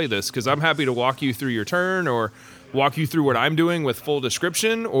you want to play this? Because I'm happy to walk you through your turn or walk you through what I'm doing with full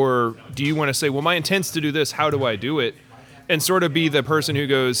description, or do you want to say, well, my intent's to do this, how do I do it? And sort of be the person who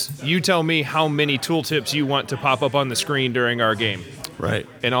goes, you tell me how many tooltips you want to pop up on the screen during our game. Right.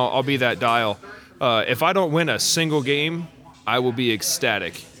 And I'll be that dial. If I don't win a single game, I will be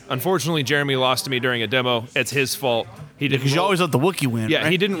ecstatic. Unfortunately, Jeremy lost to me during a demo. It's his fault. He didn't. Because you always let the Wookiee win. Yeah,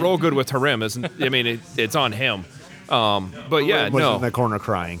 right? He didn't roll good with Harem. It's on him. But yeah, was no. in the corner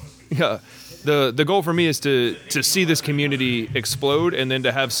crying. Yeah. The goal for me is to see this community explode, and then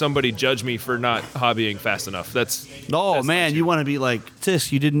to have somebody judge me for not hobbying fast enough. That's you want to be like,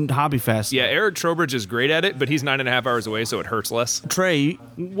 Tisk, you didn't hobby fast enough. Yeah, Eric Trowbridge is great at it, but he's 9.5 hours away, so it hurts less. Trey,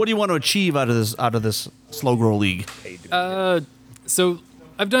 what do you want to achieve out of this Slow Grow League? So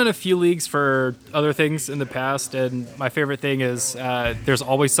I've done a few leagues for other things in the past, and my favorite thing is there's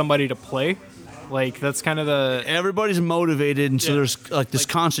always somebody to play. Like, that's kind of everybody's motivated, and so there's like this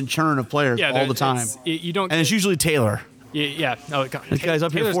constant churn of players all the time. It's usually Taylor. Yeah. Oh, God. This guy's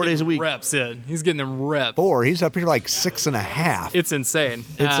up here 4 days a week. Reps in. He's getting them reps. 4. He's up here like 6.5. It's insane.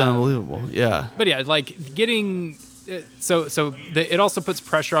 It's unbelievable. Yeah. But yeah, like getting it also puts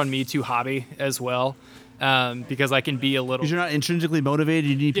pressure on me to hobby as well. Because I can be a little. Because you're not intrinsically motivated.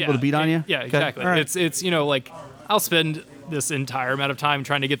 You need people to beat on you. Yeah, exactly. Right. It's like I'll spend this entire amount of time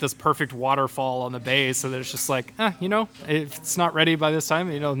trying to get this perfect waterfall on the base, so that it's just like, if it's not ready by this time,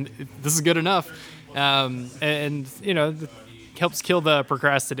 this is good enough, and helps kill the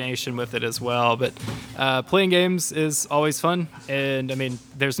procrastination with it as well. But playing games is always fun, and I mean,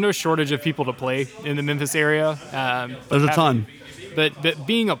 there's no shortage of people to play in the Memphis area. There's a ton. But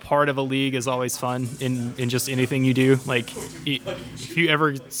being a part of a league is always fun in just anything you do. Like, if you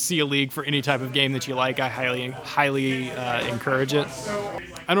ever see a league for any type of game that you like, I highly encourage it.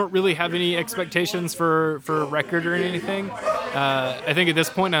 I don't really have any expectations for record or anything. I think at this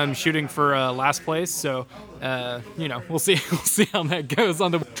point I'm shooting for last place, so we'll see how that goes.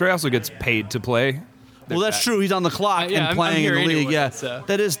 Trey also gets paid to play. Well, that's true. He's on the clock and playing in the league. Anyway, yeah, so.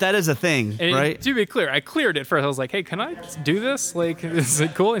 that is a thing, and right? To be clear, I cleared it first. I was like, "Hey, can I do this? Like, is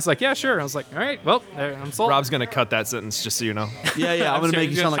it cool?" He's like, "Yeah, sure." I was like, "All right, well, I'm sold." Rob's gonna cut that sentence just so you know. Yeah. I'm gonna make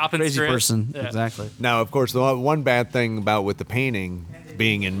you sound like a crazy person. Yeah. Exactly. Now, of course, the one bad thing about with the painting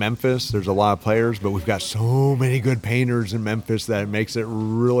being in Memphis, there's a lot of players, but we've got so many good painters in Memphis that it makes it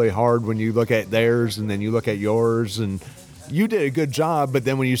really hard when you look at theirs and then you look at yours, and you did a good job, but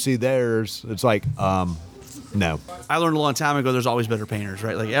then when you see theirs, it's like, no. I learned a long time ago there's always better painters,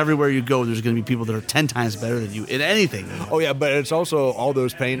 right? Like, everywhere you go, there's going to be people that are 10 times better than you in anything. Oh, yeah, but it's also all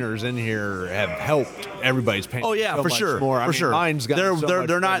those painters in here have helped everybody's painting. Oh, yeah, so for much sure. More. For sure. Mine's got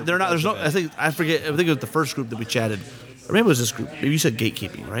they're not, there's no, I think it was the first group that we chatted or maybe it was this group. Maybe you said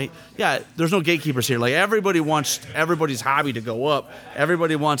gatekeeping, right? Yeah, there's no gatekeepers here. Like everybody wants everybody's hobby to go up.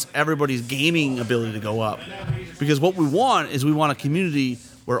 Everybody wants everybody's gaming ability to go up. Because what we want is we want a community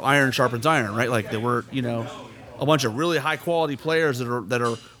where iron sharpens iron, right? Like that we're, a bunch of really high quality players that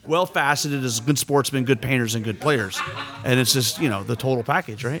are well faceted as good sportsmen, good painters, and good players. And it's just, the total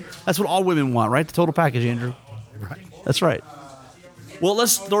package, right? That's what all women want, right? The total package, Andrew. Right. That's right. Well,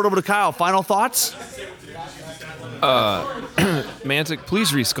 let's throw it over to Kyle. Final thoughts? Mantic,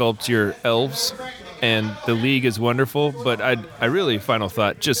 please resculpt your elves. And the league is wonderful, but I really, final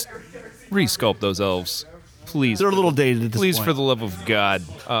thought, just resculpt those elves. Please. They're a little dated at this Please, point. for the love of God.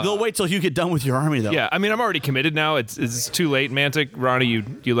 They'll wait till you get done with your army, though. Yeah, I mean, I'm already committed now. It's too late, Mantic. Ronnie,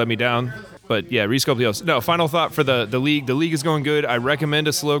 you let me down. But yeah, resculpt the elves. No, final thought for the league. The league is going good. I recommend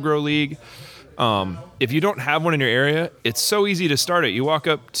a slow grow league. If you don't have one in your area, it's so easy to start it. You walk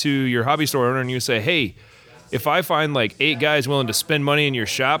up to your hobby store owner and you say, hey, if I find like 8 guys willing to spend money in your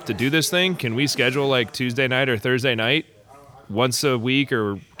shop to do this thing, can we schedule like Tuesday night or Thursday night once a week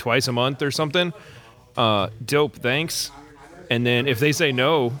or twice a month or something? Dope, thanks. And then if they say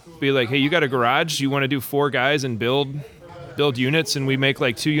no, be like, hey, you got a garage? You want to do 4 guys and build units and we make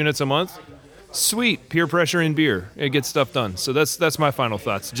like 2 units a month? Sweet, peer pressure and beer. It gets stuff done. So that's my final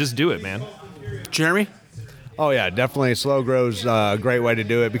thoughts. Just do it, man. Jeremy? Oh, yeah, definitely slow grow's a great way to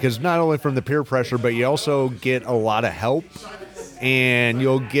do it because not only from the peer pressure, but you also get a lot of help and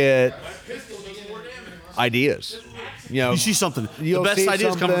you'll get ideas. You see something. The best see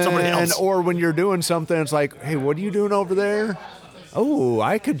ideas come from somebody else. Or when you're doing something, it's like, hey, what are you doing over there? Oh,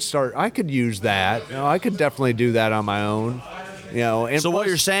 I could use that. I could definitely do that on my own. And so what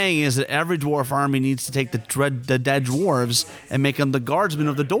you're saying is that every dwarf army needs to take the dead dwarves and make them the guardsmen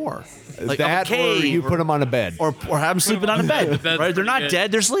of the door. Like that, a cave, or you put them on a bed, or have them sleeping on a bed. Right? They're not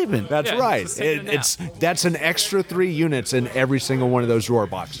dead; they're sleeping. That's right. That's an extra 3 units in every single one of those drawer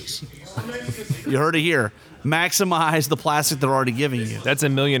boxes. You heard it here. Maximize the plastic they're already giving you. That's a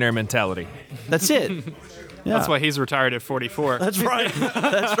millionaire mentality. That's it. Yeah. That's why he's retired at 44. That's right.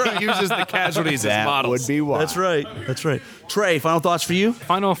 That's right. He uses the casualties as That models. would be why. That's right. That's right. Trey, final thoughts for you?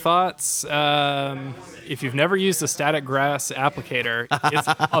 Final thoughts. If you've never used a static grass applicator, it's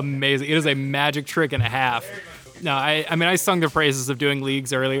amazing. It is a magic trick and a half. No, I sung the praises of doing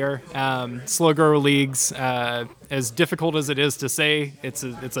leagues earlier. Slow grow leagues, as difficult as it is to say, it's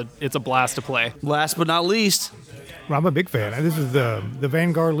a blast to play. Last but not least, Well, I'm a big fan. This is the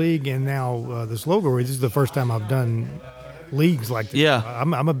Vanguard League and now the Slow Grow. This is the first time I've done leagues like this. Yeah.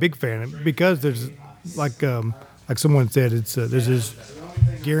 I'm a big fan because there's like someone said, there's this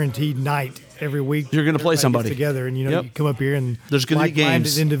guaranteed night every week. You're going to play Everybody somebody. gets together, and Yep. you come up here and There's gonna be like-minded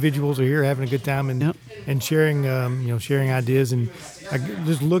games. individuals are here having a good time and Yep. and sharing sharing ideas and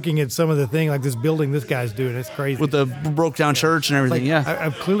just looking at some of the thing like this building this guy's doing. It's crazy. with the broke down church and everything. Like, Yeah.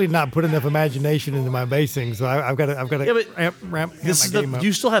 I've clearly not put enough imagination into my basing, so I've got to Yeah, but ramp This my is game up.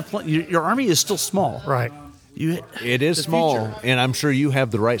 you still have your army is still small. Right. It is The small, future. and I'm sure you have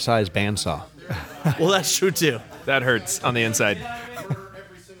the right size bandsaw. Well, that's true too. That hurts on the inside.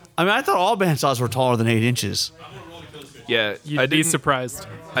 I mean, I thought all bandsaws were taller than 8 inches. Yeah, You'd be surprised.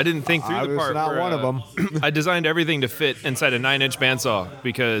 I didn't think through I the was part not where, one of them. I designed everything to fit inside a 9-inch bandsaw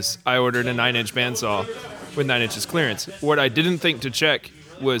because I ordered a 9-inch bandsaw with 9 inches clearance. What I didn't think to check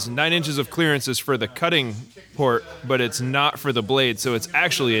was 9 inches of clearance is for the cutting port, but it's not for the blade, so it's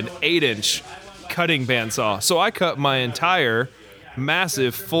actually an 8-inch cutting bandsaw. So I cut my entire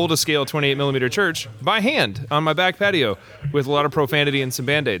massive full-to-scale 28-millimeter church by hand on my back patio with a lot of profanity and some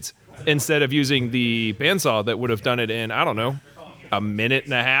Band-Aids instead of using the bandsaw that would have done it in, I don't know, a minute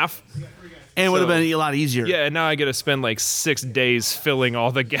and a half. And it would have So- been a lot easier. Yeah, and now I got to spend like 6 days filling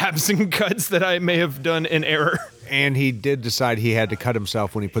all the gaps and cuts that I may have done in error. And he did decide he had to cut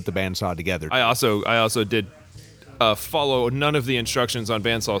himself when he put the bandsaw together. I also did follow none of the instructions on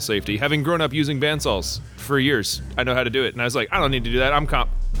bandsaw safety. Having grown up using bandsaws for years, I know how to do it. And I was like, I don't need to do that. I'm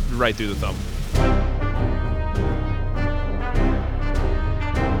right through the thumb.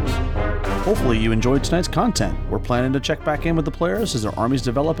 Hopefully you enjoyed tonight's content. We're planning to check back in with the players as their armies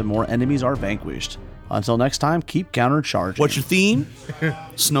develop and more enemies are vanquished. Until next time, keep countercharging. What's your theme?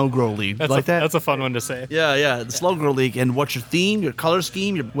 Snow Grow League. That's Like that? That's a fun one to say. Yeah, the Slow Grow League. And what's your theme, your color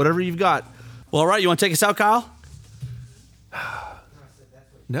scheme, whatever you've got. Well, all right, you want to take us out, Kyle?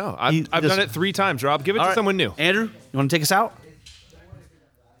 No, I've done it 3 times, Rob. Give it All to right. someone new. Andrew, you want to take us out?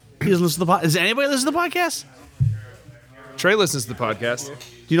 He doesn't listen to the podcast. Does anybody listen to the podcast? Trey listens to the podcast. Do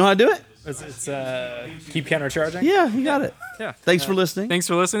you know how to do it? It's keep countercharging. Yeah, you got it. Yeah. Thanks for listening. Thanks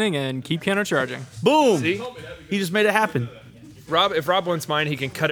for listening and keep countercharging. Boom. See? He just made it happen. Rob, if Rob wants mine, he can cut